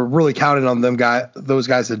you're really counting on those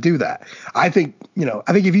guys to do that. I think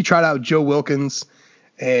if you tried out Joe Wilkins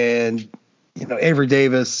and, Avery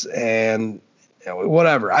Davis and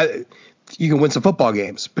whatever, you can win some football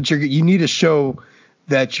games, but you need to show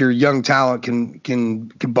that your young talent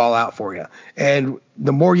can ball out for you. And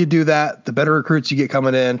the more you do that, the better recruits you get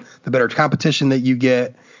coming in, the better competition that you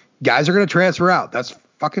get. Guys are going to transfer out. That's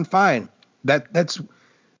fucking fine. That's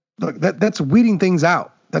weeding things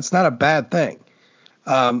out. That's not a bad thing.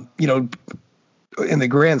 In the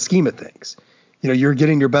grand scheme of things, you're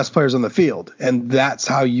getting your best players on the field, and that's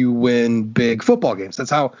how you win big football games. That's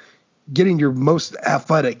how getting your most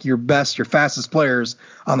athletic, your best, your fastest players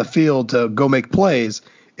on the field to go make plays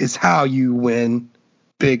is how you win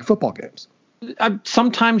big football games.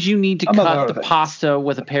 Sometimes you need to cut the pasta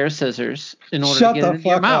with a pair of scissors in order to get it into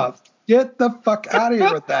your mouth. Get the fuck out of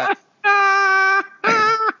here with that.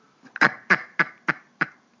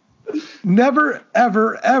 Never,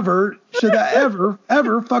 ever, ever should that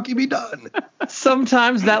ever fucking be done.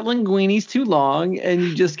 Sometimes that linguine's too long, and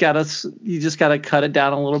you just gotta cut it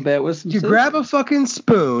down a little bit with some. You grab a fucking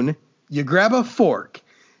spoon. You grab a fork.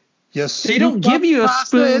 They don't give you a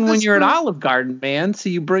spoon when you're at Olive Garden, man. So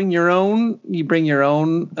you bring your own.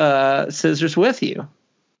 Scissors with you.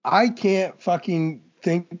 I can't fucking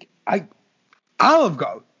think. Olive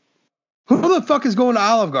Garden. Who the fuck is going to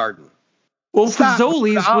Olive Garden? Well,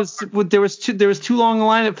 Fazoli's there was too long a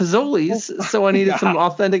line at Fazoli's, so I needed some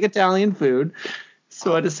authentic Italian food.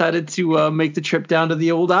 So I decided to make the trip down to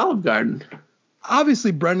the old Olive Garden.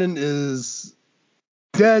 Obviously, Brendan is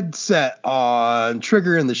dead set on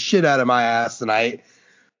triggering the shit out of my ass tonight.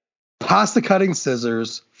 Pasta cutting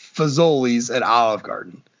scissors, Fazoli's, and Olive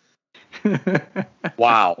Garden.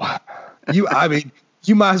 Wow.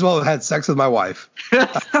 You might as well have had sex with my wife.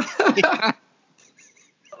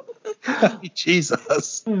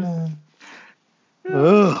 Jesus.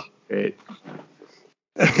 Ugh. Great.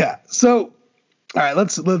 Yeah. So, all right,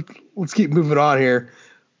 let's keep moving on here.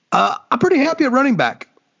 I'm pretty happy at running back.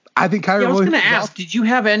 I think Kyren Williams. I was going to ask, did you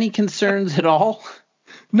have any concerns at all?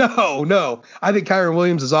 No. I think Kyren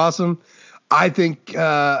Williams is awesome. I think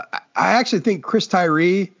I actually think Chris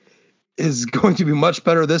Tyree is going to be much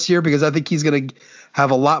better this year because I think he's going to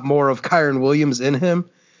have a lot more of Kyren Williams in him,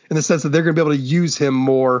 in the sense that they're going to be able to use him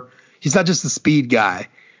more. He's not just the speed guy.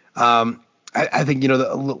 I think,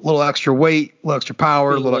 the little extra weight, a little extra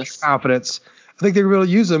power, a little extra confidence. I think they're going to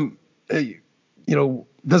be able to use him.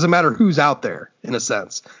 Doesn't matter who's out there, in a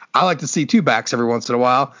sense. I like to see two backs every once in a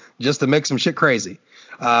while just to make some shit crazy.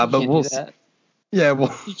 But we'll see. Yeah,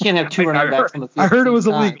 well, you can't have two running backs on the field. I heard it was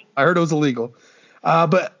illegal.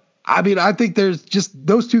 But I think there's just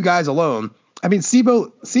those two guys alone.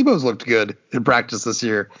 Sebo's looked good in practice this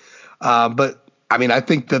year. But I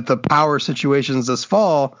think that the power situations this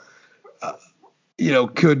fall,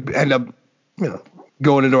 could end up,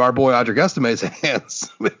 going into our boy Audric Estime's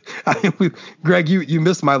hands. Greg, you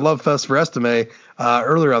missed my love fest for Estime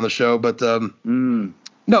earlier on the show, but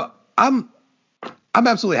no, I'm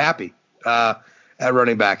absolutely happy at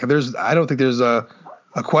running back. I don't think there's a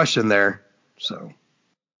question there. So,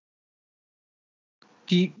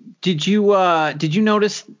 did you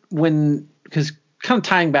notice because kind of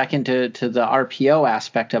tying back into the RPO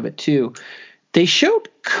aspect of it too, they showed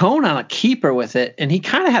Cone on a keeper with it, and he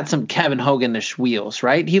kind of had some Kevin Hogan-ish wheels,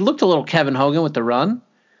 right? He looked a little Kevin Hogan with the run.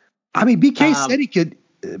 BK said he could.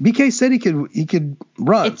 BK said he could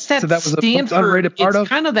run. It's that, so that was Stanford, an underrated part of. It's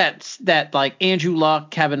kind of that like Andrew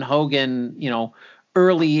Luck, Kevin Hogan,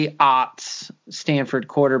 early aughts Stanford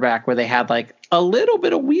quarterback where they had like a little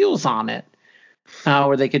bit of wheels on it.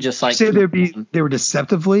 Where they could just like say they were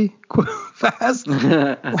deceptively fast.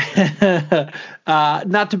 Not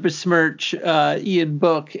to besmirch Ian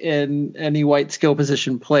Book and any white skill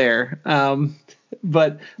position player,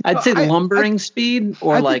 but I'd say lumbering speed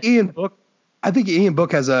or I think Ian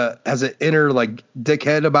Book has an inner like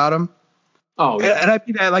dickhead about him. Oh, yeah. And I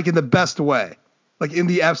mean that like in the best way, like in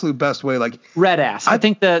the absolute best way, like red ass. I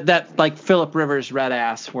think that like Phillip Rivers red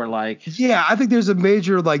ass were like. Yeah, I think there's a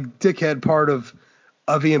major like dickhead part of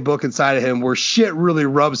Ian Book inside of him where shit really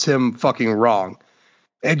rubs him fucking wrong.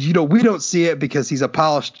 And, we don't see it because he's a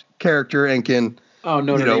polished character and can,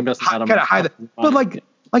 Notre Dame doesn't kind of hide it. But like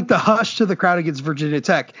the hush to the crowd against Virginia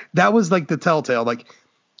Tech, that was like the telltale. Like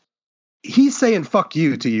he's saying, fuck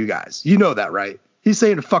you to you guys. You know that, right? He's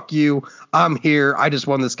saying, fuck you. I'm here. I just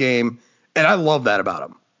won this game. And I love that about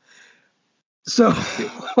him. So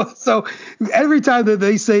every time that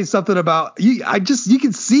they say something about you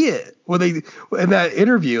can see it when they in that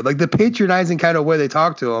interview, like the patronizing kind of way they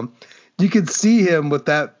talk to him. You can see him with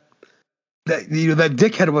that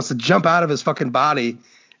dickhead wants to jump out of his fucking body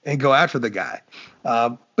and go after the guy.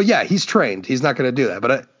 But yeah, he's trained. He's not going to do that.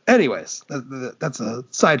 But anyways, that's a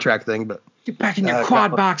sidetrack thing. But get back in your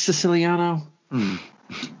quad box, Siciliano.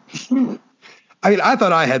 I mean, I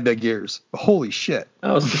thought I had big ears. Holy shit.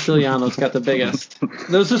 Oh, Siciliano's got the biggest.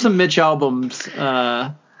 Those are some Mitch albums.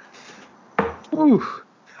 Ooh.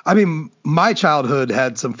 I mean, my childhood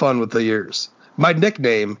had some fun with the ears. My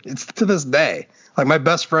nickname, it's to this day, like my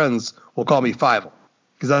best friends will call me Fievel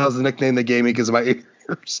because that was the nickname they gave me because of my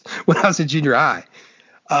ears when I was in junior high.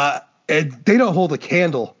 And they don't hold a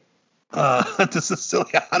candle to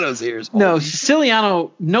Siciliano's ears. No,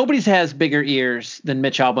 Siciliano, nobody has bigger ears than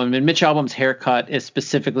Mitch Albom, and Mitch Albom's haircut is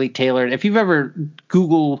specifically tailored. If you've ever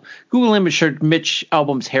Google image Mitch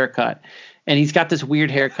Albom's haircut, and he's got this weird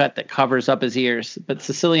haircut that covers up his ears, but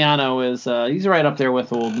Siciliano is he's right up there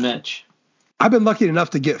with old Mitch. I've been lucky enough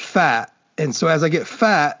to get fat, and so as I get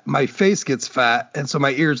fat, my face gets fat, and so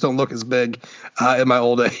my ears don't look as big in my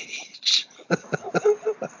old age.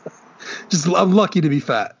 I'm lucky to be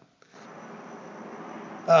fat.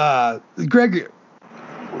 Greg,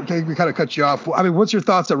 we kind of cut you off. I mean, what's your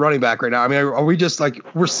thoughts at running back right now? I mean, are we just like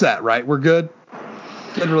we're set, right? We're good.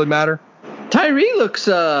 Doesn't really matter. Tyree looks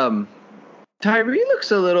a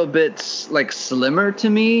little bit like slimmer to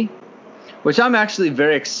me, which I'm actually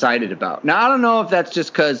very excited about. Now I don't know if that's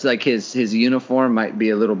just because like his uniform might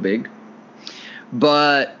be a little big,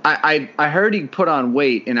 but I heard he put on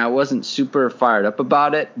weight and I wasn't super fired up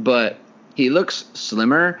about it, but. He looks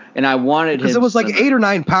slimmer, and I wanted him. Because it was like 8 or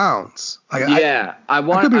 9 pounds. I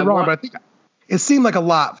could be wrong, but I think it seemed like a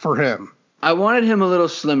lot for him. I wanted him a little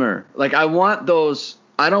slimmer. Like I want those.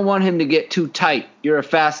 I don't want him to get too tight. You're a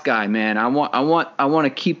fast guy, man. I want to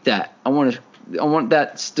keep that. I want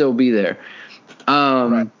that to still be there.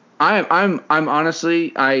 Right. I'm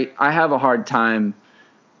honestly I have a hard time.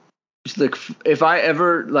 Like if I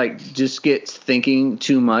ever like just get thinking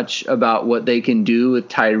too much about what they can do with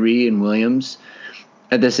Tyree and Williams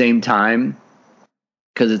at the same time,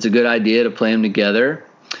 because it's a good idea to play them together.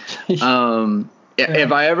 If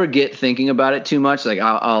I ever get thinking about it too much, like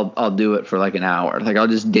I'll do it for like an hour. Like I'll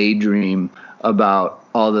just daydream about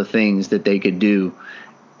all the things that they could do.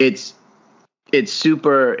 It's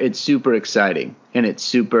super exciting and it's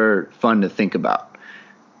super fun to think about.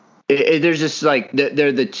 There's just like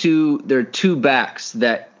they're two backs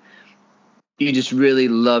that you just really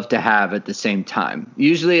love to have at the same time.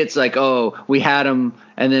 Usually it's like, oh, we had them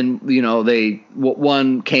and then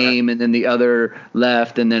one came and then the other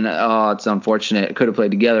left and then it's unfortunate, it could have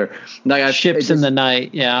played together. Like ships in the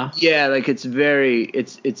night, yeah. Yeah, like it's very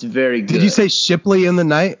good. Did you say Shipley in the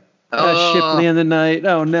night? Shipley in the night.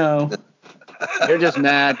 Oh no. You're just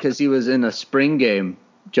mad because he was in a spring game.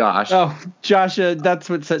 Josh. Oh, Josh, that's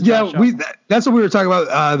what said. Yeah, that's what we were talking about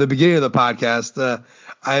at the beginning of the podcast.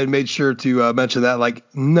 I had made sure to mention that. Like,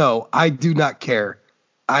 no, I do not care.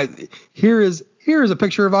 Here is a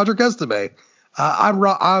picture of Audric Estime.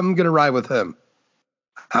 I'm gonna ride with him.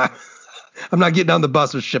 I'm not getting on the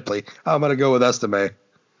bus with Shipley. I'm gonna go with Estime.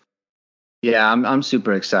 Yeah, I'm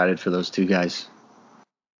super excited for those two guys.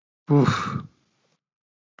 Oof.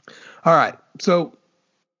 All right, so.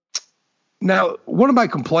 Now, one of my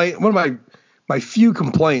few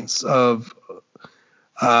complaints of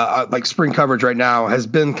like spring coverage right now has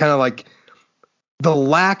been kind of like the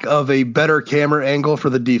lack of a better camera angle for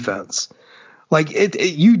the defense. Like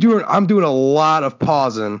I'm doing a lot of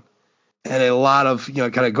pausing and a lot of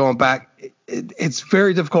kind of going back. It's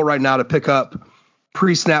very difficult right now to pick up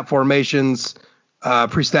pre-snap formations,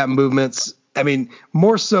 pre-snap movements. I mean,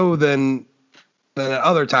 more so than at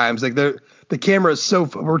other times. Like the the camera is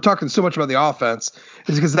we're talking so much about the offense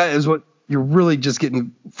is because that is what you're really just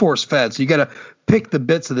getting force fed. So you got to pick the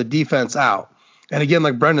bits of the defense out. And again,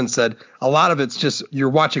 like Brendan said, a lot of it's just you're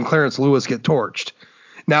watching Clarence Lewis get torched.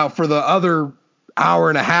 Now, for the other hour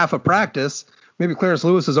and a half of practice, maybe Clarence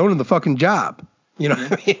Lewis is owning the fucking job. You know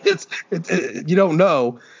what I mean? It's you don't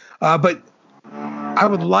know. But I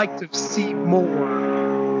would like to see more.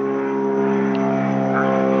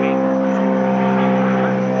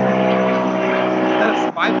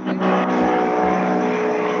 That's my thing.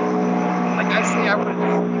 Like I say, I would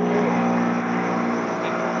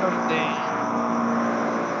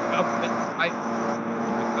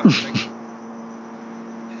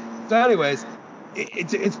So anyways,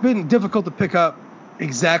 it's been difficult to pick up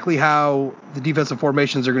exactly how the defensive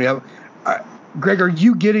formations are going to have. Greg, are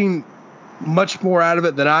you getting much more out of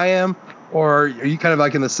it than I am, or are you kind of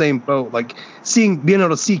like in the same boat, like being able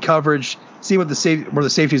to see coverage, see where the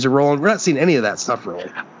safeties are rolling? We're not seeing any of that stuff really.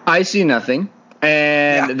 I see nothing,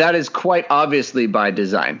 and that is quite obviously by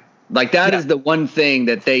design. Like that is the one thing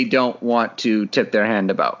that they don't want to tip their hand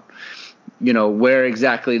about. You know, where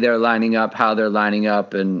exactly they're lining up, how they're lining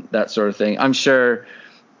up, and that sort of thing. I'm sure,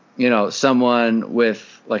 you know, someone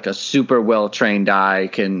with like a super well-trained eye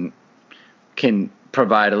can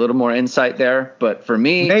provide a little more insight there. But for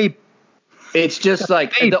me, it's just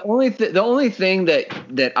like the only thing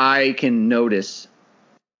that I can notice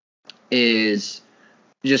is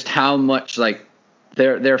just how much like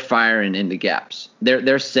they're firing into gaps.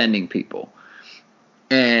 They're sending people,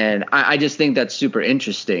 and I just think that's super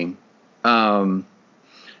interesting.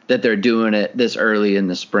 That they're doing it this early in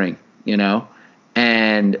the spring, you know,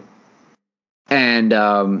 and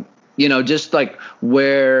you know, just like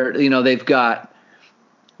where, you know, they've got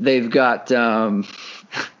he's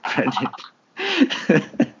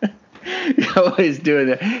always doing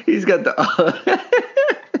that. He's got the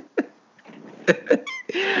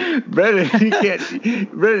Brendan, you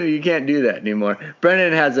can't do that anymore.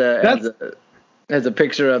 Brendan has a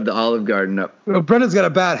picture of the Olive Garden up. Well, Brendan's got a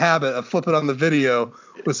bad habit of flipping on the video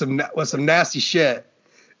with some nasty shit,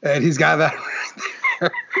 and he's got that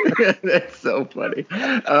right there. That's so funny.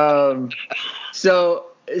 So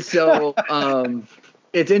it's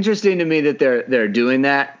interesting to me that they're doing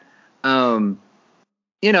that. You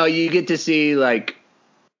know, you get to see like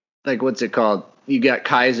what's it called? You got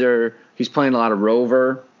Kaiser. He's playing a lot of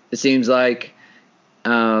rover, it seems like.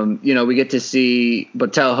 You know, we get to see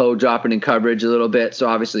Botelho dropping in coverage a little bit. So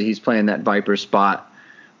obviously he's playing that Viper spot.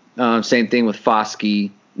 Same thing with Foskey.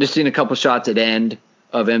 Just seen a couple shots at end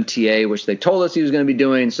of MTA, which they told us he was going to be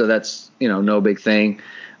doing. So that's, you know, no big thing.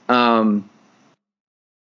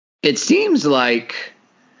 It seems like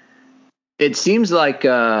is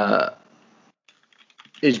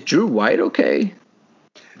Drew White okay?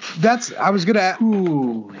 I was going to ask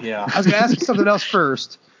you something else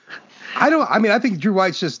first. I think Drew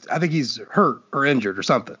White's I think he's hurt or injured or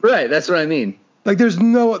something. Right. That's what I mean. Like there's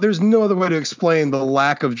no other way to explain the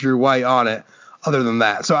lack of Drew White on it other than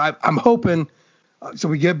that. So I'm hoping, so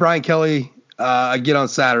we get Brian Kelly again on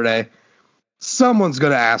Saturday. Someone's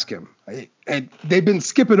going to ask him. And they've been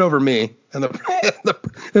skipping over me in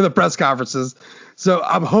the press conferences. So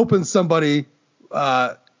I'm hoping somebody,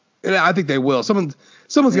 and I think they will. Someone's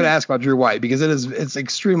going to ask about Drew White because it's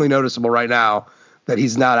extremely noticeable right now that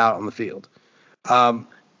he's not out on the field. So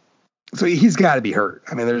he's got to be hurt.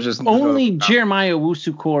 I mean, there's only Jeremiah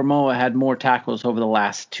Owusu-Koramoah had more tackles over the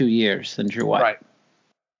last 2 years than Drew White. Right.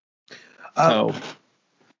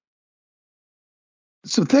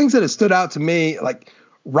 So things that have stood out to me, like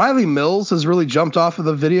Riley Mills has really jumped off of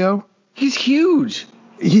the video. He's huge.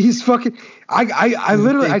 He's fucking. I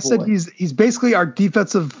literally said he's basically our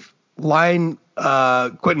defensive line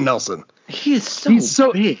Quentin Nelson. He's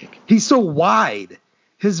so big. He's so wide.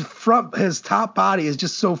 His top body is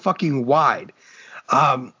just so fucking wide.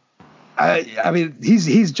 I mean,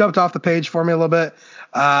 he's jumped off the page for me a little bit.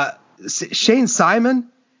 Shane Simon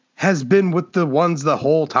has been with the ones the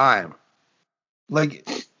whole time. Like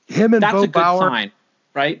him and Bo Bauer. That's a good sign,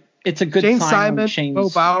 right? It's a good Shane sign. Simon, Bo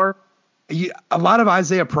Bauer, a lot of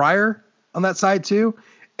Isaiah Pryor on that side too.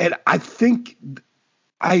 And I think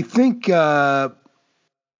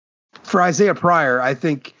for Isaiah Pryor, I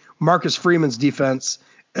think Marcus Freeman's defense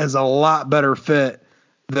is a lot better fit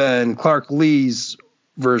than Clark Lee's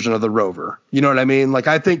version of the Rover. You know what I mean? Like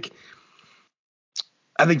I think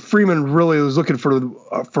Freeman really was looking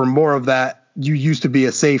for more of that. You used to be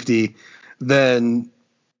a safety than.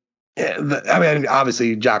 I mean,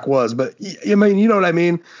 obviously Jack was, but I mean, you know what I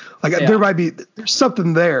mean? Like there's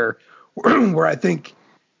something there where I think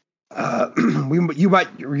you're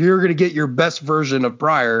going to get your best version of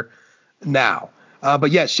Pryor now.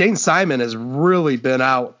 But yeah, Shane Simon has really been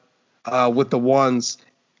out with the ones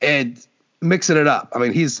and mixing it up. I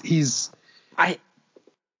mean,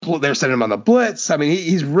 they're sending him on the blitz. I mean,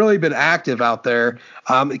 he's really been active out there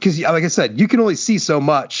because, like I said, you can only see so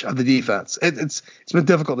much of the defense. It's been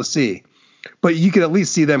difficult to see, but you can at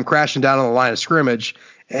least see them crashing down on the line of scrimmage,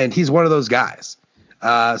 and he's one of those guys.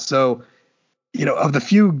 So, of the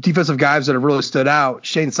few defensive guys that have really stood out,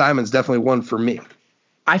 Shane Simon's definitely one for me.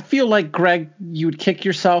 I feel like, Greg, you would kick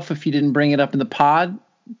yourself if you didn't bring it up in the pod,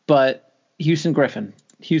 but Houston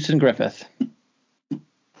Griffith.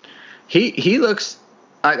 He looks.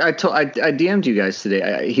 I DM'd you guys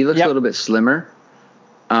today. He looks a little bit slimmer,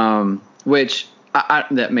 which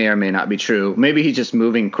that may or may not be true. Maybe he's just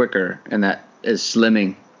moving quicker, and that is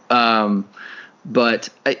slimming. But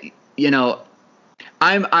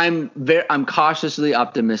I'm cautiously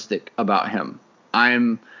optimistic about him.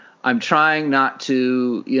 I'm trying not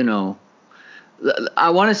to,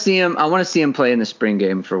 I want to see him. I want to see him play in the spring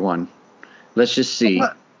game for one. Let's just see.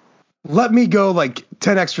 Let me go like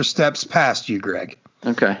 10 extra steps past you, Greg.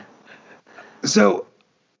 Okay. So,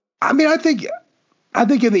 I mean, I think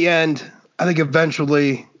in the end, I think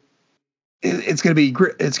eventually it's going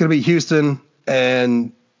to be Houston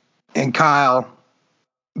and Kyle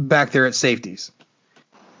back there at safeties.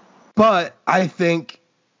 But I think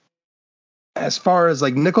as far as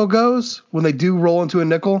like nickel goes, when they do roll into a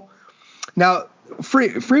nickel, now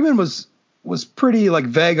Freeman was pretty like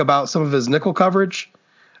vague about some of his nickel coverage,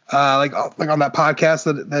 like on that podcast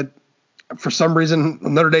that for some reason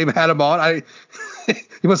Notre Dame had him on.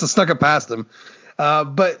 He must have snuck it past him,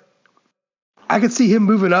 but I could see him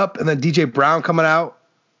moving up and then DJ Brown coming out,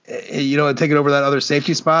 and taking over that other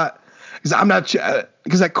safety spot.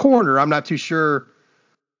 Because that corner, I'm not too sure.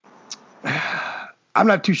 I'm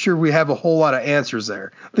not too sure we have a whole lot of answers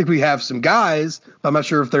there. I think we have some guys, but I'm not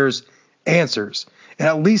sure if there's answers. And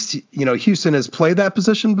at least, Houston has played that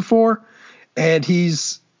position before, and he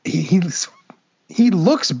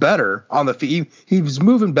looks better on the field. He's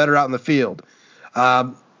moving better out in the field.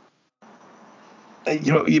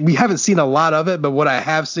 We haven't seen a lot of it, but what I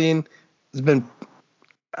have seen has been,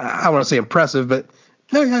 I don't want to say impressive, but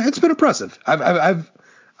no, yeah, it's been impressive.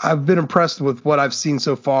 I've been impressed with what I've seen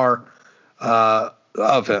so far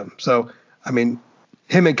of him. So, I mean,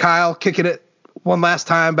 him and Kyle kicking it one last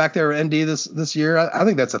time back there at ND this year, I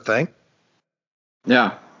think that's a thing.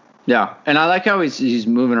 Yeah. Yeah. And I like how he's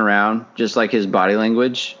moving around, just like his body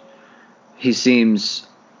language. He seems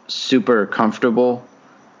super comfortable.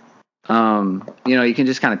 You can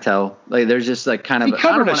just kind of tell. Like there's just like kind of he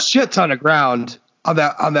covered a shit ton of ground on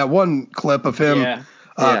that one clip of him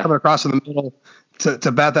coming across in the middle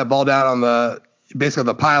to bat that ball down on the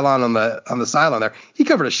pylon on the sideline there. He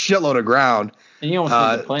covered a shitload of ground and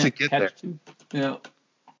almost to get there. Too. Yeah.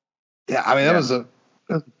 Yeah, I mean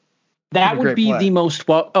that would be the most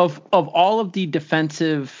of all of the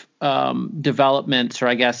defensive developments, or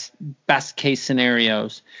I guess best case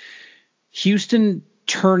scenarios. Houston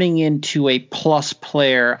turning into a plus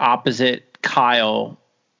player opposite Kyle,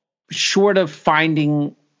 short of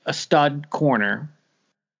finding a stud corner,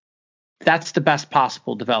 that's the best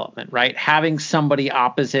possible development, right? Having somebody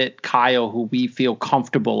opposite Kyle who we feel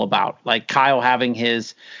comfortable about, like Kyle having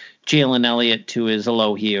his Jalen Elliott to his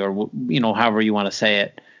Alohi, or however you want to say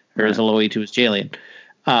it, or his Alohi to his Jalen.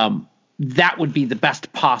 That would be the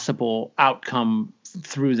best possible outcome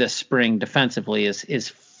through this spring defensively is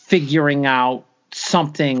figuring out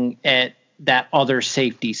something at that other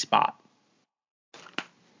safety spot.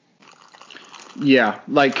 Yeah,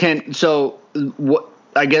 what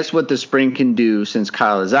I guess what the spring can do since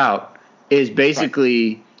Kyle is out is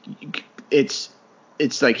basically it's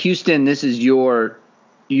like Houston, this is your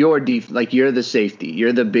like you're the safety,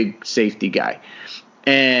 you're the big safety guy.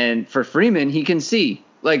 And for Freeman, he can see.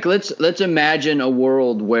 Like let's imagine a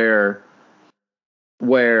world where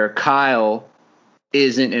Kyle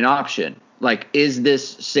isn't an option. Like, is this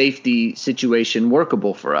safety situation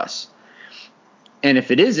workable for us? And if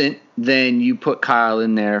it isn't, then you put Kyle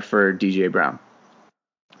in there for DJ Brown.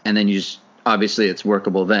 And then obviously it's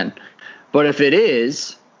workable then. But if it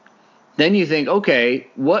is, then you think, okay,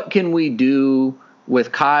 what can we do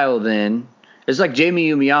with Kyle then? It's like Jamie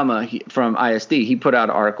Umiyama from ISD. He put out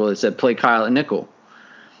an article that said, play Kyle at nickel.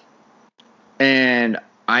 And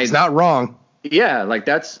he's not wrong. Yeah, like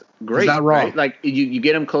that's great. He's not wrong. Right? Like you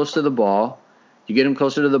get him close to the ball. You get him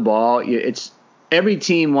closer to the ball. It's every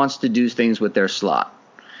team wants to do things with their slot.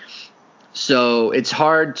 So it's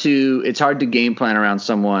hard to game plan around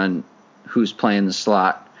someone who's playing the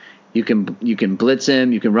slot. You can blitz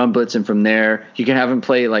him. You can run blitz him from there. You can have him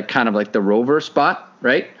play like kind of like the rover spot,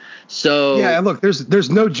 right? So yeah, and look, there's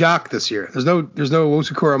no Jock this year. There's no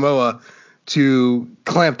Owusu-Koramoah to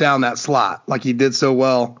clamp down that slot like he did so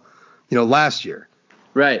well, last year.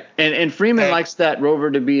 Right, and Freeman likes that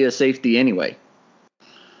rover to be a safety anyway.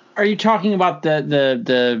 Are you talking about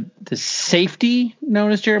the safety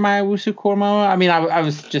known as Jeremiah Owusu-Koramoah? I mean, I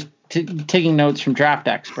was just taking notes from draft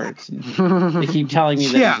experts. And they keep telling me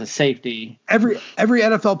that he's a safety. Every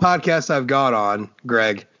NFL podcast I've gone on,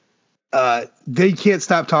 Greg, they can't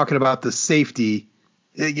stop talking about the safety.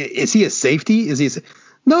 Is he a safety?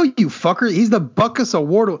 No, you fucker. He's the Butkus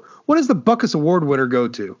Award. What does the Butkus Award winner go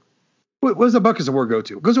to? What does the Butkus Award go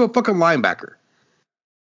to? It goes to a fucking linebacker.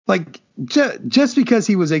 Like, just because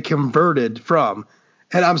he was a converted from,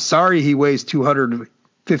 and I'm sorry he weighs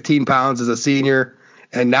 215 pounds as a senior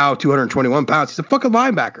and now 221 pounds. He's a fucking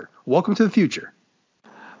linebacker. Welcome to the future.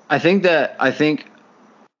 I think the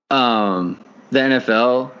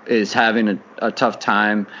NFL is having a tough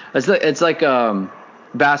time. It's like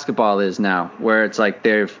basketball is now, where it's like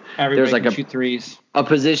there's like shoot threes.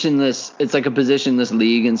 It's like a positionless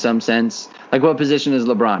league in some sense. Like, what position is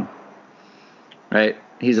LeBron? Right?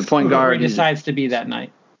 He's a point guard. He decides to be that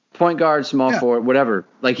night. Point guard, small forward, whatever.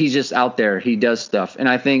 Like, he's just out there. He does stuff. And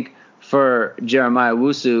I think for Jeremiah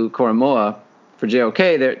Owusu-Koramoah, for JOK,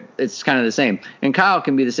 it's kind of the same. And Kyle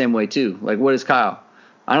can be the same way too. Like, what is Kyle?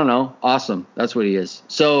 I don't know. Awesome. That's what he is.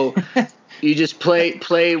 So you just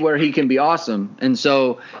play where he can be awesome. And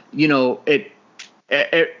so,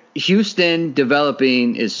 Houston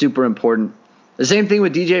developing is super important. The same thing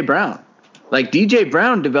with DJ Brown. Like, DJ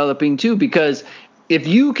Brown developing too, because if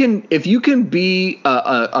you can be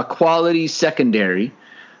a quality secondary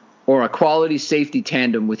or a quality safety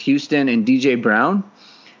tandem with Houston and DJ Brown,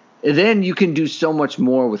 then you can do so much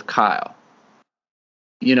more with Kyle.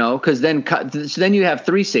 Because then you have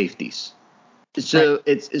three safeties. So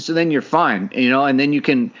right. So then you're fine, and then you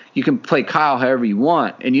can play Kyle however you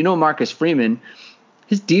want. And Marcus Freeman,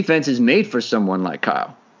 his defense is made for someone like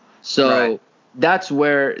Kyle. So that's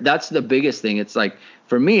the biggest thing. It's like,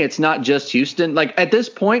 for me, it's not just Houston. Like, at this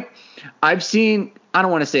point, I've seen, I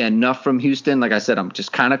don't want to say enough from Houston. Like I said, I'm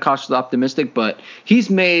just kind of cautiously optimistic, but he's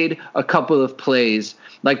made a couple of plays.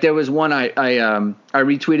 Like, there was one I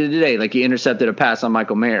retweeted today. Like, he intercepted a pass on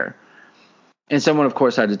Michael Mayer. And someone, of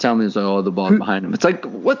course, had to tell me, the ball's behind him. It's like,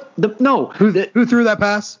 what? Who threw that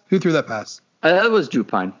pass? Who threw that pass? That was Drew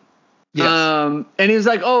Pine. Yes. And he was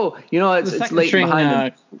like, it's late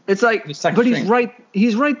behind him. It's like, but he's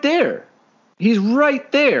right there. He's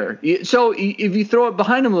right there. So if you throw it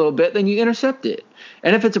behind him a little bit, then you intercept it.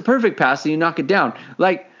 And if it's a perfect pass, then you knock it down.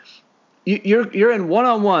 Like, you're in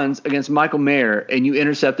one-on-ones against Michael Mayer, and you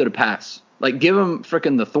intercepted a pass. Like, give him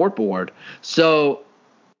frickin' the Thorpe Award. So,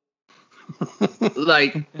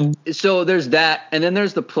 so there's that. And then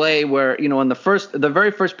there's the play where, on the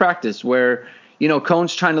very first practice where,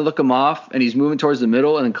 Cone's trying to look him off, and he's moving towards the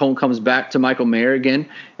middle, and then Cone comes back to Michael Mayer again,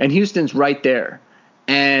 and Houston's right there.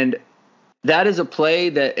 And that is a play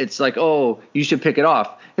that it's like, oh, you should pick it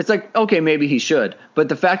off. It's like, okay, maybe he should. But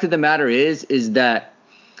the fact of the matter is that,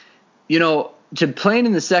 to playing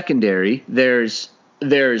in the secondary, there's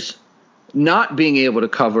not being able to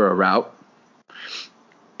cover a route.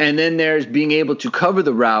 And then there's being able to cover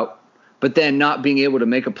the route, but then not being able to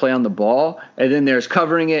make a play on the ball. And then there's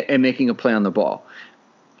covering it and making a play on the ball.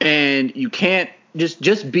 And you can't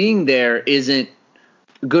just being there isn't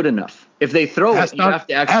good enough. If they throw it, you have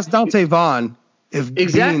to actually ask Dante Vaughn if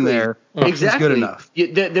being there is good enough.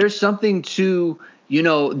 There's something to,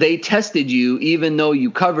 they tested you even though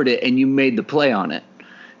you covered it and you made the play on it.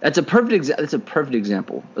 That's a perfect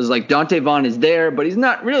example. It's like Dante Vaughn is there, but he's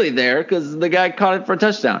not really there because the guy caught it for a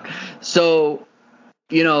touchdown. So,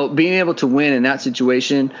 being able to win in that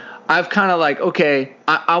situation, I've kind of like, okay,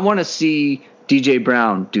 I want to see DJ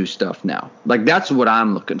Brown do stuff now. Like, that's what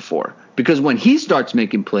I'm looking for. Because when he starts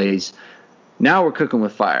making plays, now we're cooking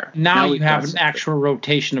with fire. Now you have an actual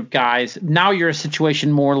rotation of guys. Now you're a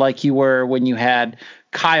situation more like you were when you had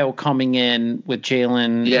Kyle coming in with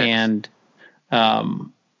Jalen and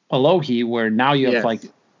Alohi, where now you have like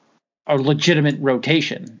a legitimate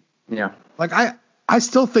rotation. Yeah. Like, I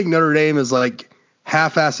still think Notre Dame is like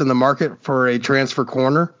half-assed in the market for a transfer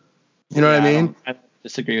corner. You know what I mean? I don't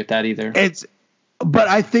disagree with that either. But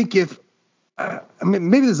I think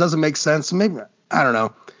maybe this doesn't make sense. Maybe, I don't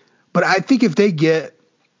know. But I think if they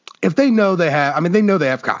know they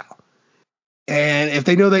have Kyle. And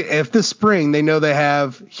if this spring they know they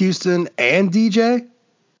have Houston and DJ,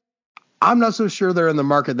 I'm not so sure they're in the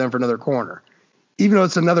market then for another corner. Even though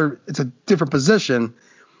it's a different position,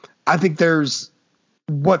 I think there's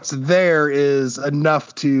what's there is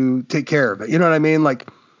enough to take care of it. You know what I mean? Like,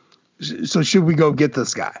 so should we go get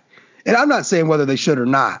this guy? And I'm not saying whether they should or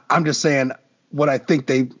not. I'm just saying what I think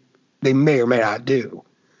they may or may not do.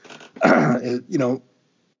 I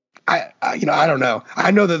don't know.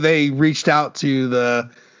 I know that they reached out to the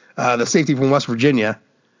safety from West Virginia.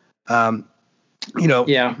 Yeah.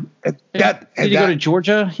 Did he go to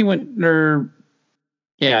Georgia? He went there.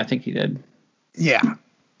 Yeah, I think he did. Yeah.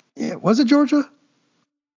 Was it Georgia?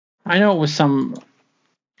 I know it was some.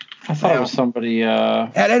 I thought it was somebody.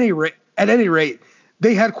 At any rate,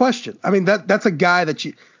 they had questions. I mean, that's a guy that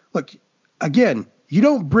you look. Again, you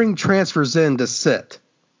don't bring transfers in to sit.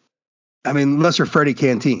 I mean, unless you're Freddie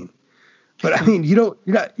Canteen. But I mean, you're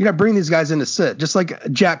not bringing these guys in to sit. Just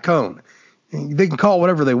like Jack Cohn, they can call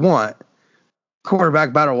whatever they want,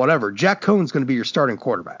 quarterback battle, whatever. Jack Cohn's going to be your starting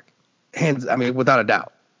quarterback, without a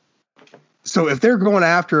doubt. So if they were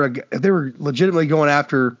legitimately going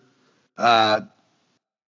after the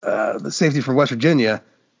safety from West Virginia,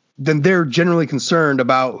 then they're generally concerned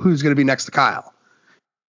about who's going to be next to Kyle.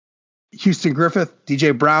 Houston Griffith,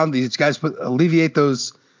 DJ Brown, these guys alleviate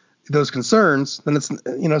those concerns, then it's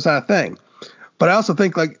not a thing. But I also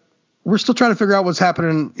think like we're still trying to figure out what's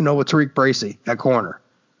happening, with Tariq Bracy at corner.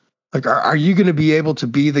 Like, are you going to be able to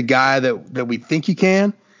be the guy that we think you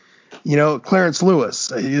can? Clarence Lewis,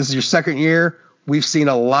 this is your second year. We've seen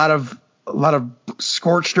a lot of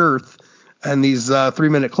scorched earth in these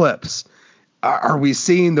 3-minute clips. Are we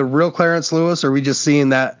seeing the real Clarence Lewis, or are we just seeing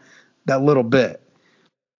that little bit?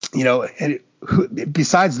 And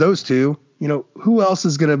besides those two, who else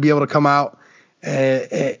is going to be able to come out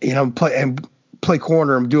and play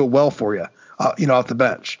corner and do it well for you, off the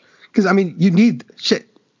bench? Because I mean, you need shit.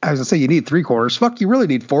 I was gonna say you need 3 corners. Fuck, you really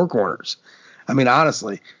need 4 corners. I mean,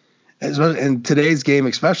 honestly, in today's game,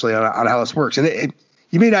 especially on how this works, and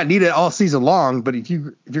you may not need it all season long, but if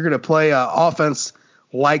you're going to play offense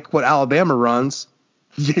like what Alabama runs,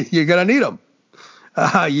 you're going to need them.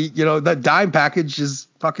 That dime package is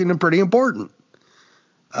fucking pretty important.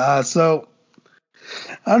 So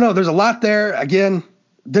I don't know. There's a lot there. Again,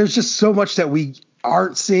 there's just so much that we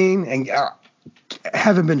aren't seeing and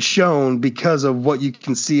haven't been shown because of what you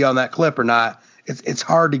can see on that clip or not. It's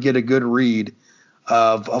hard to get a good read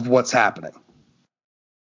of what's happening.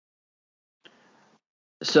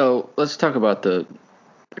 So let's talk about the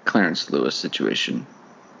Clarence Lewis situation.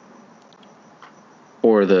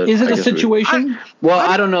 Is it a situation?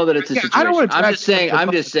 I don't know that it's a situation.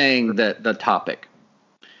 I'm just saying that the topic.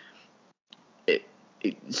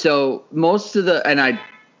 So most of the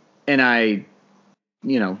and I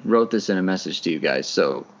wrote this in a message to you guys,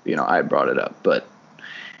 so I brought it up, but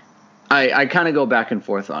I kind of go back and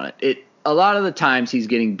forth on it. A lot of the times he's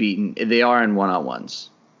getting beaten, they are in one-on-ones.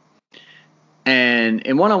 And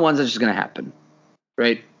in one-on-ones, that's just going to happen,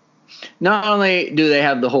 right? Not only do they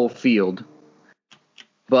have the whole field,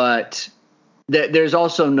 but there's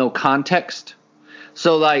also no context.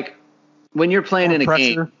 So, like, when you're playing in a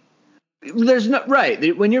game, there's no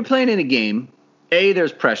right. When you're playing in a game,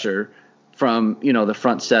 there's pressure from the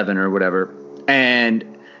front 7 or whatever, and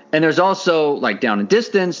there's also like down and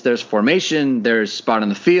distance. There's formation. There's spot on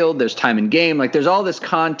the field. There's time in game. Like, there's all this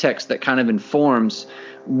context that kind of informs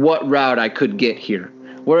what route I could get here.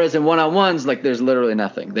 Whereas in one-on-ones, like, there's literally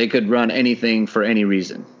nothing. They could run anything for any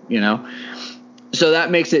reason, So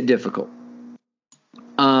that makes it difficult.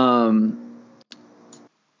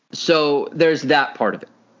 So there's that part of it.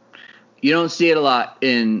 You don't see it a lot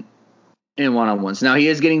in one-on-ones. Now, he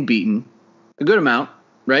is getting beaten a good amount,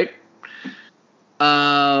 right?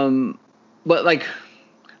 But like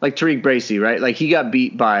Tariq Bracy, right? Like, he got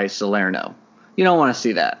beat by Salerno. You don't want to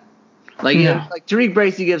see that. Like Tariq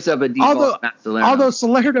Bracy gives up a deep ball to Matt Salerno. Although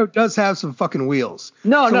Salerno does have some fucking wheels.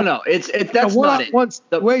 No. That's not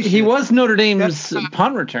it. He was Notre Dame's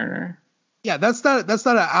punt returner. Yeah, that's not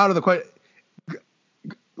out of the question.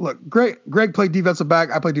 Look, Greg played defensive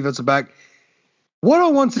back. I played defensive back.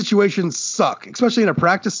 One-on-one situations suck, especially in a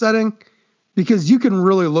practice setting, because you can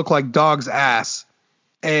really look like dog's ass,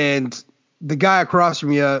 and the guy across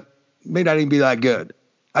from you may not even be that good.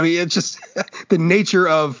 I mean, it's just the nature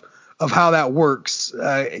of how that works,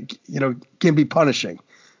 can be punishing.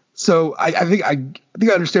 So I think I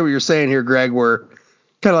understand what you're saying here, Greg, where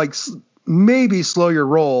kind of like maybe slow your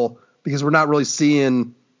roll, because we're not really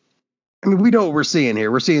seeing. I mean, we know what we're seeing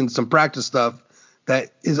here. We're seeing some practice stuff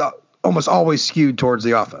that is almost always skewed towards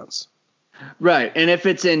the offense. Right. And if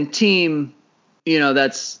it's in team,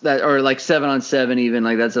 that's or like 7-on-7 even,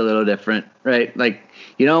 like, that's a little different, right? Like,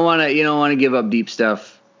 you don't want to give up deep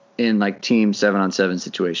stuff in like team 7-on-7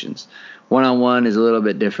 situations. One-on-one is a little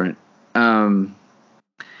bit different. But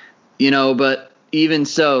even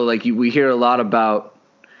so, like we hear a lot about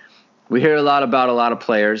a lot of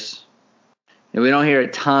players, and we don't hear a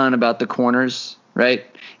ton about the corners, right?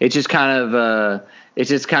 It's just kind of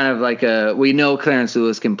like a we know Clarence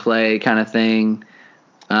Lewis can play kind of thing.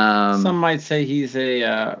 Some might say he's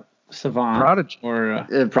a savant, prodigy, or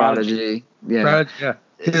a prodigy. Yeah. Prodigy, yeah.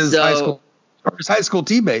 His high school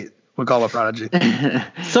teammate would call a prodigy.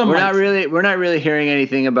 We're not really hearing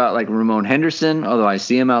anything about like Ramon Henderson, although I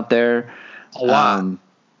see him out there a lot.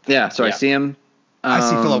 I see him. I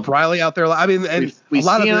see Philip Riley out there. I mean, and we a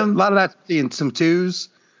lot of that's seeing some twos,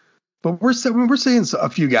 but we're seeing a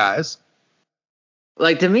few guys.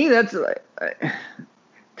 Like to me,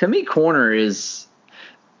 corner is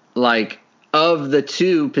like of the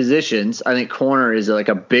two positions. I think corner is like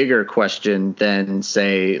a bigger question than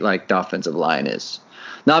say like the offensive line is.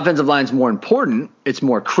 The offensive line is more important. It's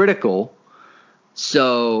more critical.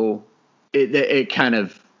 So it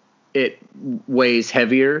weighs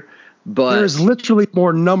heavier. But there's literally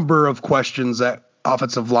more number of questions at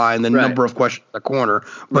offensive line than number of questions at corner.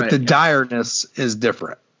 But the direness is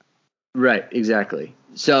different. Right. Exactly.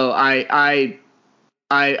 So I'm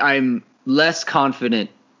less confident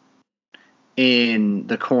in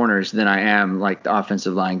the corners than I am like the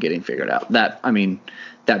offensive line getting figured out. That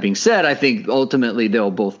being said, I think ultimately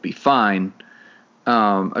they'll both be fine,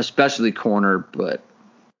 especially corner. But,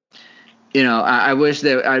 I wish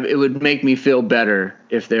that it would make me feel better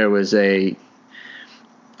if there was if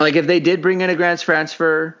they did bring in a grad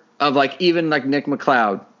transfer of like even like Nick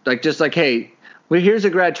McLeod, like just like, hey, well, here's a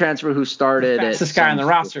grad transfer who started at this guy on the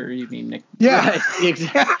roster. You mean Nick? Yeah. Right,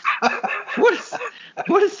 exactly.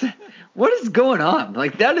 What is going on?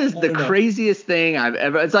 Like that is the craziest thing I've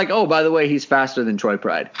ever. It's like, oh, by the way, he's faster than Troy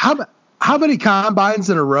Pride. How many combines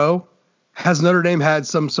in a row has Notre Dame had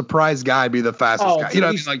some surprise guy be the fastest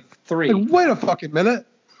guy? Like 3. Like, wait a fucking minute.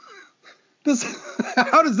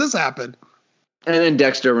 How does this happen? And then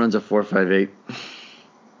Dexter runs a 4.58.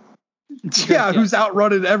 Yeah, who's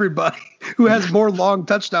outrunning everybody? Who has more long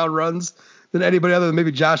touchdown runs than anybody other than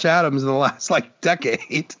maybe Josh Adams in the last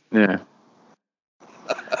decade? Yeah.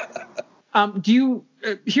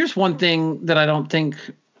 Here's one thing that I don't think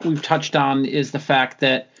we've touched on is the fact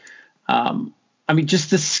that, just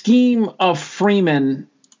the scheme of Freeman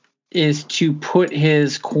is to put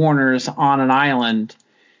his corners on an island.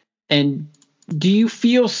 And do you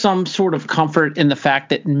feel some sort of comfort in the fact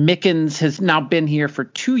that Mickens has now been here for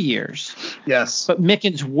 2 years? Yes. But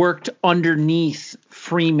Mickens worked underneath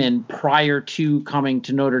Freeman prior to coming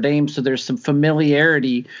to Notre Dame. So there's some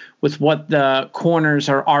familiarity with what the corners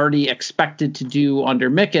are already expected to do under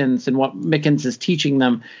Mickens and what Mickens is teaching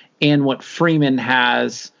them and what Freeman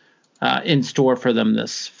has in store for them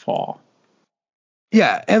this fall.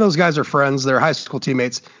 Yeah, and those guys are friends. They're high school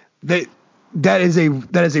teammates. That is a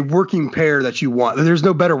working pair that you want. There's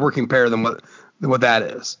no better working pair than what that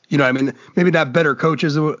is. You know what I mean? Maybe not better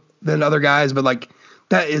coaches than other guys, but like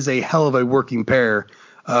that is a hell of a working pair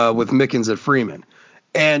with Mickens and Freeman.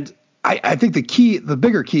 And I think the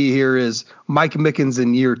bigger key here is Mike Mickens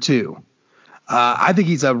in year 2. I think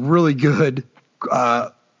he's a really good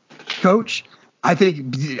coach. I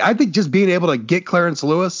think just being able to get Clarence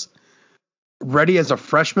Lewis ready as a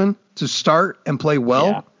freshman to start and play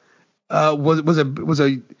well is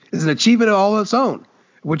an achievement of all its own,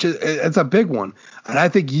 which it's a big one. And I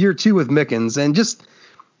think year 2 with Mickens and just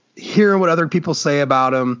hearing what other people say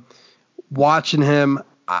about him, watching him,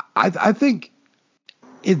 I think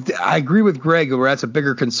I agree with Greg where that's a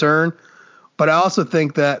bigger concern, but I also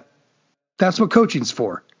think that that's what coaching's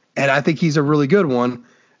for. And I think he's a really good one.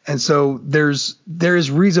 And so there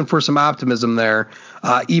is reason for some optimism there,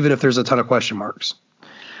 even if there's a ton of question marks.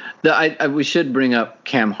 We should bring up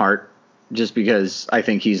Cam Hart just because I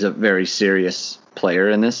think he's a very serious player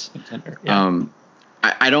in this. Yeah.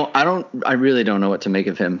 I really don't know what to make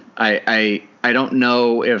of him. I don't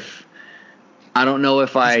know if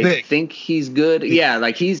I think he's good. Yeah,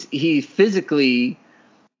 like he physically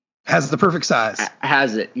has the perfect size.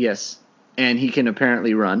 Has it, yes, and he can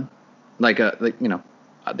apparently run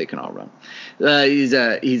they can all run. He's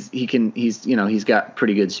got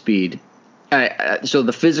pretty good speed. So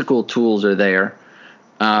the physical tools are there.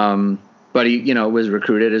 But he, was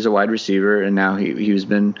recruited as a wide receiver, and now he's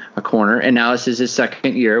been a corner, and now this is his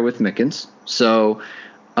second year with Mickens. So,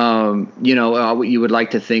 you would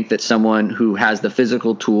like to think that someone who has the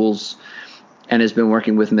physical tools and has been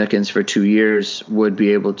working with Mickens for 2 years would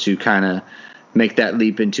be able to kind of make that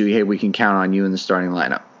leap into, hey, we can count on you in the starting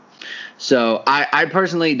lineup. So I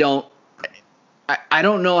personally don't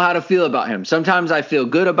know how to feel about him. Sometimes I feel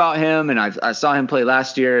good about him, and I saw him play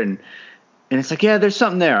last year, and it's like, yeah, there's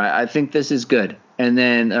something there. I think this is good. And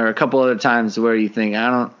then there are a couple other times where you think,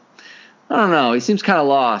 I don't know. He seems kind of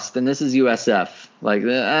lost, and this is USF. Like,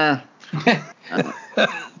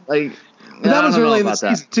 like that was early in the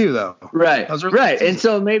season too, though. Right, right. And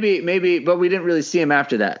so maybe, but we didn't really see him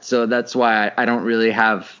after that. So that's why I don't really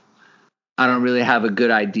have a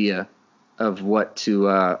good idea of what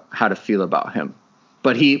to how to feel about him.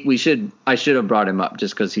 But I should have brought him up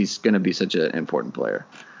just because he's going to be such an important player.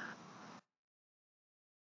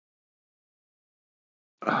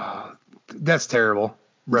 That's terrible,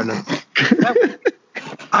 Brendan.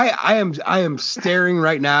 I am staring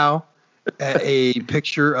right now at a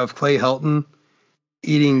picture of Clay Helton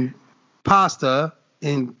eating pasta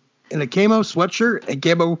in a camo sweatshirt and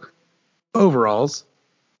camo overalls.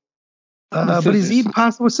 But he's eating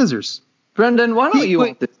pasta with scissors. Brendan, why don't you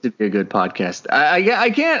want this to be a good podcast?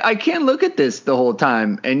 I can't look at this the whole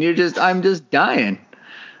time, and I'm just dying.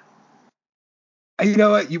 You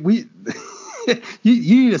know what? You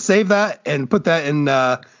need to save that and put that in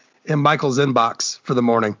Michael's inbox for the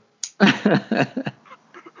morning.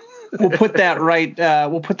 We'll put that right.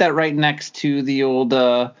 We'll put that right next to the old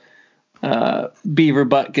beaver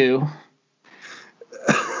butt goo.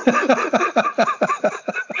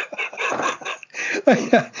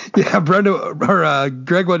 Yeah, Brenda or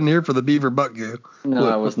Greg wasn't here for the beaver butt goo. No,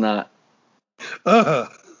 I was not. Yeah,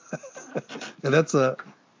 that's I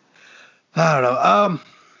don't know.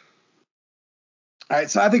 All right,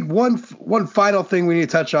 so I think one final thing we need to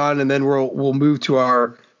touch on, and then we'll move to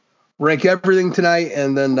our rank everything tonight,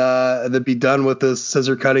 and then be done with this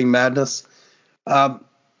scissor cutting madness.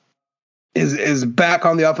 Is back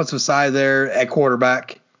on the offensive side there at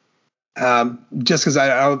quarterback. Just because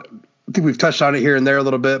I think we've touched on it here and there a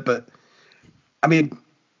little bit, but I mean,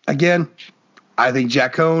 again, I think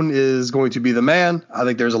Jack Cohn is going to be the man. I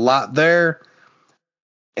think there's a lot there,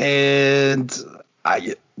 and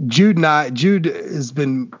Jude has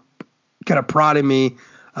been kind of prodding me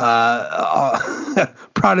in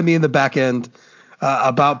the back end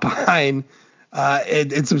about Pine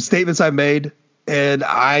and some statements I made, and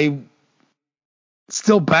I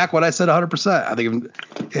still back what I said 100%. I think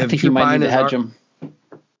if you might need to hedge him.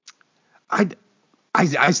 I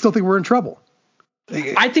still think we're in trouble.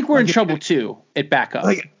 I think we're in trouble too at backup,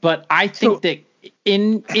 but I think that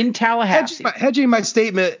in Tallahassee, hedging my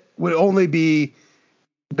statement would only be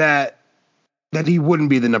that he wouldn't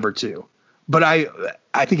be the number 2. But I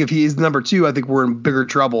think if he is the number 2, I think we're in bigger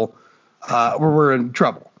trouble. We're in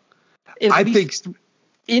trouble. I think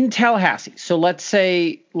in Tallahassee. So let's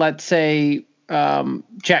say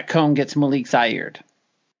Jack Cohn gets Malik Zaire.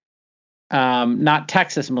 Not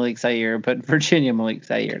Texas Malik Zaire, but Virginia Malik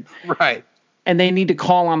Zaire. Right. And they need to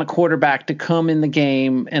call on a quarterback to come in the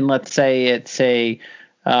game, and let's say it's a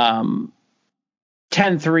 10-3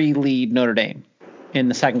 lead Notre Dame in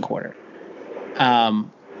the second quarter.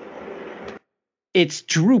 It's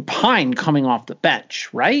Drew Pine coming off the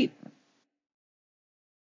bench, right?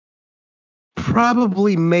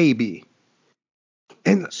 Probably, maybe.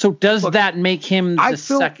 And so does that make him the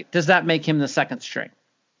second? Does that make him the second string?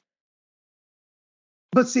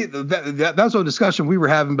 But see, that's a discussion we were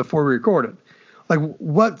having before we recorded. Like,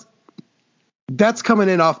 that's coming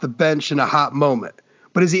in off the bench in a hot moment.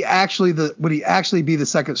 But would he actually be the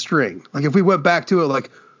second string? Like, if we went back to it,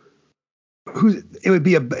 like, it would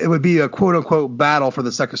be a quote unquote battle for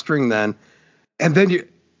the second string then. And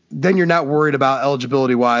then you're not worried about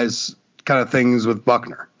eligibility wise kind of things with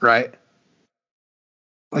Buckner, right?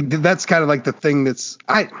 Like, that's kind of like the thing that's,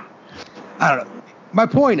 I don't know. My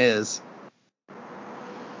point is,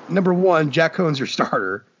 number 1, Jack Cohn's your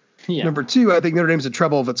starter. Yeah. Number 2, I think Notre Dame's in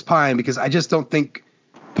trouble if it's Pine, because I just don't think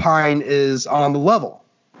Pine is on the level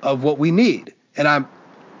of what we need. And I'm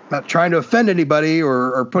not trying to offend anybody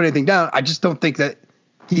or put anything down. I just don't think that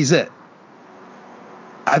he's it.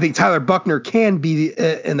 I think Tyler Buckner can be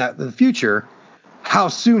in the future. How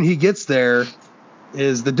soon he gets there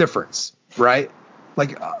is the difference, right?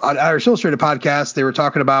 Like on Irish Illustrated podcast, they were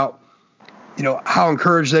talking about, how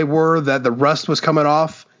encouraged they were that the rust was coming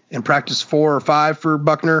off in practice 4 or 5 for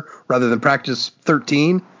Buckner rather than practice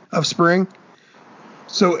 13 of spring.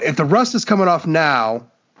 So if the rust is coming off now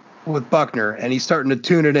with Buckner and he's starting to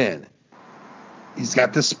tune it in, he's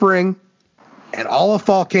got this spring and all of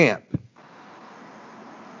fall camp,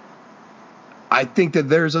 I think that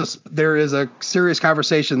there is a serious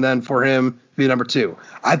conversation then for him to be number 2.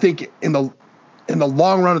 I think in the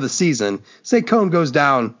long run of the season, say Cohn goes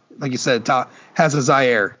down, like you said, has a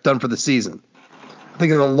Zaire done for the season. I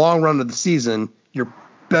think in the long run of the season, you're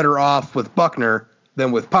better off with Buckner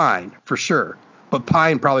than with Pine, for sure. But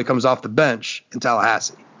Pine probably comes off the bench in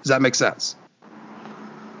Tallahassee. Does that make sense?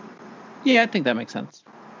 Yeah, I think that makes sense.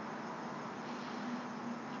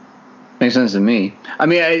 Makes sense to me. I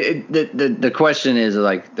mean, the question is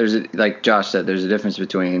like, like Josh said, there's a difference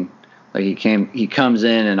between like he comes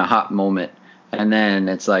in a hot moment, and then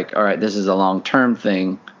it's like, all right, this is a long-term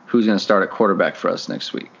thing. Who's going to start at quarterback for us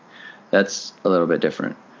next week? That's a little bit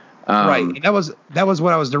different. Right. And that was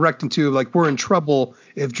what I was directing to. Like, we're in trouble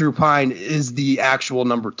if Drew Pine is the actual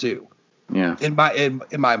number 2. Yeah. In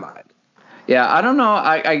my mind. Yeah, I don't know.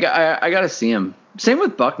 I got to see him. Same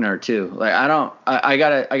with Buckner too. Like, I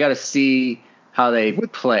gotta see how they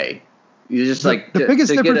play. You just the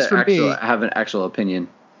biggest difference for me, have an actual opinion.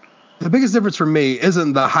 The biggest difference for me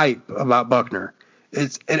isn't the hype about Buckner.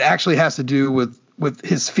 It actually has to do with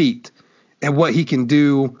his feet and what he can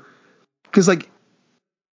do. Because like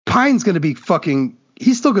Pine's going to be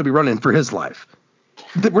he's still going to be running for his life.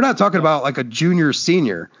 We're not talking about like a junior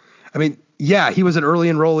senior. I mean, yeah, he was an early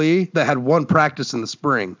enrollee that had one practice in the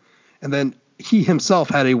spring, and then he himself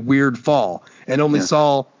had a weird fall and only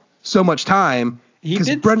saw so much time. He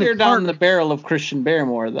did stare down the barrel of Christian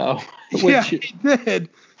Barmore, though. Yeah, he did.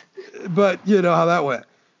 But you know how that went.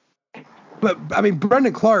 But I mean,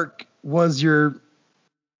 Brendan Clark was your.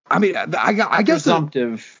 I mean, I guess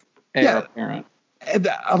presumptive heir apparent.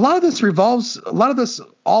 A lot of this revolves around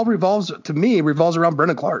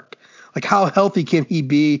Brendan Clark. Like, how healthy can he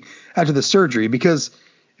be after the surgery? Because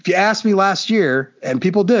if you asked me last year, and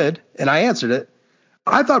people did, and I answered it,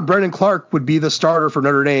 I thought Brendan Clark would be the starter for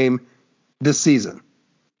Notre Dame this season.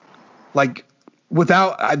 Like,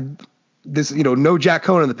 without no Jack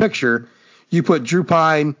Cohn in the picture, you put Drew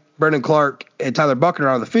Pine, Brendan Clark, and Tyler Buckner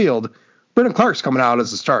on the field, Brendan Clark's coming out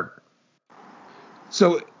as a starter.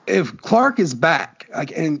 So if Clark is back,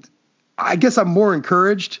 and I guess I'm more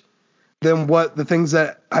encouraged than what the things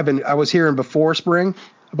that I was hearing before spring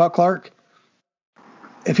about Clark.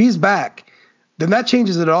 If he's back, then that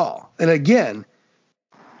changes it all. And again,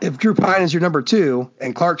 if Drew Pine is your number 2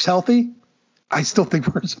 and Clark's healthy, I still think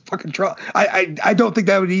we're in some fucking trouble. I don't think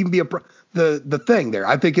that would even be the thing there.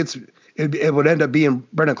 I think it would end up being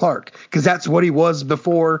Brendan Clark, because that's what he was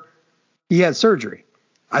before he had surgery.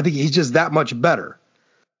 I think he's just that much better.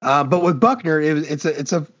 But with Buckner,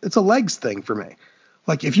 it's a legs thing for me.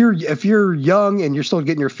 Like, if you're young and you're still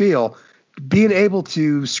getting your feel, being able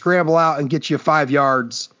to scramble out and get you 5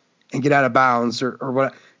 yards and get out of bounds or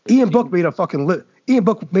what. Ian Book made a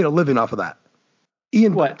living off of that.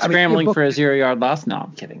 Scrambling for a 0-yard loss? No,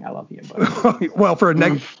 I'm kidding. I love Ian Book. Well, for a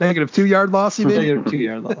negative 2-yard loss, he made? Negative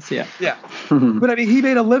 2-yard loss, yeah. Yeah. But I mean, he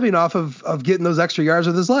made a living off of getting those extra yards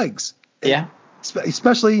with his legs. Yeah.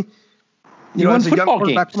 Especially, as a young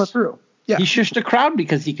quarterback coming through. Yeah. He shushed a crowd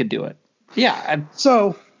because he could do it. Yeah.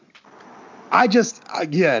 So, I'm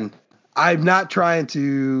not trying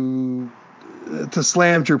to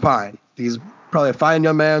slam Drew Pine. He's probably a fine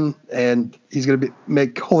young man, and he's going to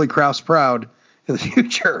make Holy Cross proud in the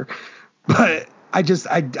future. But I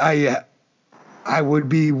would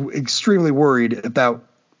be extremely worried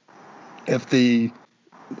if he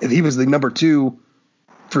was the number 2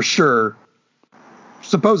 for sure,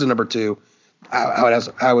 supposed number 2.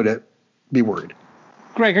 I would be worried.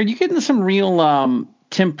 Greg, are you getting some real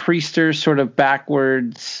Tim Priester sort of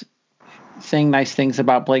backwards saying nice things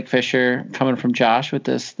about Blake Fisher coming from Josh with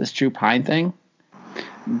this Drew Pine thing?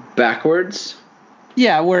 Backwards?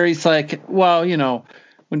 Yeah, where he's like, well,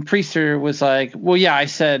 when Priester was like, well, yeah, I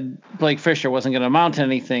said Blake Fisher wasn't going to amount to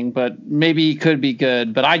anything, but maybe he could be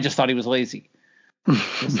good, but I just thought he was lazy.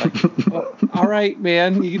 It's like, well, all right,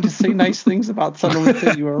 man, you can just say nice things about someone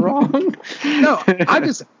until you were wrong. I'm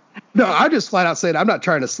just flat out saying I'm not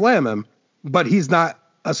trying to slam him, but he's not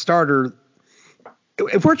a starter.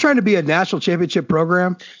 If we're trying to be a national championship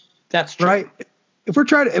program, that's true. Right. If we're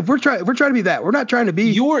trying to be that, we're not trying to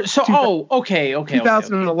be okay.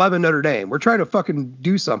 2011 Notre Dame. We're trying to fucking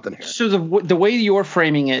do something here. So the way you're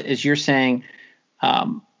framing it is you're saying,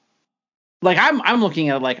 like I'm looking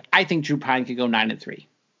at it like I think Drew Pine could go 9-3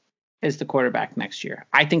 as the quarterback next year.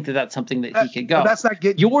 I think that's something that he could go. That's not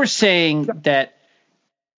getting. You're saying that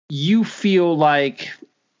you feel like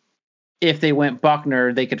if they went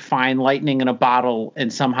Buckner, they could find lightning in a bottle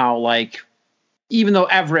and somehow, like, even though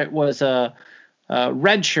Everett was a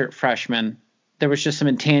redshirt freshman, there was just some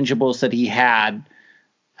intangibles that he had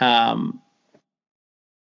that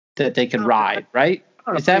they could ride, right?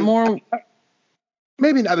 Is that more?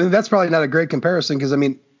 Maybe. I mean, that's probably not a great comparison because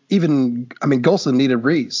Golson needed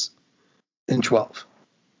Reese in 12.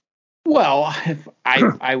 Well,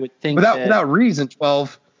 I would think without Reese in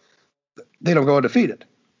 12, they don't go undefeated.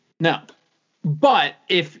 No, but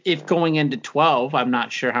if going into 12, I'm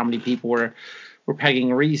not sure how many people were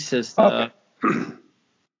pegging Reese as the. Okay.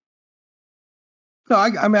 No, I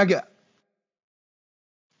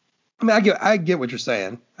get what you're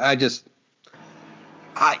saying. I just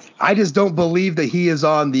I just don't believe that he is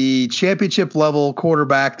on the championship level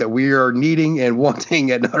quarterback that we are needing and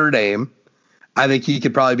wanting at Notre Dame. I think he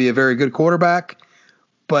could probably be a very good quarterback,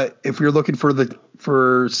 but if you're looking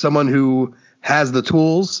for someone who has the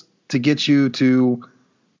tools to get you to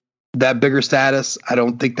that bigger status, I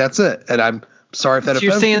don't think that's it. And I'm sorry if that. So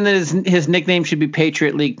you're saying that his nickname should be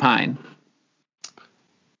Patriot League Pine.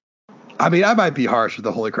 I mean, I might be harsh with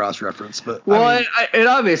the Holy Cross reference, but it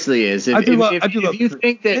obviously is. If you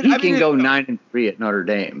think that he can go 9-3 at Notre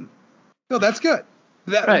Dame, no, that's good.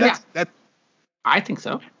 I think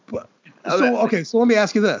so. So let me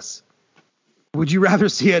ask you this: would you rather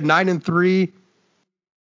see a 9-3?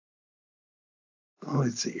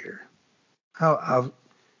 Let's see here. How?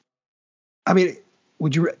 I mean,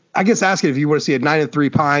 would you? I guess asking if you want to see a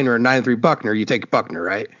 9-3 Pine or a 9-3 Buckner, you take Buckner,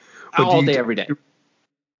 right? All day, every day.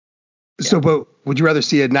 So, but would you rather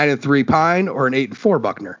see a 9-3 Pine or an 8-4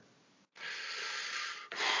 Buckner?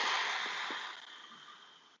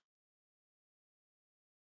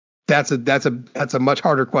 That's a much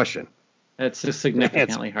harder question. That's a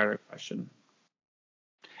significantly harder question.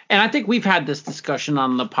 And I think we've had this discussion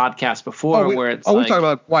on the podcast before, where it's we talk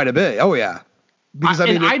about quite a bit. Oh yeah, because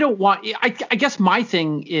I don't want. I guess my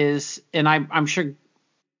thing is, and I'm sure.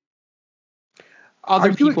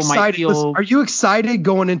 Other people might feel. Listen, are you excited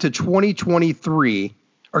going into 2023?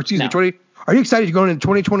 Or excuse me, Are you excited going into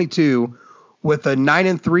 2022 with a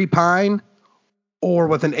 9-3 Pine or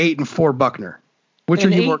with an 8-4 Buckner? Which are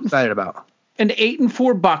you more excited about? An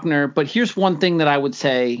 8-4 Buckner, but here's one thing that I would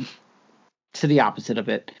say to the opposite of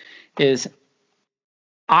it is,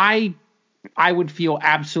 I would feel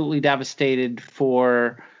absolutely devastated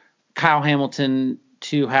for Kyle Hamilton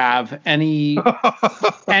to have any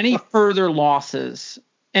further losses,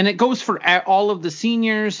 and it goes for all of the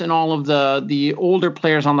seniors and all of the older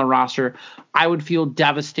players on the roster. I would feel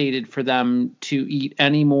devastated for them to eat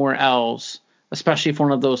any more L's, especially if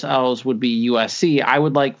one of those L's would be USC. I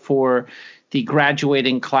would like for the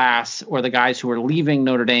graduating class or the guys who are leaving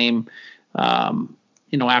Notre Dame,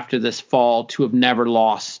 after this fall, to have never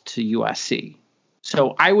lost to USC.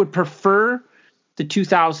 So I would prefer the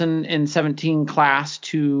 2017 class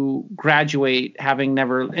to graduate having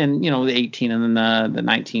never, and the 18 and then the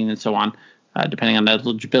 19 and so on, depending on the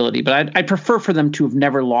eligibility. But I'd prefer for them to have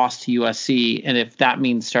never lost to USC, and if that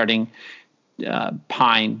means starting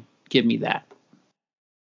Pine, give me that.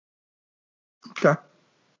 Okay.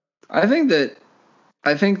 I think that.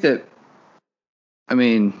 I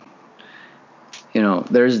mean,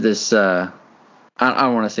 there's this. I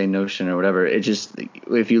don't want to say notion or whatever. It just,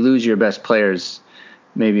 if you lose your best players,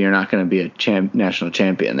 maybe you're not going to be a national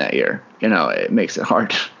champion that year. It makes it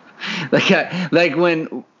hard. like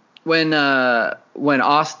when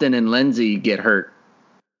Austin and Lindsey get hurt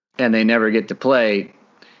and they never get to play,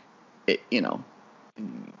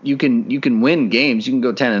 you can win games. You can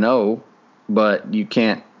go 10-0, but you're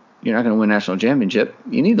not going to win a national championship.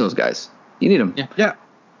 You need those guys. You need them. Yeah.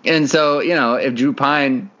 And so, if Drew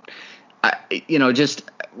Pine, just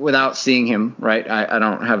without seeing him, right, I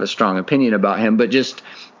don't have a strong opinion about him, but just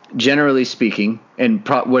generally speaking, and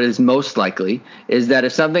what is most likely is that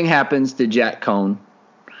if something happens to Jack Cohn,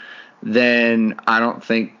 then I don't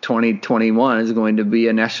think 2021 is going to be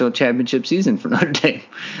a national championship season for Notre Dame.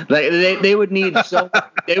 Like they would need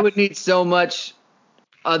so much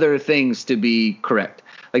other things to be correct.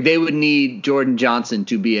 Like they would need Jordan Johnson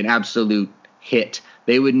to be an absolute hit.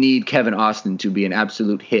 They would need Kevin Austin to be an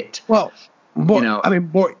absolute hit. Well,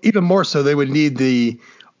 even more so, they would need the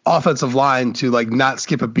offensive line to not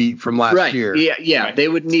skip a beat from last year. Yeah. Right. They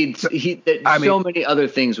would need. So many other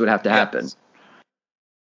things would have to happen. Yes.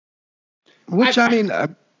 Which not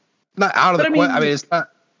out of the question. It's not.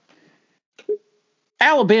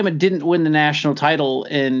 Alabama didn't win the national title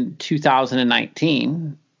in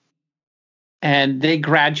 2019, and they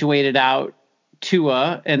graduated out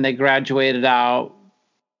Tua, and they graduated out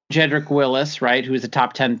Jedrick Willis, right, who was a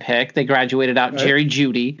top 10 pick. They graduated out Jerry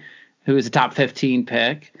Jeudy, who was a top 15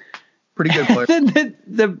 pick. Pretty good player. And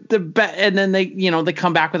then they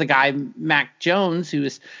come back with a guy, Mac Jones, who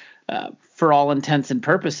is, for all intents and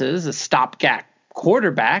purposes, a stopgap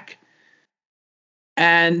quarterback,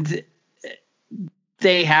 and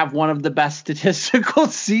they have one of the best statistical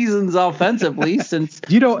seasons offensively since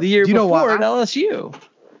the year before at LSU.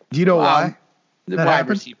 Do you know why? The wide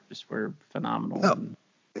receivers were phenomenal. No,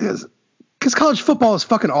 because college football is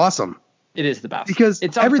fucking awesome. It is the best. Because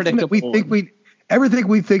it's everything that everything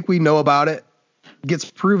we think we know about it gets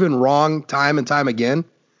proven wrong time and time again.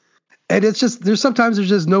 And it's just there's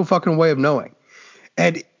just no fucking way of knowing.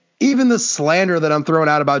 And even the slander that I'm throwing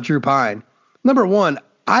out about Drew Pine, number one,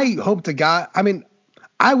 I hope to God,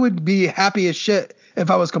 I would be happy as shit if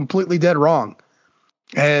I was completely dead wrong.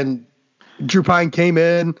 And Drew Pine came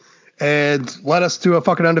in and led us to a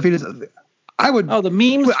fucking undefeated. I would. Oh, the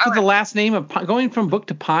memes for the last name of going from Book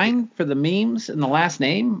to Pine for the memes and the last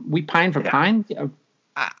name. We pine for Pine.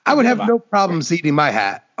 I would have no problem eating my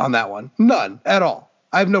hat on that one. None at all.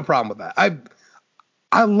 I have no problem with that.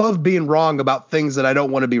 I love being wrong about things that I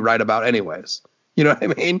don't want to be right about anyways. You know what I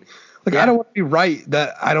mean? Like, I don't want to be right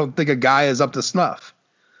that I don't think a guy is up to snuff.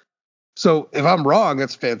 So if I'm wrong,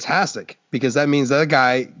 that's fantastic, because that means that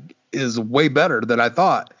guy is way better than I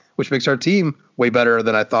thought, which makes our team way better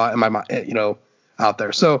than I thought in my mind, out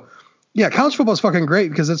there. So yeah, college football is fucking great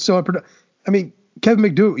because it's so I mean, Kevin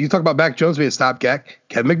McDougal, you talk about Mac Jones being a stopgap.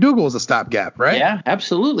 Kevin McDougal is a stopgap, right? Yeah,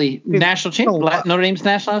 absolutely. National championship. Notre Dame's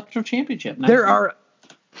national championship. There are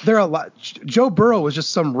a lot. Joe Burrow was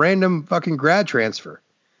just some random fucking grad transfer.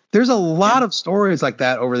 There's a lot of stories like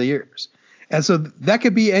that over the years. And so that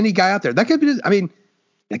could be any guy out there. That could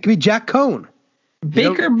be Jack Cohn.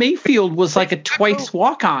 Baker Mayfield was like a twice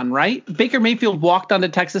walk-on, right? Baker Mayfield walked on to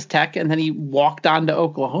Texas Tech, and then he walked on to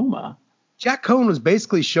Oklahoma. Jack Cohn was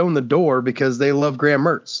basically shown the door because they love Graham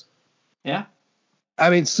Mertz. Yeah. I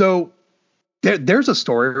mean, so there's a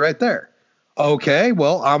story right there. Okay,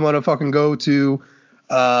 well, I'm going to fucking go to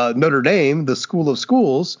Notre Dame, the school of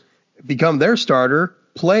schools, become their starter,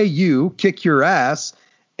 play you, kick your ass.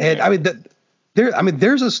 And I mean,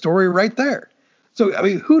 there's a story right there. So, I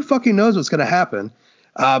mean, who fucking knows what's going to happen?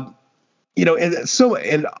 And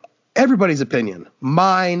everybody's opinion,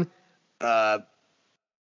 mine,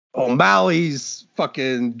 O'Malley's,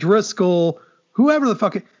 fucking Driscoll, whoever the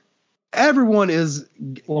fucking, everyone is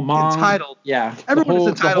entitled. Yeah. Everyone is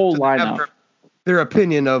entitled to have their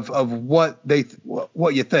opinion of what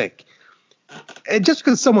what you think. And just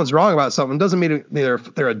because someone's wrong about something doesn't mean they're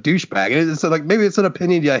a douchebag. It's like, maybe it's an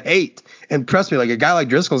opinion you hate. And trust me, like, a guy like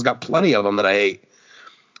Driscoll's got plenty of them that I hate.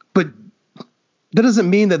 But that doesn't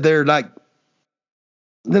mean that they're like,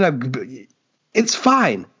 it's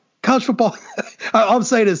fine. College football, all I'm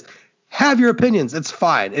saying is, have your opinions. It's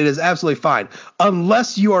fine. It is absolutely fine.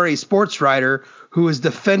 Unless you are a sports writer who is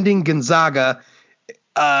defending Gonzaga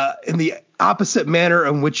in the opposite manner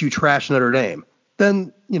in which you trash Notre Dame.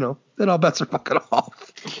 Then, then all bets are fucking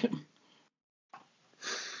off.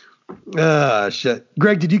 Shit.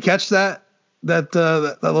 Greg, did you catch that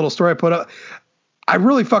little story I put up? I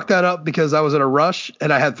really fucked that up because I was in a rush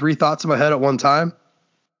and I had 3 thoughts in my head at one time.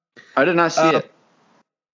 I did not see it.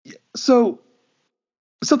 So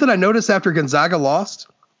something I noticed after Gonzaga lost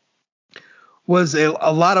was a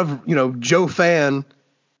lot of, Joe Fan,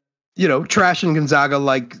 trashing Gonzaga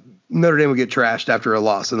like Notre Dame would get trashed after a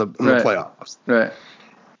loss in the playoffs. Right.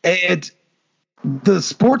 And the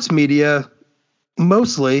sports media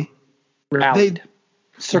mostly rallied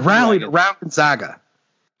around Gonzaga.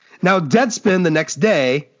 Now, Deadspin the next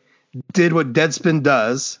day did what Deadspin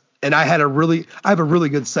does, and I have a really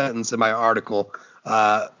good sentence in my article.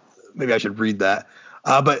 Maybe I should read that.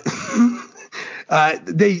 But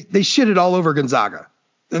they shitted all over Gonzaga,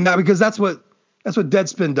 and that because that's what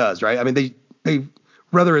Deadspin does, right? I mean, they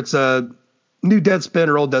whether it's a new Deadspin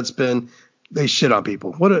or old Deadspin, they shit on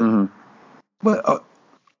people.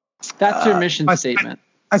 That's your mission statement.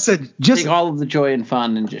 I said just take all of the joy and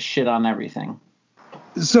fun and just shit on everything.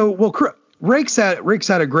 So, Rakes had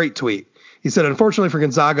a great tweet. He said, unfortunately for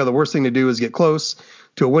Gonzaga, the worst thing to do is get close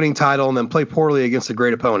to a winning title and then play poorly against a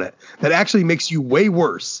great opponent. That actually makes you way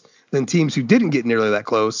worse than teams who didn't get nearly that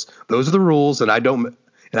close. Those are the rules, and I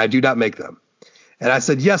do not make them. And I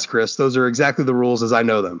said, yes, Chris, those are exactly the rules as I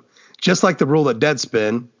know them. Just like the rule that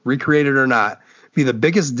Deadspin, recreated or not, be the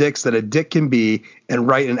biggest dicks that a dick can be and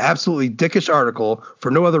write an absolutely dickish article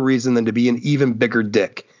for no other reason than to be an even bigger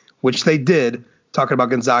dick, which they did, talking about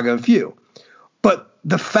Gonzaga and few. But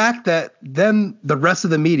the fact that then the rest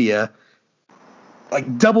of the media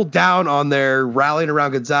like doubled down on their rallying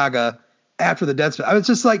around Gonzaga after the Deadspin, I was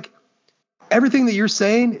just like, everything that you're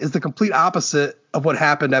saying is the complete opposite of what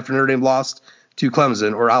happened after Notre Dame lost to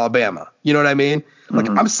Clemson or Alabama. You know what I mean? Like,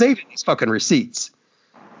 I'm saving these fucking receipts.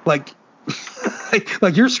 Like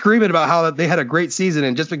you're screaming about how they had a great season,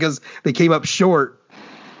 and just because they came up short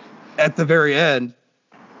at the very end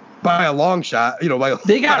by a long shot,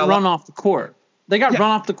 they got run off the court. They got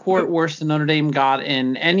run off the court worse than Notre Dame got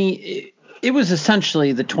in any. It was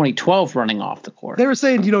essentially the 2012 running off the court. They were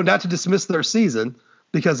saying, not to dismiss their season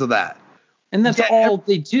because of that. And that's all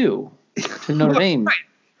they do to Notre Dame.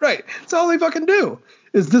 Right. That's all they fucking do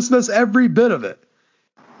is dismiss every bit of it.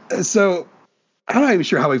 So I'm not even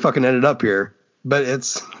sure how we fucking ended up here, but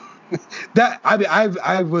it's that. I mean,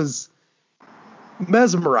 I was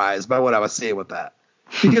mesmerized by what I was seeing with that,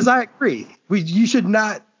 because I agree. You should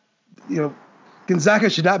not, Gonzaga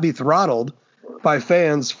should not be throttled by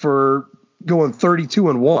fans for going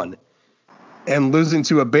 32-1 and losing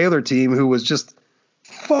to a Baylor team who was just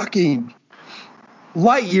fucking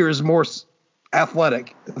light years more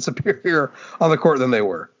athletic and superior on the court than they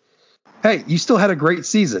were. Hey, you still had a great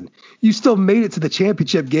season. You still made it to the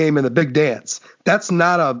championship game in the big dance. That's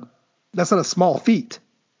not a small feat.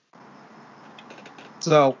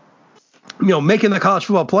 So, making the college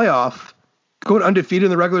football playoff, going undefeated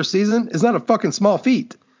in the regular season is not a fucking small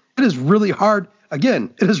feat. It is really hard.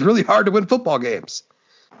 Again, it is really hard to win football games.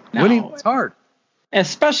 Winning is hard.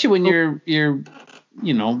 Especially when you're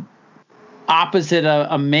opposite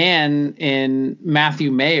a man in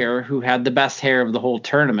Matthew Mayer who had the best hair of the whole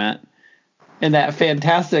tournament and that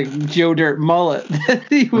fantastic Joe Dirt mullet that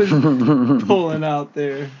he was pulling out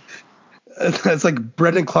there. It's like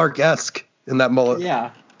Brendan Clark-esque in that mullet.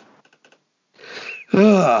 Yeah. All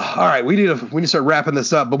right, we need to start wrapping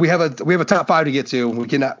this up, but we have a top 5 to get to. We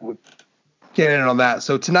cannot get in on that.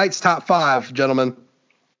 So tonight's top 5, gentlemen.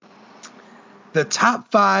 The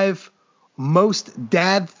top 5 most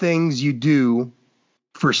dad things you do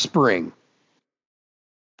for spring.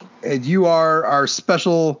 And you are our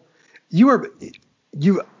special. You're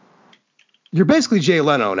basically Jay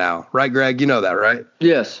Leno now, right, Greg? You know that, right?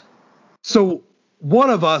 Yes. So one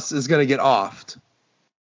of us is going to get offed,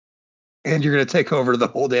 and you're going to take over the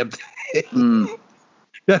whole damn thing.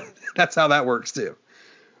 That's how that works too.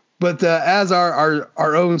 But as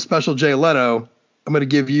our own special Jay Leno, I'm going to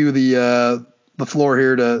give you the floor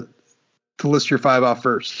here to list your 5 off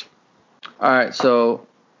first. All right, so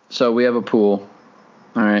we have a pool.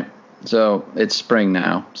 All right, so it's spring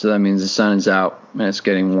now, so that means the sun is out and it's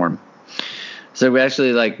getting warm. So we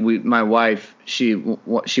actually my wife, she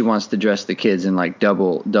wants to dress the kids in like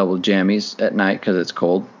double jammies at night because it's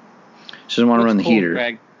cold. She doesn't want to run the heater.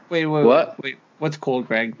 Greg? Wait, what's cold,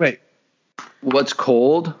 Greg? Wait, what's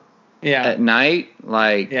cold? Yeah, at night,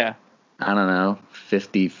 I don't know,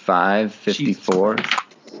 55, 54.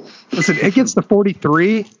 Listen, it gets to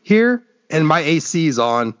 43 here, and my AC's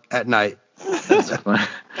on at night. That's funny.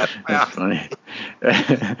 That's funny.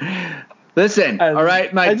 Listen, all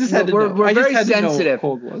right, we're very sensitive.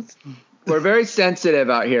 Cold was. We're very sensitive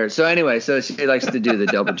out here. So anyway, so she likes to do the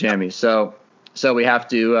double jammies. So we have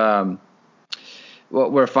to.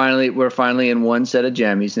 We're finally in one set of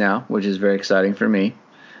jammies now, which is very exciting for me.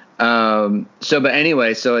 But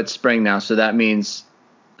anyway, so it's spring now, so that means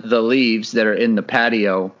the leaves that are in the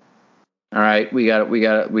patio. All right, we got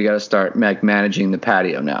to start managing the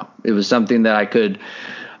patio now. It was something that I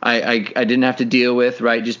didn't have to deal with,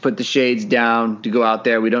 right? Just put the shades down to go out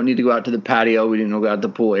there. We don't need to go out to the patio. We didn't go out to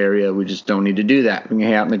the pool area. We just don't need to do that. We can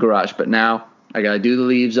hang out in the garage. But now I got to do the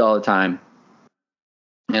leaves all the time.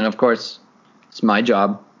 And of course, it's my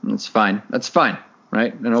job. It's fine. That's fine,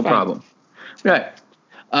 right? No problem. Right.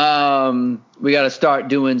 We got to start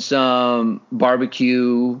doing some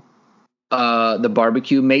barbecue. The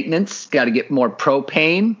barbecue maintenance, got to get more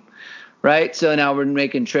propane, right? So now we're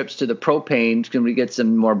making trips to the propane. Can we get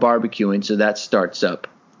some more barbecuing? So that starts up.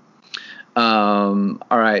 All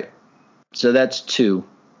right. So that's 2.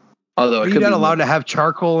 Although are you not allowed to have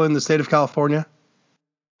charcoal in the state of California?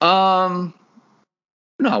 No,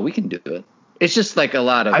 we can do it. It's just like a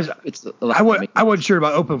lot of. I wasn't sure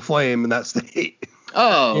about open flame in that state.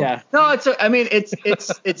 Oh yeah. No, it's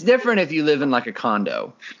different if you live in like a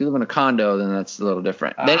condo. If you live in a condo, then that's a little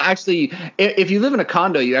different. Then actually, if you live in a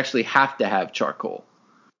condo, you actually have to have charcoal.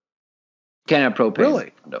 You can't have propane. Really?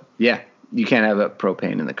 In the condo. Yeah, you can't have a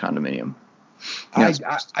propane in the condominium.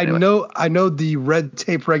 I know the red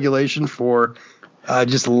tape regulation for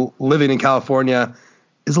just living in California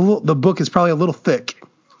is the book is probably a little thick.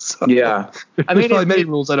 So, yeah, I mean, probably many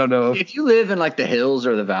rules I don't know. If you live in like the hills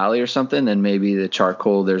or the valley or something, then maybe the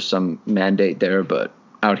charcoal, there's some mandate there, but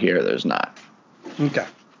out here there's not. Okay.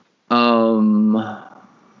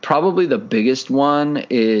 Probably the biggest one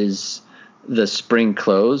is the spring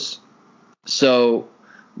clothes. So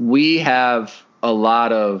we have a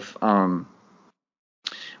lot of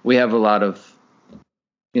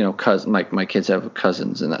cousin, like my kids have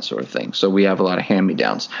cousins and that sort of thing. So we have a lot of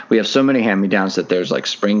hand-me-downs. We have so many hand-me-downs that there's like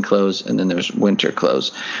spring clothes and then there's winter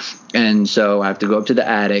clothes. And so I have to go up to the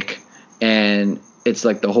attic and it's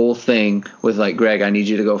like the whole thing with like, Greg, I need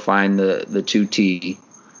you to go find the 2T,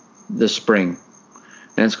 the spring.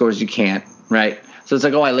 And of course you can't, right? So it's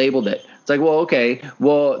like, oh, I labeled it. It's like, well, okay.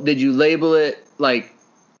 Well, did you label it like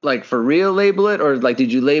for real label it? Or like,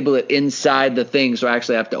 did you label it inside the thing? So I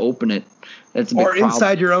actually have to open it. That's a big problem.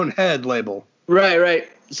 Inside your own head label. Right.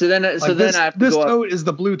 So then I have to go up. This coat is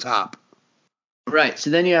the blue top. Right. So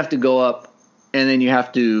then you have to go up and then you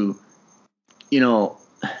have to,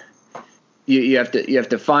 you have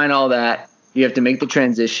to find all that. You have to make the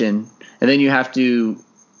transition, and then you have to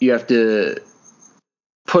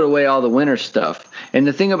put away all the winter stuff. And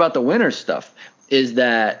the thing about the winter stuff is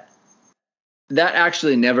that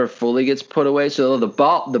actually never fully gets put away. So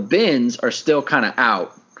the bins are still kind of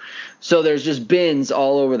out. So there's just bins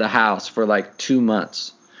all over the house for like 2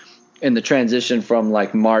 months in the transition from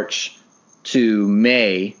like March to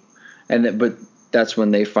May. But that's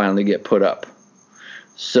when they finally get put up.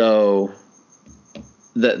 So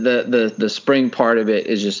the spring part of it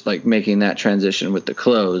is just like making that transition with the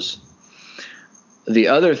clothes. The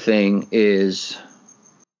other thing is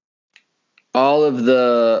all of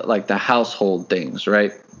the household things,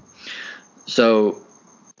 right? So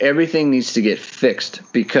everything needs to get fixed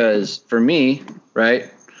because for me,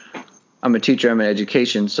 right, I'm a teacher, I'm in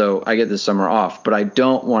education, so I get the summer off, but I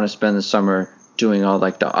don't want to spend the summer doing all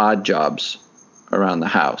like the odd jobs around the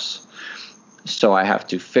house. So I have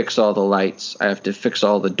to fix all the lights, I have to fix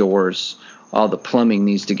all the doors, all the plumbing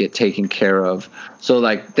needs to get taken care of. So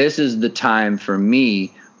like this is the time for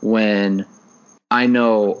me when I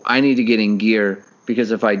know I need to get in gear,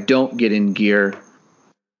 because if I don't get in gear,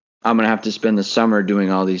 I'm going to have to spend the summer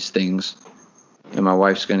doing all these things. And my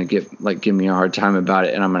wife's going to give me a hard time about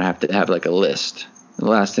it, and I'm going to have like a list. The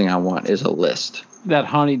last thing I want is a list. That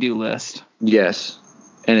honeydew list. Yes.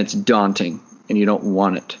 And it's daunting, and you don't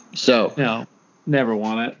want it. So no, never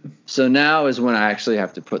want it. So now is when I actually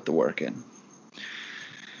have to put the work in.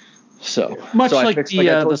 So much like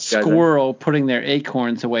the squirrel putting their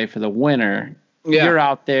acorns away for the winter. Yeah. You're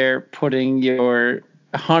out there putting your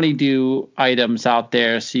honeydew items out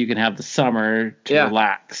there so you can have the summer to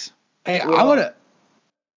relax. Hey,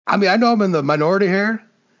 I know I'm in the minority here.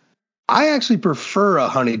 I actually prefer a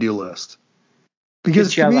honeydew list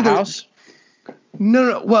because you have a house.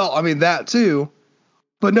 No. Well, I mean that too,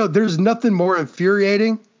 but no, there's nothing more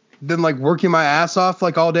infuriating than like working my ass off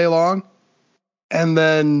like all day long, and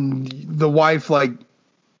then the wife like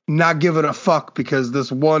not giving a fuck because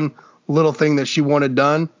this one little thing that she wanted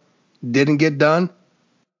done didn't get done.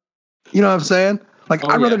 You know what I'm saying? Like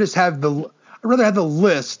I'd rather have the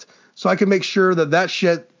list so I can make sure that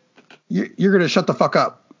shit you're gonna shut the fuck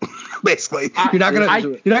up. Basically, you're not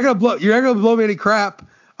gonna blow me any crap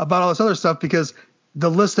about all this other stuff because the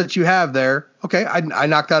list that you have there, okay, I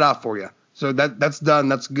knocked that off for you. So that's done.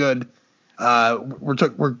 That's good.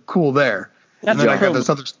 We're cool there. That's I got this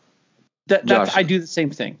other. That's I do the same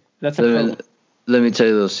thing. That's a pro move. Let me tell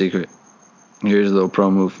you a little secret. Here's a little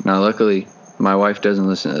pro move. Now, luckily, my wife doesn't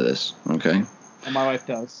listen to this. Okay. And my wife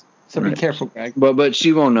does. So be careful, Greg. But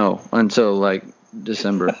she won't know until like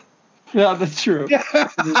December. Yeah, that's true.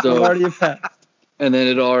 So, already have passed. And then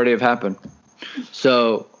it'll already have happened.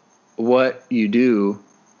 So what you do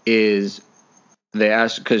is they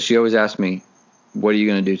ask, because she always asks me, what are you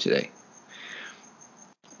going to do today?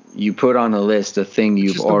 You put on a list a thing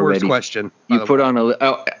you've already. Worst question. You put on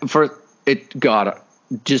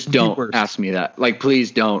just don't ask me that. Like,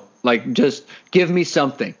 please don't. Like, just give me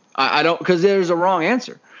something. I don't, because there's a wrong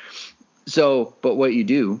answer. So, but what you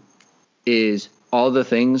do is all the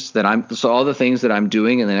things that I'm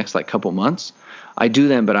doing in the next like couple months, I do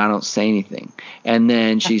them, but I don't say anything. And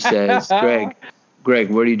then she says,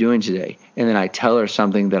 Greg, what are you doing today? And then I tell her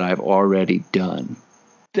something that I've already done.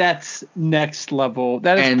 That's next level.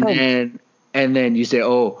 That is and then you say,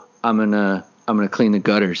 oh, I'm gonna clean the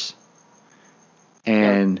gutters.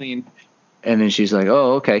 And then she's like,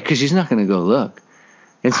 oh, okay, because she's not gonna go look.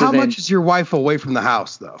 And so how much is your wife away from the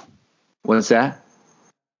house though? What's that?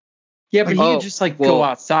 Yeah, but he can just go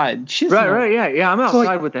outside. Right, yeah. I'm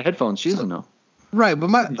outside with the headphones. She doesn't know. Right, but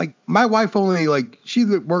my wife only she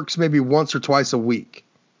works maybe once or twice a week,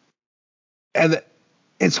 and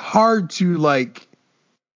it's hard to you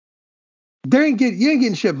ain't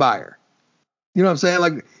getting shit by her. You know what I'm saying?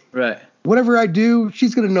 Like, right. Whatever I do,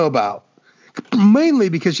 she's gonna know about. Mainly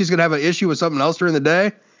because she's gonna have an issue with something else during the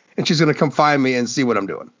day, and she's gonna come find me and see what I'm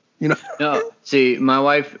doing. You know? No, see, my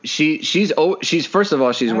wife, she's first of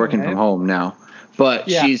all, she's working from home now, but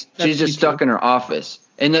she's just stuck in her office.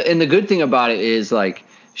 And the good thing about it is like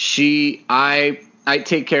I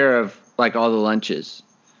take care of like all the lunches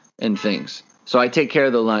and things. So I take care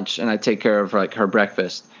of the lunch and I take care of like her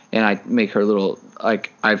breakfast, and I make her little,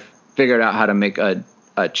 like, I've figured out how to make a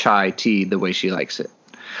chai tea the way she likes it.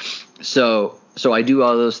 So I do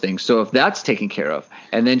all those things. So if that's taken care of,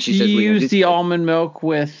 and then she says, you use the almond milk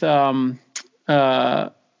with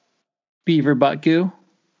beaver butt goo?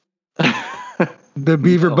 The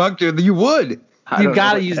beaver butt goo, you would. You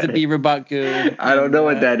got to use the beaver butt goo. I don't know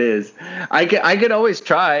what that is. I could always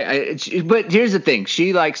try. But here's the thing.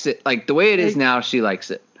 She likes it. Like the way it is now, she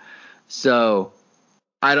likes it. So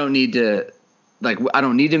I don't need to make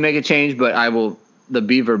a change, but I will. The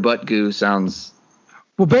beaver butt goo sounds.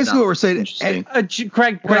 Well, basically what we're saying,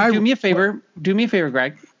 Greg, do me a favor. Do me a favor,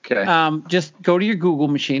 Greg. Okay. Just go to your Google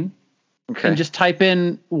machine. Okay. And just type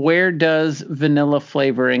in, where does vanilla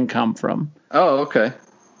flavoring come from? Oh, okay.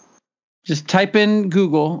 Just type in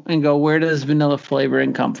Google and go, where does vanilla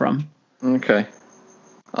flavoring come from? Okay.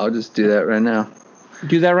 I'll just do that right now.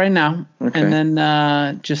 Do that right now. Okay. And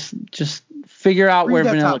then just figure out where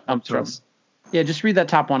vanilla comes from. Yeah, just read that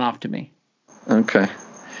top one off to me. Okay.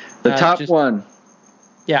 The top one.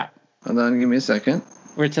 Yeah. Hold on, give me a second.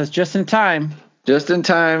 Where it says just in time. Just in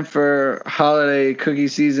time for holiday cookie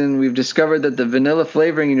season, we've discovered that the vanilla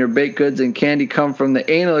flavoring in your baked goods and candy come from the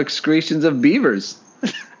anal excretions of beavers.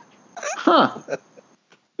 Huh.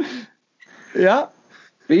 Yeah.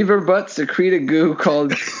 Beaver butts secrete a goo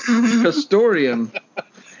called castoreum,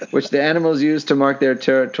 which the animals use to mark their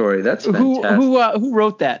territory. That's fantastic. Who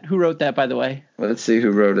wrote that? Who wrote that, by the way? Well, let's see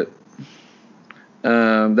who wrote it.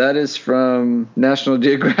 That is from National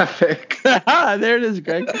Geographic. There it is,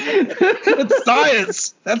 Greg. It's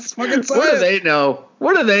science. That's fucking science. What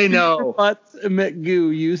do they know? Beaver butts emit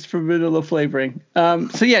goo used for vanilla flavoring.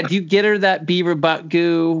 So yeah, do you get her that beaver butt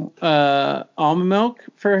goo almond milk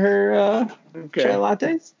for her chai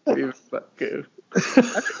lattes? Beaver butt goo.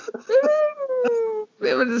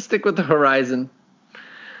 Maybe we'll just stick with the Horizon.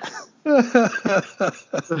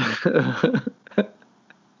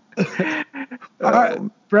 All right,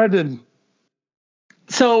 Brendan.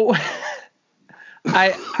 So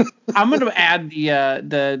I'm going to add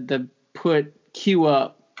the queue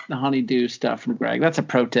up the honeydew stuff from Greg. That's a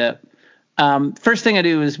pro tip. First thing I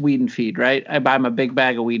do is weed and feed, right? I buy my big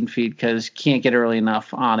bag of weed and feed because you can't get early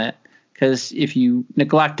enough on it. Because if you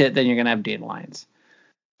neglect it, then you're going to have dandelions.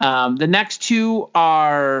 The next two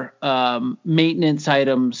are maintenance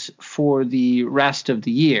items for the rest of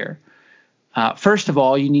the year. First of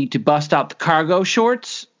all, you need to bust out the cargo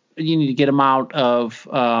shorts. You need to get them out of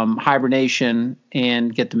hibernation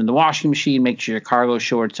and get them in the washing machine. Make sure your cargo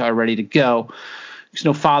shorts are ready to go. Because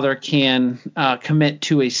no father can commit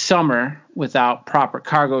to a summer without proper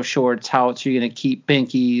cargo shorts. How else are you going to keep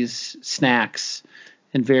binkies, snacks,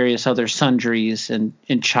 and various other sundries and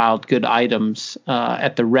child good items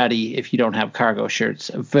at the ready if you don't have cargo shirts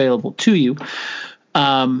available to you?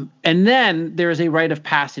 And then there is a rite of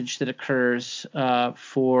passage that occurs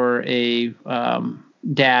for a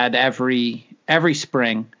dad every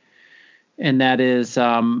spring, and that is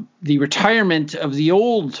the retirement of the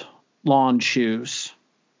old lawn shoes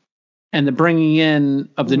and the bringing in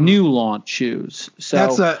of the new lawn shoes.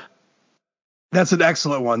 So that's an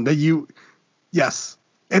excellent one. Yes,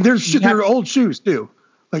 and they're old shoes too.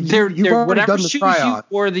 Like you've already done the try-on.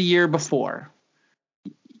 Or the year before.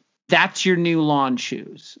 That's your new lawn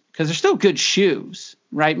shoes because they're still good shoes,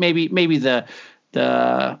 right? Maybe the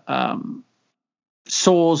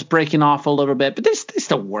sole's breaking off a little bit, but they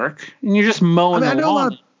still work, and you're just mowing the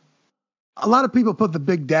lawn. A lot of people put the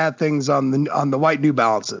big dad things on the white New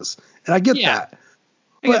Balances, and I get that.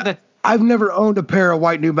 But I've never owned a pair of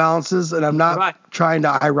white New Balances, and I'm not trying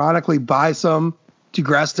to ironically buy some to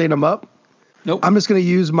grass stain them up. Nope. I'm just going to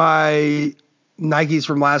use my Nikes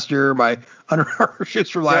from last year, my Under Armour shoes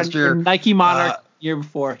from last year. Nike Monarch year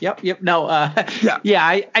before. Yep. No.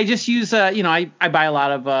 I just use, I buy a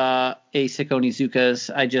lot of ASIC Onizukas.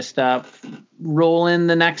 I just roll in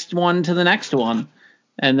the next one to the next one.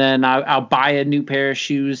 And then I'll buy a new pair of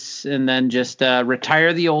shoes and then just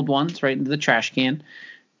retire the old ones right into the trash can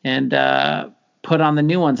and put on the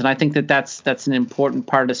new ones. And I think that's an important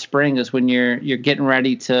part of spring is when you're getting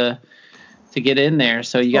ready to get in there.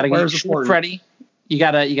 So you got to get your shorts ready. You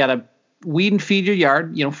gotta weed and feed your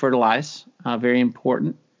yard. Fertilize, very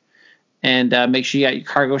important. And make sure you got your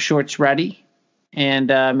cargo shorts ready. And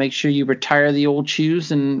make sure you retire the old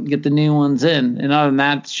shoes and get the new ones in. And other than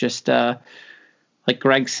that, it's just like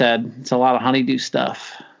Greg said, it's a lot of honeydew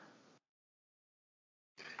stuff.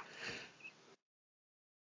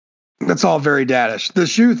 That's all very daddish. The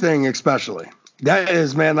shoe thing, especially. That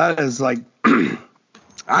is like,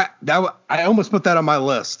 I almost put that on my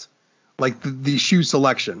list. Like the shoe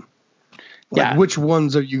selection. Like which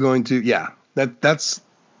ones are you going to? Yeah, that's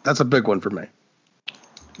a big one for me.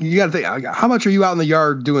 You got to think, how much are you out in the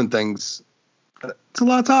yard doing things? It's a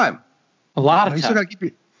lot of time. A lot of time. You still got to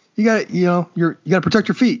keep you got to, you got to protect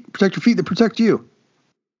your feet. Protect your feet that protect you.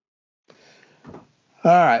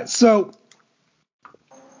 All right. So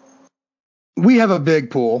we have a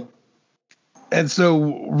big pool. And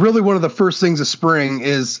so really one of the first things of spring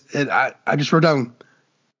is, and I just wrote down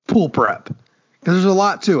pool prep because there's a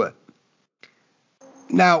lot to it.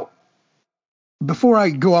 Now, before I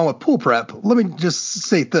go on with pool prep, let me just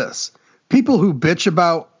say this. People who bitch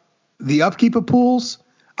about the upkeep of pools,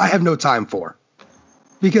 I have no time for.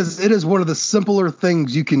 Because it is one of the simpler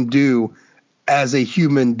things you can do as a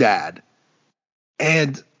human dad.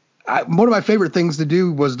 And one of my favorite things to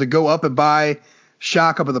do was to go up and buy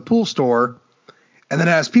shock up at the pool store. And then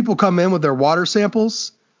as people come in with their water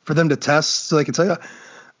samples for them to test so they can tell you,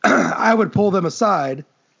 I would pull them aside,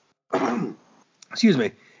 excuse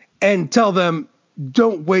me, and tell them,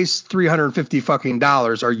 don't waste $350 fucking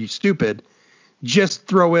dollars. Are you stupid? Just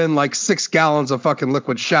throw in like 6 gallons of fucking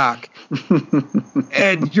liquid shock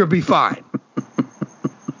and you'll be fine.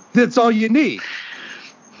 That's all you need.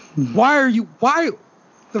 When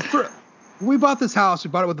we bought this house, we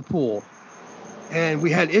bought it with the pool, and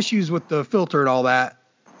we had issues with the filter and all that.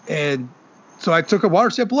 And so I took a water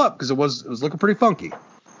sample up because it was looking pretty funky.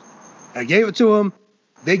 I gave it to them.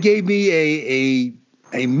 They gave me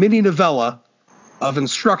a mini novella of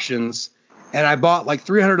instructions, and I bought like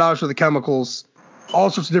 $300 worth of chemicals, all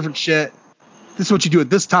sorts of different shit. This is what you do at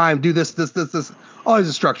this time. Do this, all these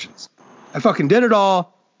instructions. I fucking did it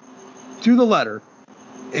all to the letter.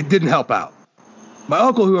 It didn't help out. My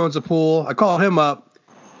uncle who owns a pool, I called him up.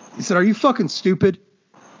 He said, are you fucking stupid?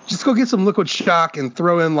 Just go get some liquid shock and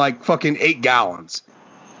throw in like fucking 8 gallons.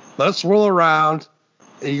 Let it swirl around.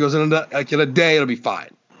 And he goes, in a day, it'll be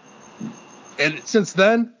fine. And since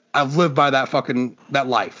then, I've lived by that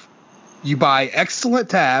life. You buy excellent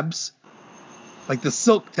tabs, like the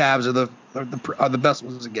silk tabs are the best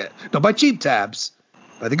ones to get. Don't buy cheap tabs,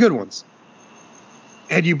 buy the good ones.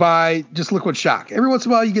 And you buy just liquid shock. Every once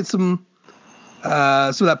in a while, you get some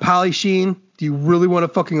of that poly sheen. Do you really want to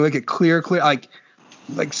fucking make it clear, like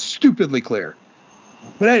stupidly clear?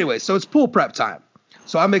 But anyway, so it's pool prep time.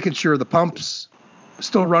 So I'm making sure the pump's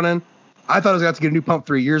still running. I thought I was going to get a new pump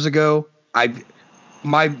 3 years ago. My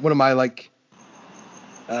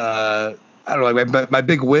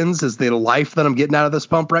big wins is the life that I'm getting out of this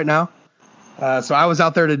pump right now. So I was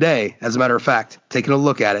out there today, as a matter of fact, taking a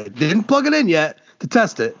look at it. Didn't plug it in yet to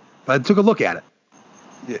test it, but I took a look at it.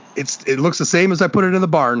 It looks the same as I put it in the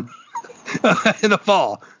barn in the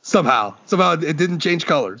fall. Somehow it didn't change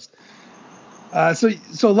colors. So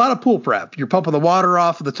a lot of pool prep. You're pumping the water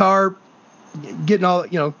off of the tarp, getting all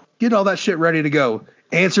that shit ready to go.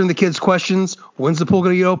 Answering the kids' questions. When's the pool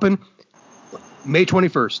going to get open? May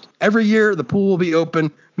 21st. Every year the pool will be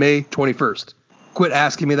open May 21st. Quit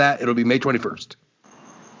asking me that. It'll be May 21st.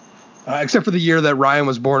 Except for the year that Ryan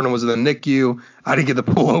was born and was in the NICU. I didn't get the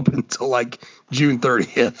pool open until like June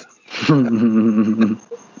 30th.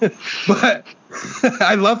 But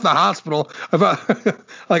I left the hospital.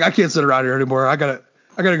 I can't sit around here anymore. I gotta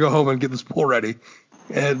go home and get this pool ready.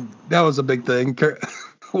 And that was a big thing.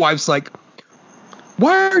 Wife's like,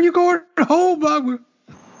 why are you going home?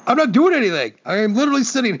 I'm not doing anything. I am literally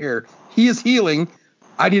sitting here. He is healing.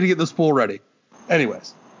 I need to get this pool ready.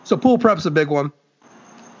 Anyways, so pool prep's a big one.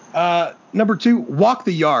 Number 2, walk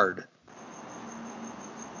the yard.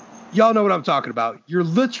 Y'all know what I'm talking about. You're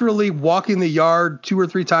literally walking the yard 2 or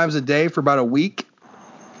 3 times a day for about a week,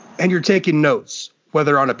 and you're taking notes,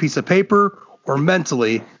 whether on a piece of paper or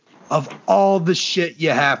mentally, of all the shit you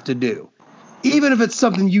have to do. Even if it's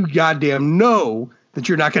something you goddamn know that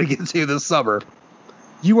you're not going to get to this summer,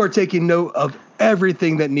 you are taking note of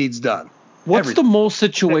everything that needs done. What's the mole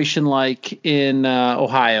situation like in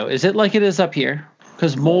Ohio? Is it like it is up here?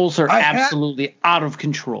 Because moles are absolutely out of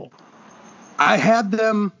control. I had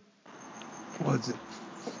them,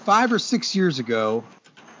 5 or 6 years ago.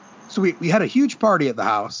 So we had a huge party at the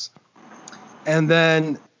house. And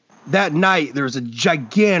then that night, there was a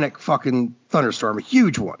gigantic fucking thunderstorm, a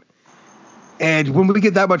huge one. And when we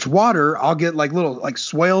get that much water, I'll get like little like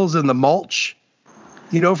swales in the mulch,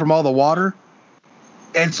 from all the water.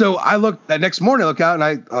 And so that next morning I look out and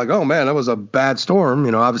I'm like, oh man, that was a bad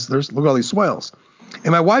storm. Obviously look at all these swales.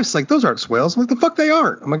 And my wife's like, those aren't swales. I'm like, the fuck they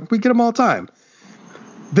aren't. I'm like, we get them all the time.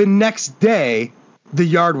 The next day, the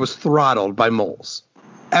yard was throttled by moles.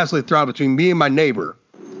 Absolutely throttled between me and my neighbor.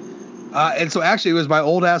 And so actually it was my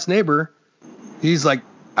old ass neighbor. He's like,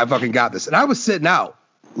 I fucking got this. And I was sitting out.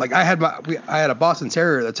 Like I had a Boston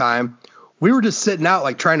Terrier at the time. We were just sitting out,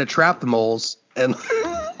 like trying to trap the moles, and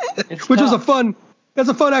which was a fun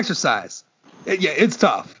exercise. It's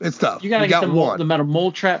tough. It's tough. You gotta get the metal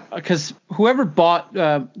mole trap, because whoever bought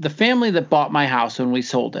the family that bought my house when we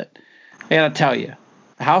sold it, I gotta tell you,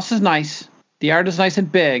 the house is nice, the yard is nice and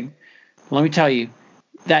big. Let me tell you,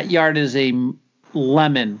 that yard is a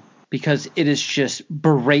lemon. Because it is just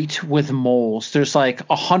berate with moles. There's like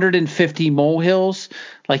 150 molehills.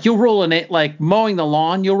 Like you'll roll like mowing the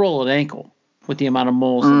lawn, you'll roll an ankle with the amount of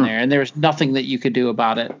moles in there. And there's nothing that you could do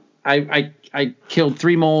about it. I killed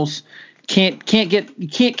 3 moles. You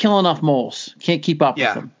can't kill enough moles. Can't keep up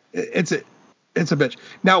with them. It's a bitch.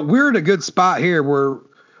 Now we're in a good spot here where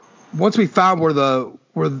once we found where the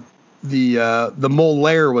mole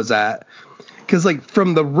lair was at, because like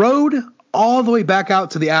from the road all the way back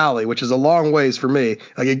out to the alley, which is a long ways for me.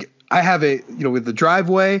 Like I have with the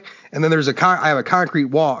driveway, and then there's I have a concrete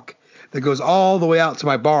walk that goes all the way out to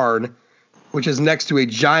my barn, which is next to a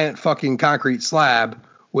giant fucking concrete slab,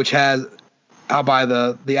 which has out by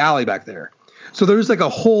the alley back there. So there's like a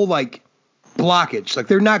whole like blockage. Like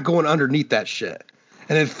they're not going underneath that shit.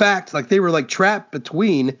 And in fact, like they were like trapped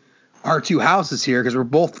between our 2 houses here because we're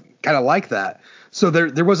both kind of like that. So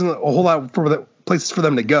there wasn't a whole lot for places for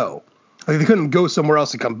them to go. Like they couldn't go somewhere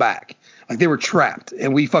else and come back. Like they were trapped,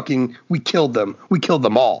 and we killed them. We killed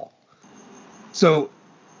them all. So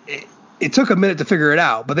it took a minute to figure it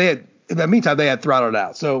out, but in the meantime they had throttled it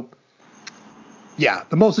out. So yeah,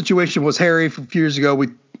 the mole situation was hairy from a few years ago.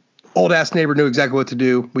 Old ass neighbor knew exactly what to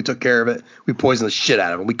do. We took care of it. We poisoned the shit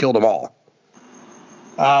out of them. We killed them all.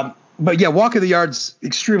 But yeah, walking the yard's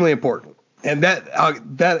extremely important. And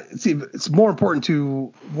it's more important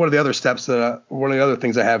to one of the other steps one of the other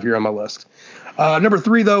things I have here on my list. Number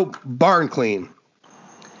 3 though, barn clean.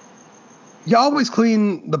 You always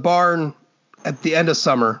clean the barn at the end of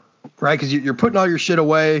summer, right? Because you're putting all your shit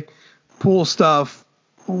away, pool stuff,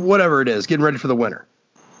 whatever it is, getting ready for the winter.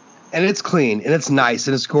 And it's clean and it's nice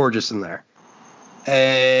and it's gorgeous in there.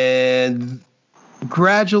 And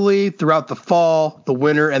gradually throughout the fall, the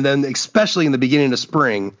winter, and then especially in the beginning of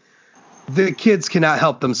spring, the kids cannot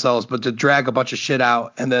help themselves but to drag a bunch of shit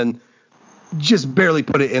out and then just barely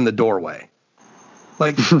put it in the doorway.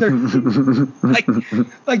 Like they're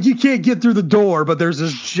like you can't get through the door, but there's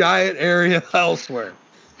this giant area elsewhere.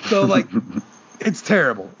 So like it's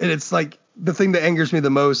terrible. And it's like the thing that angers me the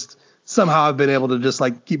most. Somehow I've been able to just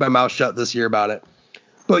like keep my mouth shut this year about it.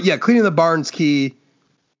 But yeah, cleaning the barn's key,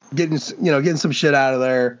 getting some shit out of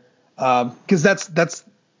there. Cause that's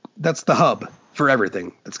the hub for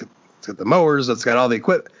everything. It's got the mowers. It's got all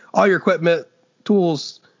the all your equipment,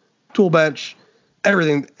 tools, tool bench,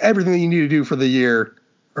 everything that you need to do for the year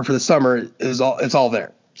or for the summer it's all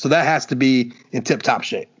there. So that has to be in tip top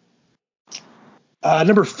shape.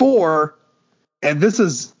 Number 4, and this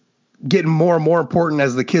is getting more and more important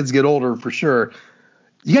as the kids get older for sure.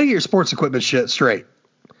 You gotta get your sports equipment shit straight.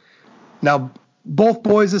 Now, both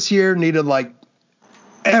boys this year needed like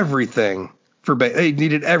everything they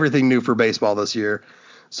needed everything new for baseball this year.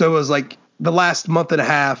 So it was like the last month and a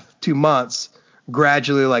half, 2 months,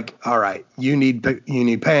 gradually like, all right, you need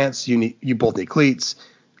pants, you both need cleats,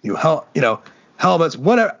 helmets,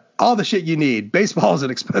 whatever, all the shit you need. Baseball is an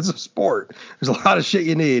expensive sport. There's a lot of shit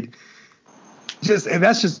you need. And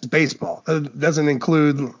that's just baseball. It doesn't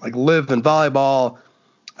include like live and volleyball.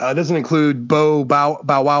 It doesn't include Bow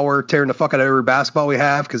Wower tearing the fuck out of every basketball we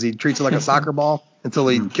have because he treats it like a soccer ball until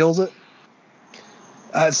he kills it.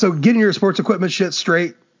 So getting your sports equipment shit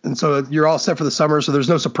straight, and so you're all set for the summer. So there's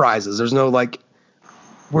no surprises. There's no like,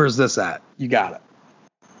 where's this at? You got it.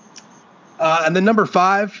 And then number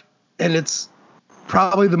 5, and it's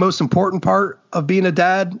probably the most important part of being a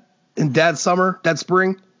dad in dad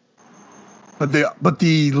spring. But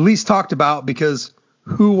the least talked about because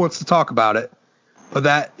who wants to talk about it? But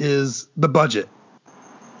that is the budget.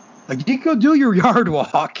 Like you can go do your yard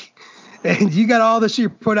walk and you got all this shit you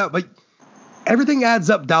put out, but everything adds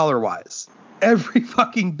up dollar wise. Every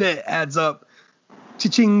fucking bit adds up.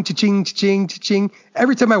 Cha-ching, cha-ching, cha-ching, cha-ching.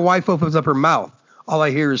 Every time my wife opens up her mouth, all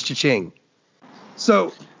I hear is cha-ching.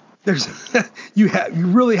 So there's you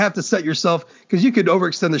really have to set yourself, because you could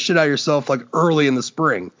overextend the shit out of yourself like early in the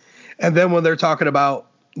spring. And then when they're talking about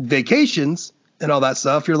vacations and all that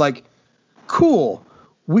stuff, you're like, cool,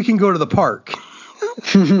 we can go to the park.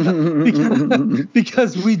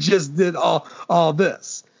 because we just did all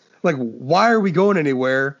this. Like, why are we going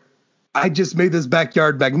anywhere? I just made this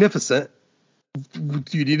backyard magnificent.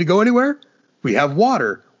 Do you need to go anywhere? We have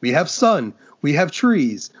water. We have sun. We have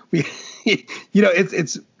trees.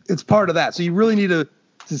 It's part of that. So you really need to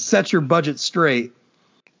set your budget straight.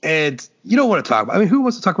 And you don't want to talk about, who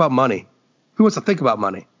wants to talk about money? Who wants to think about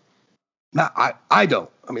money? I don't.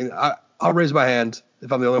 I'll raise my hand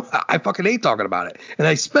if I'm the only one. I fucking hate talking about it. And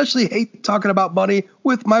I especially hate talking about money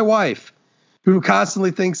with my wife, who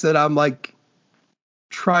constantly thinks that I'm like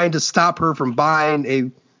trying to stop her from buying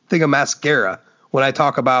a thing of mascara when I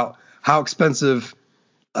talk about how expensive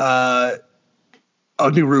a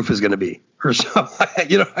new roof is going to be or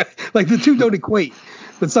something. Like the two don't equate,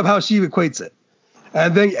 but somehow she equates it.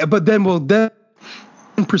 And then we'll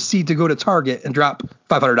proceed to go to Target and drop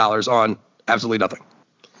 $500 on absolutely nothing.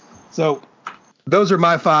 So those are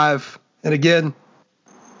my 5. And again,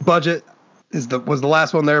 budget was the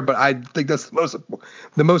last one there, but I think that's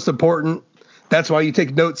the most important. That's why you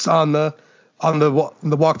take notes on the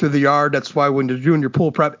walk through the yard. That's why when you're doing your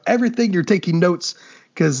pool prep, everything you're taking notes,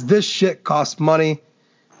 because this shit costs money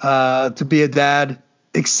to be a dad,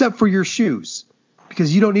 except for your shoes,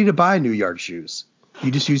 because you don't need to buy new yard shoes.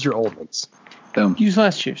 You just use your old ones. Boom. Use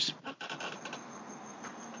last year's.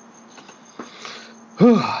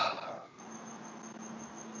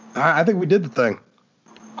 I think we did the thing.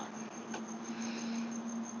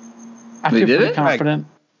 I feel pretty confident.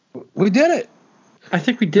 We did it. I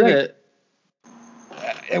think we did it.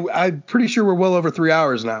 I'm pretty sure we're well over 3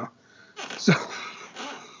 hours now. So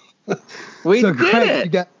we did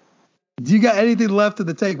Greg, it. Do you got anything left in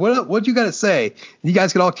the tank? What you got to say? You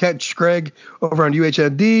guys can all catch Greg over on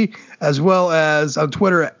UHND as well as on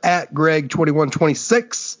Twitter at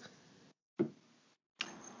Greg2126.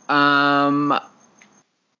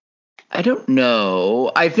 I don't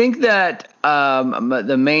know. I think that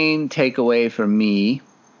the main takeaway for me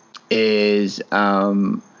is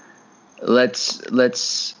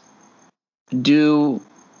let's do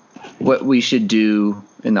what we should do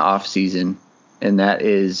in the off season, and that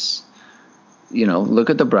is, look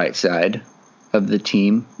at the bright side of the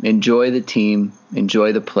team. Enjoy the team.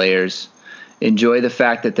 Enjoy the players. Enjoy the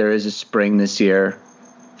fact that there is a spring this year.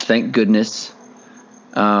 Thank goodness.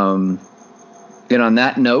 And on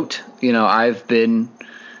that note, I've been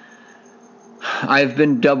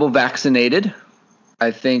double vaccinated.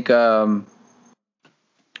 I think our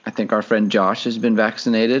friend Josh has been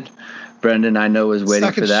vaccinated. Brendan, I know, is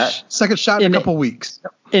waiting for that. Second shot in a couple weeks.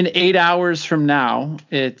 In 8 hours from now,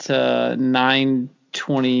 it's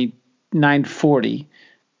 9:40.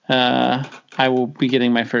 I will be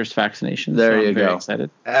getting my first vaccination. There so you I'm very go.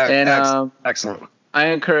 Excited. And excellent. I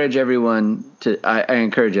encourage everyone to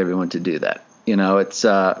do that. It's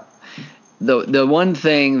the one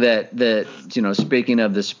thing that speaking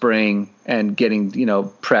of the spring and getting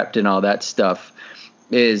prepped and all that stuff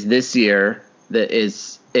is this year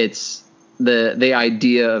it's the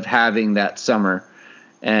idea of having that summer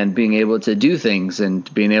and being able to do things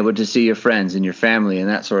and being able to see your friends and your family and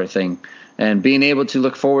that sort of thing, and being able to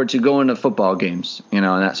look forward to going to football games, and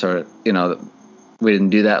that sort of, we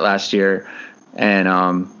didn't do that last year,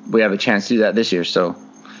 and we have a chance to do that this year. So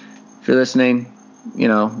if you're listening,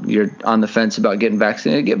 you're on the fence about getting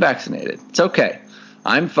vaccinated, get vaccinated. It's okay.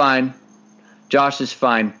 I'm fine. Josh is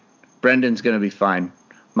fine. Brendan's going to be fine.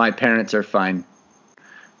 My parents are fine.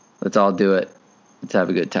 Let's all do it. Let's have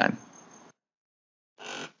a good time.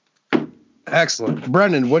 Excellent.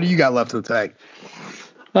 Brendan, what do you got left in the tank?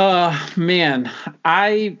 Man,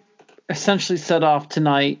 I essentially set off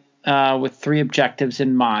tonight with 3 objectives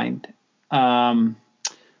in mind. One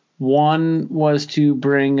was to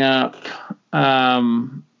bring up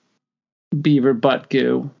beaver butt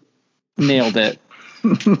goo. Nailed it.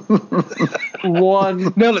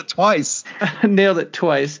 Nailed it twice. Nailed it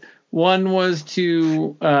twice. One was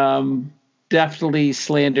to definitely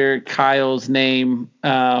slander Kyle's name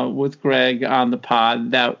with Greg on the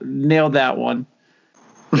pod. Nailed that one.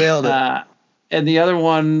 Nailed it. And the other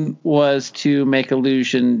one was to make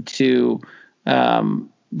allusion to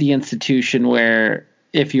the institution where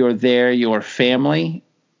if you're there, you're family,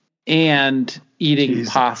 and eating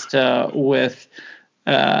pasta with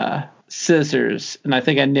scissors. And I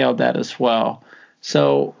think I nailed that as well.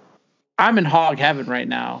 So I'm in hog heaven right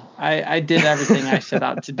now. I did everything I set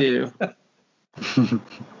out to do.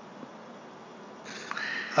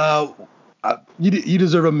 You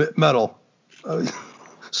deserve a medal.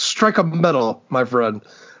 Strike a medal, my friend,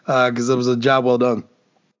 because it was a job well done.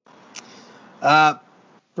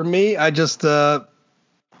 For me, I just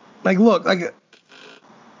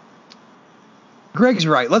Greg's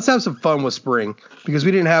right. Let's have some fun with spring because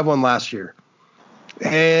we didn't have one last year,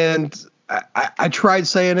 and I tried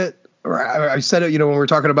saying it, or I said it, when we were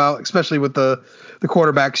talking about, especially with the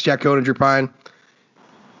quarterbacks, Jack Cohn and Drew Pine.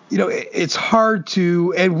 It's hard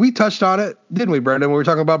to, and we touched on it, didn't we, Brendan, when we were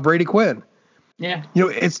talking about Brady Quinn? Yeah.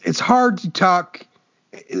 It's hard to talk,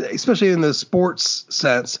 especially in the sports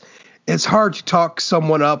sense. It's hard to talk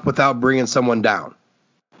someone up without bringing someone down,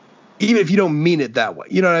 even if you don't mean it that way.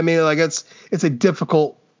 You know what I mean? Like it's a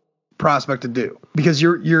difficult prospect to do because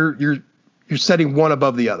you're setting one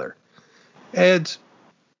above the other. And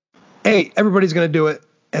hey, everybody's going to do it,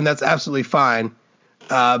 and that's absolutely fine.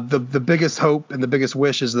 The biggest hope and the biggest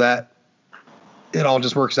wish is that it all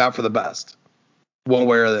just works out for the best, one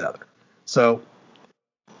way or the other. So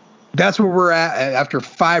that's where we're at after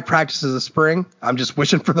 5 practices of spring. I'm just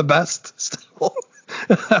wishing for the best still.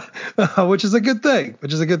 which is a good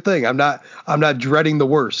thing. I'm not dreading the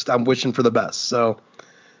worst. I'm wishing for the best. So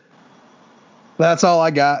that's all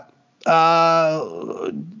I got.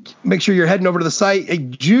 Make sure you're heading over to the site. Hey,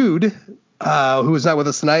 Jude, who is not with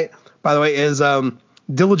us tonight, by the way, is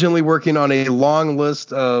diligently working on a long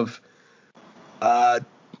list of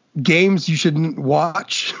games you shouldn't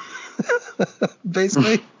watch,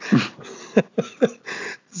 basically.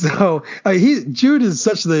 So Jude is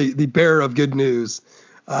such the bearer of good news,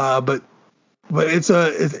 but it's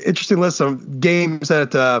an interesting list of games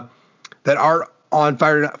that are on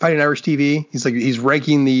Fighting Irish TV. He's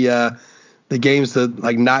ranking the games that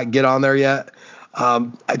like not get on there yet.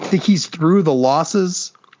 I think he's through the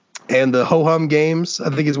losses and the ho-hum games, I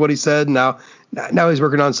think is what he said. Now he's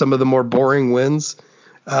working on some of the more boring wins.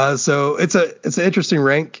 So it's an interesting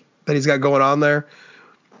rank that he's got going on there.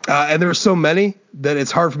 And there's so many that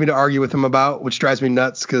it's hard for me to argue with him about, which drives me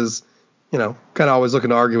nuts because, kind of always looking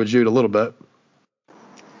to argue with Jude a little bit.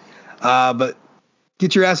 But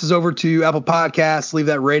get your asses over to Apple Podcasts, leave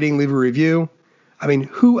that rating, leave a review. I mean,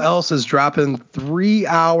 who else is dropping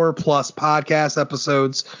 3-hour plus podcast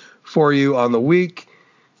episodes for you on the week?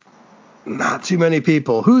 Not too many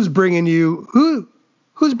people. Who's bringing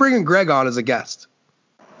Greg on as a guest?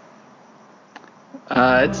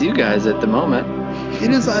 It's you guys at the moment.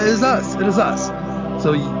 It is us.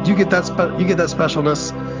 So you get that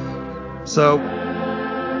specialness. So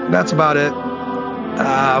that's about it.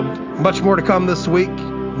 Much more to come this week.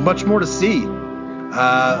 Much more to see.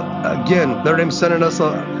 Again, Notre Dame's sending us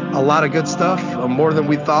a lot of good stuff, more than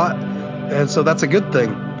we thought, and so that's a good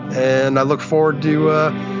thing. And I look forward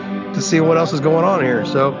to seeing what else is going on here.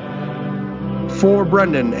 So for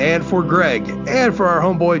Brendan and for Greg and for our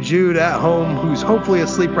homeboy Jude at home, who's hopefully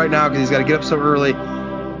asleep right now because he's got to get up so early,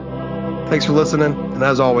 thanks for listening, and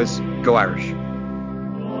as always, go Irish.